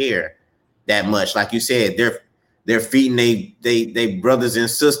not care that much. Like you said, they're feeding they brothers and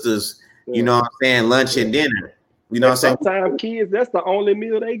sisters You know what I'm saying? Lunch and dinner. You know what I'm saying? Sometimes kids, that's the only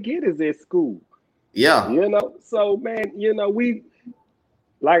meal they get is at school. Yeah. You know, so man, you know,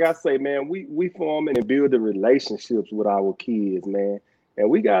 like I say, man, we forming and building relationships with our kids, man. And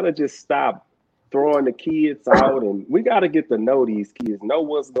we gotta just stop throwing the kids out, and we gotta get to know these kids, know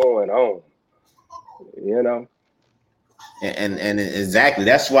what's going on. You know. And exactly,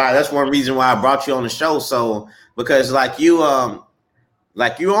 that's one reason why I brought you on the show. So because like you on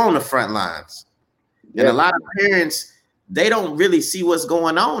the front lines, and a lot of parents, they don't really see what's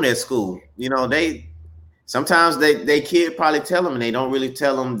going on at school. You know, sometimes they kid probably tell them, and they don't really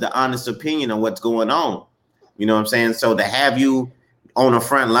tell them the honest opinion of what's going on. You know what I'm saying? So to have you on the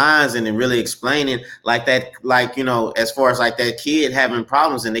front lines and then really explaining like that, like, you know, as far as like that kid having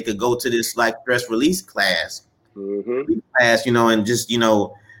problems, and they could go to this like stress release class. Class, you know, and just, you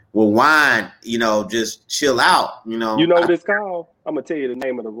know, will whine, you know, just chill out, you know. You know what it's called? I'm gonna tell you the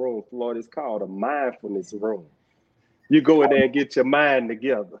name of the room, Floyd. It's called a mindfulness room. You go in there and get your mind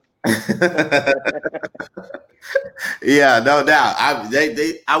together. Yeah, no doubt.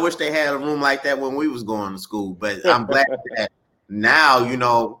 I wish they had a room like that when we was going to school, but I'm glad that now, you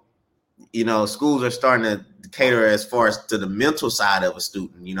know, schools are starting to cater as far as to the mental side of a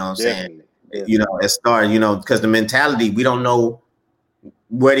student, you know what I'm saying? You know, it started, you know, because the mentality, we don't know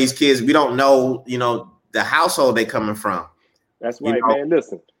where these kids, we don't know, you know, the household they coming from. That's right, man.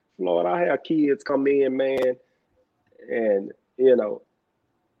 Listen, Lord, I have kids come in, man, and, you know,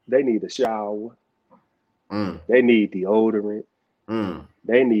 they need a shower. They need deodorant.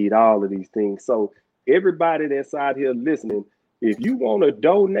 They need all of these things. So everybody that's out here listening, if you want to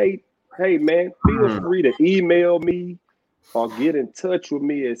donate, hey, man, feel free to email me or get in touch with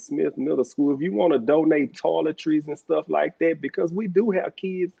me at Smith Middle School if you want to donate toiletries and stuff like that, because we do have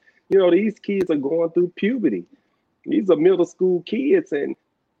kids, you know, these kids are going through puberty. These are middle school kids, and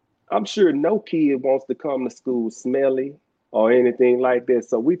I'm sure no kid wants to come to school smelly or anything like that.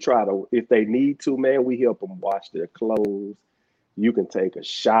 So we try to, if they need to, man, we help them wash their clothes. You can take a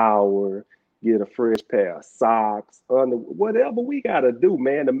shower, get a fresh pair of socks, whatever we got to do,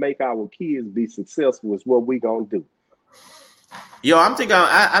 man, to make our kids be successful is what we going to do. Yo, I think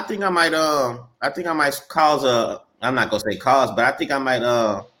I might cause I'm not gonna say cause, but I think I might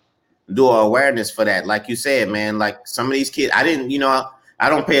do an awareness for that. Like you said, man, like some of these kids, I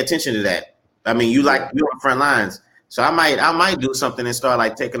don't pay attention to that. I mean, you're on the front lines. So I might do something and start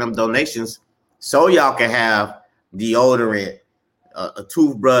like taking them donations so y'all can have deodorant, a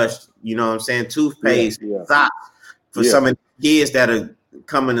toothbrush, you know what I'm saying, toothpaste, socks for some of the kids that are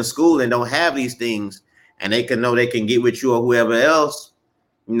coming to school and don't have these things. And they can know they can get with you or whoever else,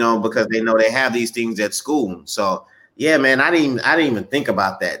 you know, because they know they have these things at school. So yeah, man, I didn't even think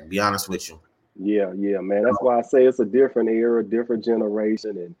about that, to be honest with you. Yeah, man. That's why I say it's a different era, different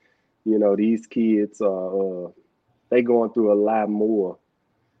generation, and you know, these kids are they going through a lot more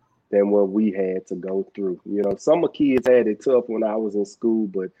than what we had to go through. You know, some of kids had it tough when I was in school,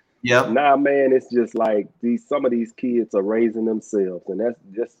 but now, man, it's just like some of these kids are raising themselves, and that's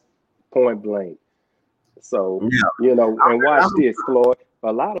just point blank. So, you know, and watch this, Floyd.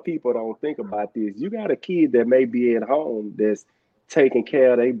 A lot of people don't think about this. You got a kid that may be at home that's taking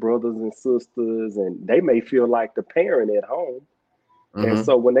care of their brothers and sisters, and they may feel like the parent at home. And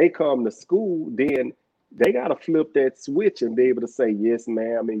so when they come to school, then they got to flip that switch and be able to say, yes,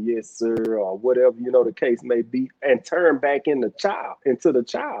 ma'am, and yes, sir, or whatever, you know, the case may be, and turn back into the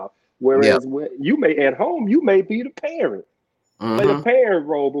child. Whereas when you may at home, you may be the parent. Play the parent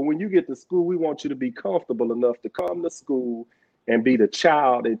role, but when you get to school, we want you to be comfortable enough to come to school and be the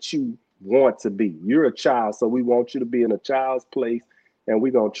child that you want to be. You're a child, so we want you to be in a child's place, and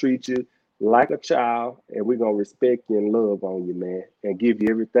we're going to treat you like a child, and we're going to respect you and love on you, man, and give you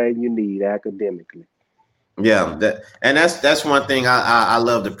everything you need academically. Yeah, that's one thing I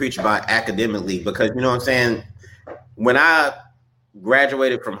love to preach about academically, because, you know what I'm saying, when I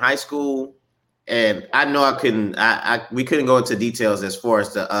graduated from high school, and I know we couldn't go into details as far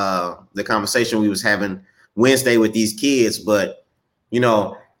as the conversation we was having Wednesday with these kids, but you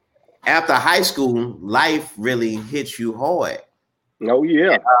know, after high school, life really hits you hard. Oh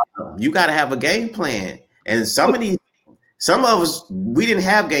yeah, and, you got to have a game plan, and some of us, we didn't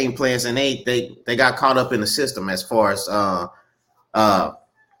have game plans, and they got caught up in the system as far as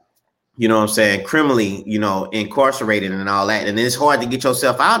you know what I'm saying, criminally, you know, incarcerated and all that, and it's hard to get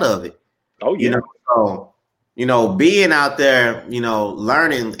yourself out of it. Oh yeah. You know, so, you know, being out there, you know,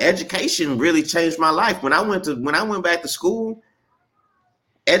 learning, education really changed my life. When I went back to school,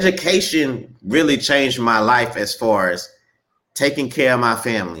 education really changed my life as far as taking care of my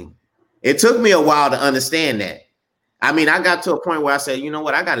family. It took me a while to understand that. I mean, I got to a point where I said, you know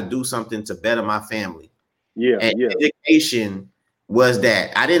what, I got to do something to better my family. Yeah, and education was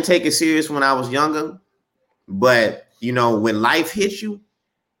that. I didn't take it serious when I was younger, but you know, when life hits you,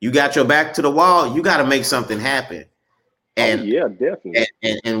 you got your back to the wall. You got to make something happen. And definitely.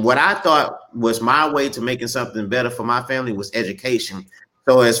 And what I thought was my way to making something better for my family was education.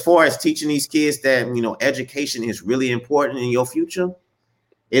 So as far as teaching these kids that, you know, education is really important in your future,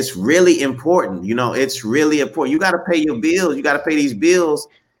 it's really important. You know, it's really important. You got to pay your bills. You got to pay these bills.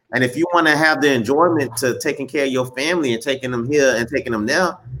 And if you want to have the enjoyment to taking care of your family and taking them here and taking them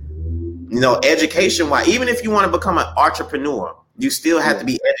there, you know, education wise, even if you want to become an entrepreneur, you still have to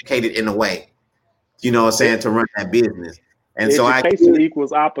be educated in a way, you know what I'm saying, to run that business. And education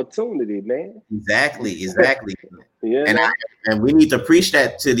equals opportunity, man. Exactly. Yeah. And we need to preach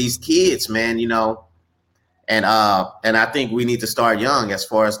that to these kids, man, you know. And I think we need to start young as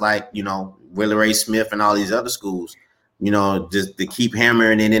far as like, you know, Willie Ray Smith and all these other schools, you know, just to keep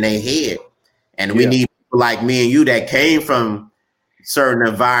hammering it in their head. And we need people like me and you that came from certain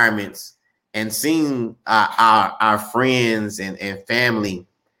environments and seen our friends and family,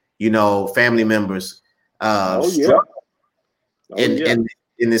 you know, family members struggle in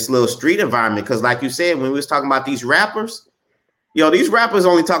this little street environment. Because like you said, when we was talking about these rappers, these rappers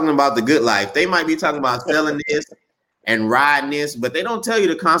only talking about the good life. They might be talking about selling this and riding this, but they don't tell you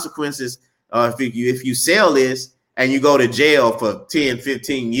the consequences if you sell this and you go to jail for 10,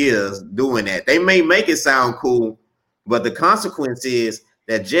 15 years doing that. They may make it sound cool, but the consequence is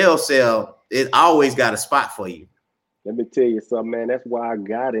that jail cell, it always got a spot for you. Let me tell you something, man. That's why I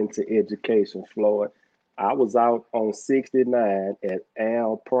got into education, Floyd. I was out on 69 at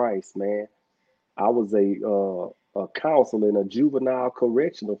Al Price, man. I was a counselor in a juvenile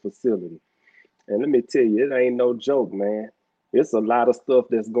correctional facility. And let me tell you, it ain't no joke, man. It's a lot of stuff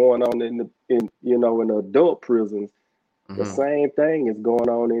that's going on in adult prisons. The same thing is going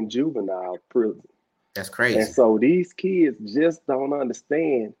on in juvenile prison. That's crazy. And so these kids just don't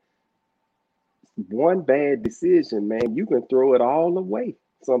understand. One bad decision, man, you can throw it all away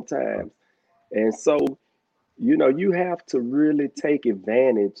sometimes. And so, you know, you have to really take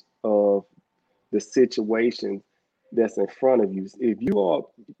advantage of the situation that's in front of you. If you are,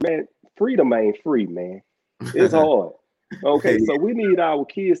 man, freedom ain't free, man. It's hard. Okay, so we need our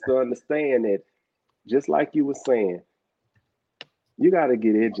kids to understand that, just like you were saying, you got to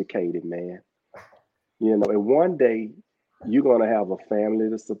get educated, man. You know, and one day you're going to have a family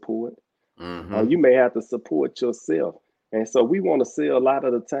to support, or you may have to support yourself. And so we want to sell, a lot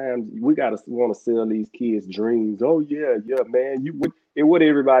of the times we got to want to sell these kids dreams. Oh yeah, man. What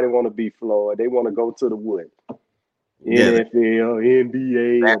everybody want to be, Floyd? They want to go to the what? NFL,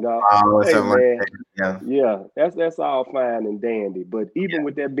 NBA, and all. Hey, man, that's all fine and dandy. But even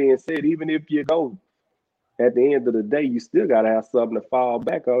with that being said, even if you go, at the end of the day, you still got to have something to fall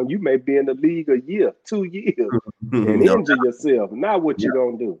back on. You may be in the league a year, 2 years, and injure yourself. Now what you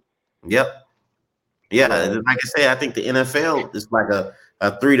gonna do? Yep. Yeah, like I say, I think the NFL is like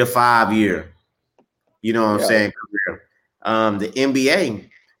a 3 to 5 year, you know what I'm saying, career. The NBA,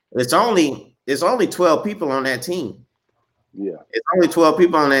 it's only 12 people on that team. Yeah. It's only 12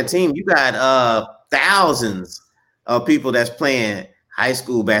 people on that team. You got thousands of people that's playing high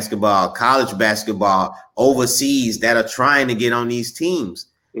school basketball, college basketball, overseas that are trying to get on these teams.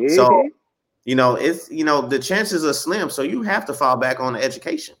 So, you know, the chances are slim. So you have to fall back on the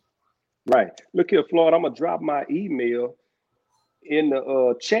education. Right. Look here, Floyd, I'm going to drop my email in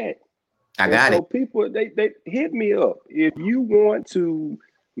the chat. I got it. People, they hit me up. If you want to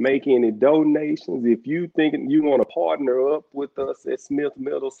make any donations, if you think you want to partner up with us at Smith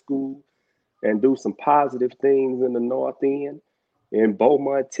Middle School and do some positive things in the North End, in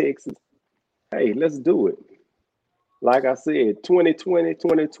Beaumont, Texas, hey, let's do it. Like I said, 2020,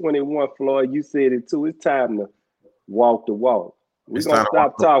 2021, Floyd, you said it too. It's time to walk the walk. We're going to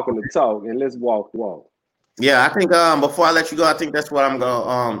stop talking the talk and let's walk the walk. Yeah, I think before I let you go, I think that's what I'm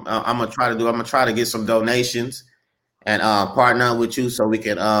gonna try to do. I'm gonna try to get some donations and partner up with you so we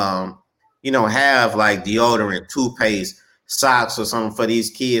can have like deodorant, toothpaste, socks or something for these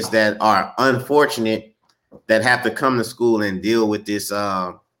kids that are unfortunate that have to come to school and deal with this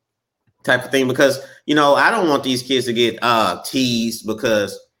type of thing, because I don't want these kids to get teased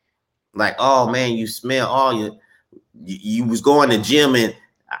because like, oh man, you smell you was going to gym and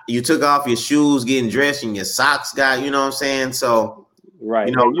you took off your shoes getting dressed and your socks got, you know what I'm saying? So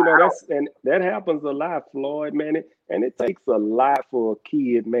right. That happens a lot, Floyd, man. It takes a lot for a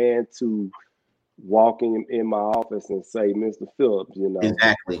kid, man, to walk in my office and say, Mr. Phillips,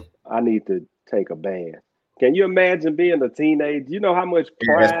 exactly, I need to take a bath. Can you imagine being a teenager? You know how much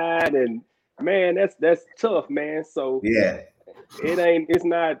pride and Man, that's tough, man. So Yeah. It's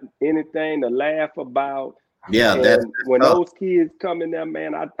not anything to laugh about. Yeah, and that's when tough. those kids come in there,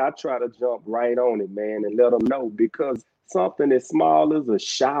 man, I try to jump right on it, man, and let them know, because something as small as a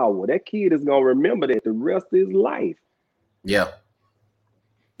shower, that kid is gonna remember that the rest of his life. Yeah.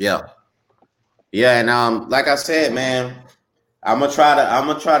 Yeah. Yeah. And like I said, man, I'm gonna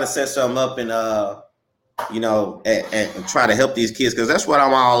try to set something up and and try to help these kids, because that's what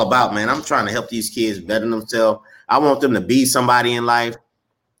I'm all about, man. I'm trying to help these kids better themselves. I want them to be somebody in life.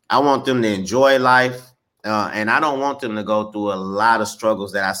 I want them to enjoy life. And I don't want them to go through a lot of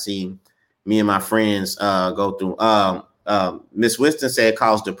struggles that I see me and my friends go through. Miss Winston said it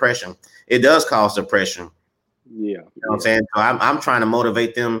caused depression. It does cause depression. Yeah. You know what I'm saying? So I'm trying to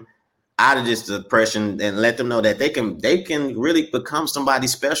motivate them out of this depression and let them know that they can really become somebody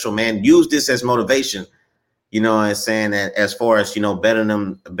special, man. Use this as motivation, and saying that as far as,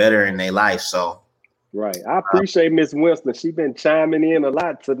 better in their life. So right. I appreciate Miss Winston. She's been chiming in a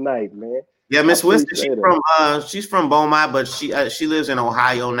lot tonight, man. Yeah, Miss Winston, she's from Beaumont, but she lives in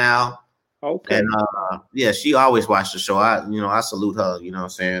Ohio now. Okay. And she always watched the show. I salute her, you know what I'm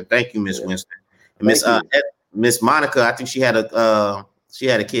saying? Thank you, Miss Winston. And Miss Monica, I think she had a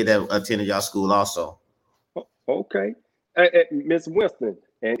kid that attended y'all school also. Okay. Miss Winston,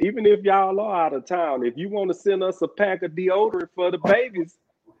 and even if y'all are out of town, if you want to send us a pack of deodorant for the babies,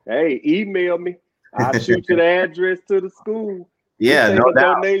 hey, email me. I'll shoot you the address to the school. Yeah, no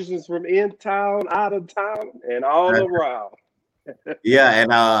doubt. Donations from in town, out of town, and all around. Yeah,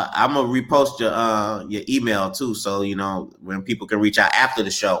 and I'm gonna repost your email too, so when people can reach out after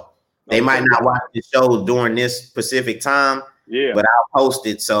the show. They might not watch the show during this specific time, but I'll post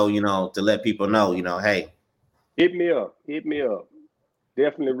it so to let people know. Hey, hit me up.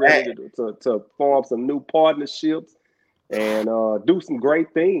 Definitely ready to form some new partnerships and do some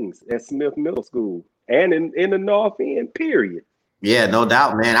great things at Smith Middle School and in the North End. Period. Yeah, no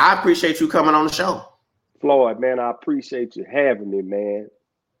doubt, man. I appreciate you coming on the show. Floyd, man, I appreciate you having me, man.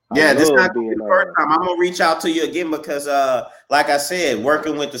 Yeah, this is not the first time. I'm gonna reach out to you again because, like I said,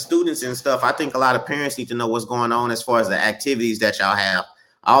 working with the students and stuff, I think a lot of parents need to know what's going on as far as the activities that y'all have,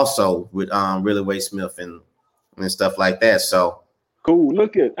 also with Really Way Smith and stuff like that. So cool.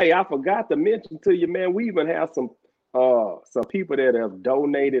 Hey, I forgot to mention to you, man. We even have some people that have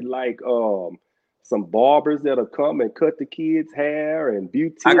donated, like some barbers that'll come and cut the kids' hair and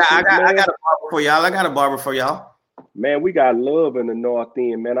beauticians. I got a barber for y'all. Man, we got love in the North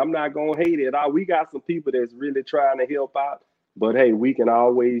End, man. I'm not gonna hate it. We got some people that's really trying to help out, but hey, we can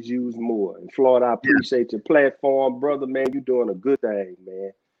always use more. And Floyd, I appreciate your platform, brother. Man, you're doing a good thing,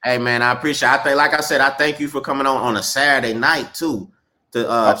 man. Hey, man, I appreciate it. Like I said, I thank you for coming on a Saturday night too to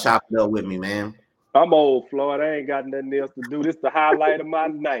chop it up with me, man. I'm old, Floyd. I ain't got nothing else to do. This is the highlight of my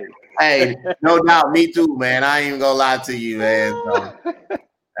night. Hey, no doubt. Me too, man. I ain't even gonna lie to you, man. So,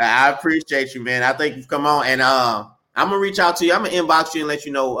 I appreciate you, man. I think you've come on, and I'm gonna reach out to you. I'm gonna inbox you and let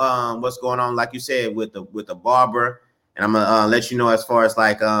you know what's going on, like you said, with the barber, and I'm gonna let you know as far as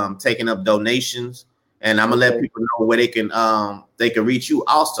like taking up donations, and I'm gonna let people know where they can reach you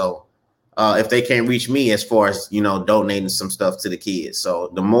also. If they can't reach me, as far as donating some stuff to the kids. So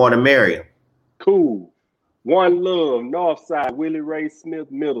the more the merrier. Cool. One love, Northside, Willie Ray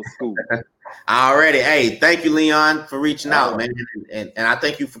Smith Middle School. Already. Hey, thank you, Leon, for reaching out, man. And I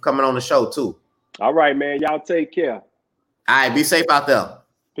thank you for coming on the show too. All right, man. Y'all take care. All right, be safe out there.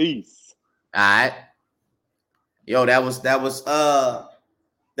 Peace. All right. Yo, that was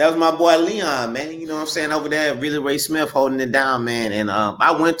my boy Leon, man. You know what I'm saying? Over there, Really Ray Smith holding it down, man. And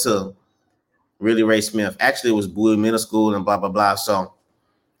I went to Really Ray Smith. Actually, it was Bowie Middle School and blah, blah, blah. So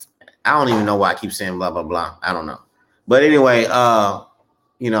I don't even know why I keep saying blah, blah, blah. I don't know. But anyway,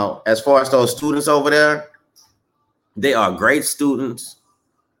 as far as those students over there, they are great students.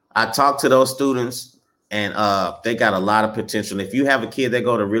 I talked to those students, and they got a lot of potential. If you have a kid that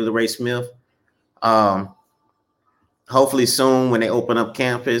go to Really Ray Smith, hopefully soon when they open up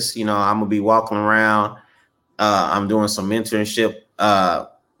campus, I'm gonna be walking around. I'm doing some mentorship.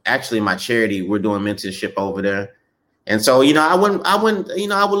 Actually, my charity, we're doing mentorship over there. And so, I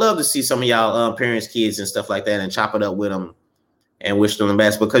would love to see some of y'all parents, kids and stuff like that and chop it up with them and wish them the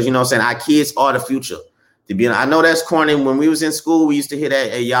best, because, what I'm saying, our kids are the future. To be honest, I know that's corny. When we was in school, we used to hear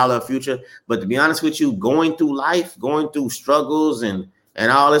that, hey, y'all are the future. But to be honest with you, going through life, going through struggles and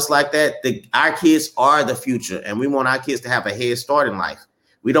all this like that, our kids are the future. And we want our kids to have a head start in life.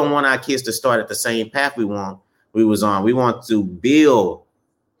 We don't want our kids to start at the same path we was on. We want to build,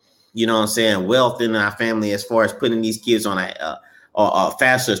 wealth in our family as far as putting these kids on a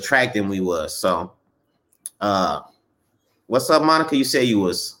faster track than we was. So, what's up, Monica? You say you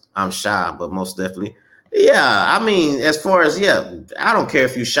was. I'm shy, but most definitely. Yeah, I mean, as far as I don't care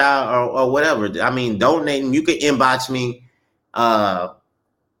if you shy or whatever. I mean, donating, you can inbox me.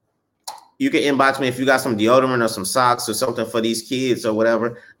 You can inbox me if you got some deodorant or some socks or something for these kids or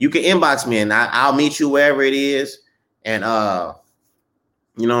whatever. You can inbox me and I'll meet you wherever it is. And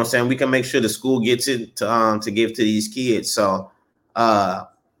you know what I'm saying? We can make sure the school gets it to give to these kids. So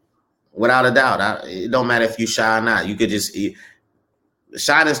without a doubt, it don't matter if you shy or not. You could just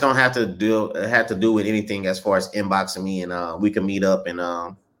shyness don't have to do with anything as far as inboxing me, and we can meet up and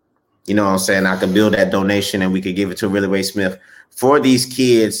you know what I'm saying? I can build that donation and we could give it to Really Ray Smith for these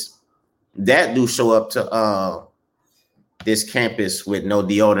kids that do show up to this campus with no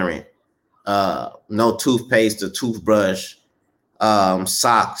deodorant, no toothpaste or toothbrush,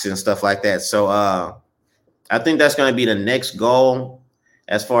 socks and stuff like that. So I think that's going to be the next goal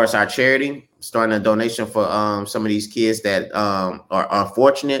as far as our charity, starting a donation for some of these kids that are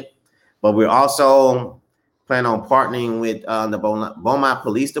unfortunate. But we're also planning on partnering with the Beaumont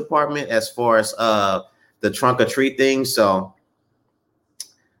Police Department as far as the trunk or treat thing. So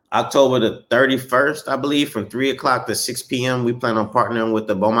October the 31st, I believe, from 3 o'clock to 6 p.m., we plan on partnering with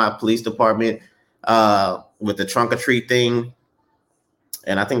the Beaumont Police Department with the trunk or treat thing.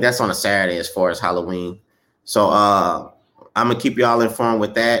 And I think that's on a Saturday as far as Halloween. So I'm going to keep y'all informed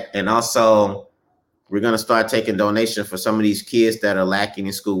with that. And also, we're going to start taking donations for some of these kids that are lacking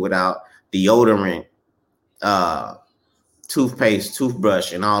in school without deodorant, toothpaste,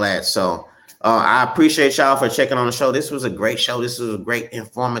 toothbrush, and all that. So I appreciate y'all for checking on the show. This was a great show. This was a great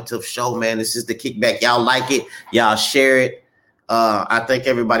informative show, man. This is the Kickback. Y'all like it. Y'all share it. I thank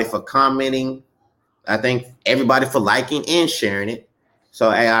everybody for commenting. I thank everybody for liking and sharing it. So,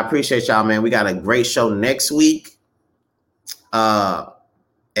 hey, I appreciate y'all, man. We got a great show next week.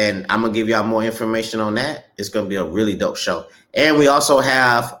 And I'm going to give y'all more information on that. It's going to be a really dope show. And we also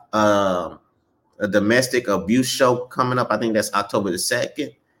have a domestic abuse show coming up. I think that's October the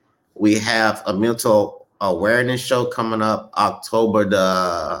 2nd. We have a mental awareness show coming up October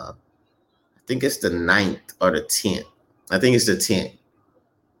I think it's the 9th or the 10th. I think it's the 10th.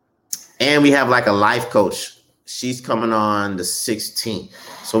 And we have like a life coach. She's coming on the 16th.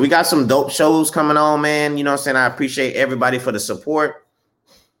 So we got some dope shows coming on, man. You know what I'm saying? I appreciate everybody for the support.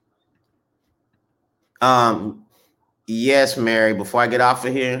 Yes, Mary, before I get off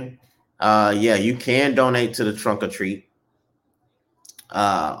of here, you can donate to the trunk or treat.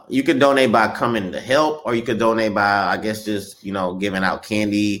 You can donate by coming to help, or you could donate by, I guess, just, giving out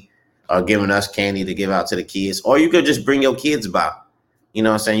candy or giving us candy to give out to the kids, or you could just bring your kids by. You know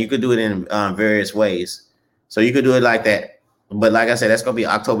what I'm saying? You could do it in various ways. So you could do it like that. But like I said, that's going to be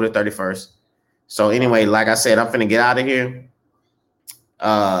October the 31st. So anyway, like I said, I'm finna get out of here.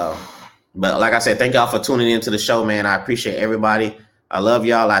 But like I said, thank y'all for tuning into the show, man. I appreciate everybody. I love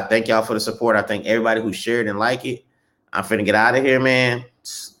y'all. I thank y'all for the support. I thank everybody who shared and liked it. I'm finna get out of here, man.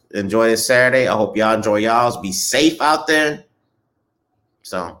 Enjoy this Saturday. I hope y'all enjoy y'all's. Be safe out there.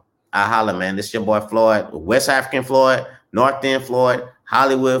 So I holla, man. This is your boy Floyd, West African Floyd, North End Floyd,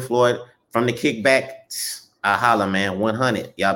 Hollywood Floyd, from the Kickback. I holla, man. 100. Y'all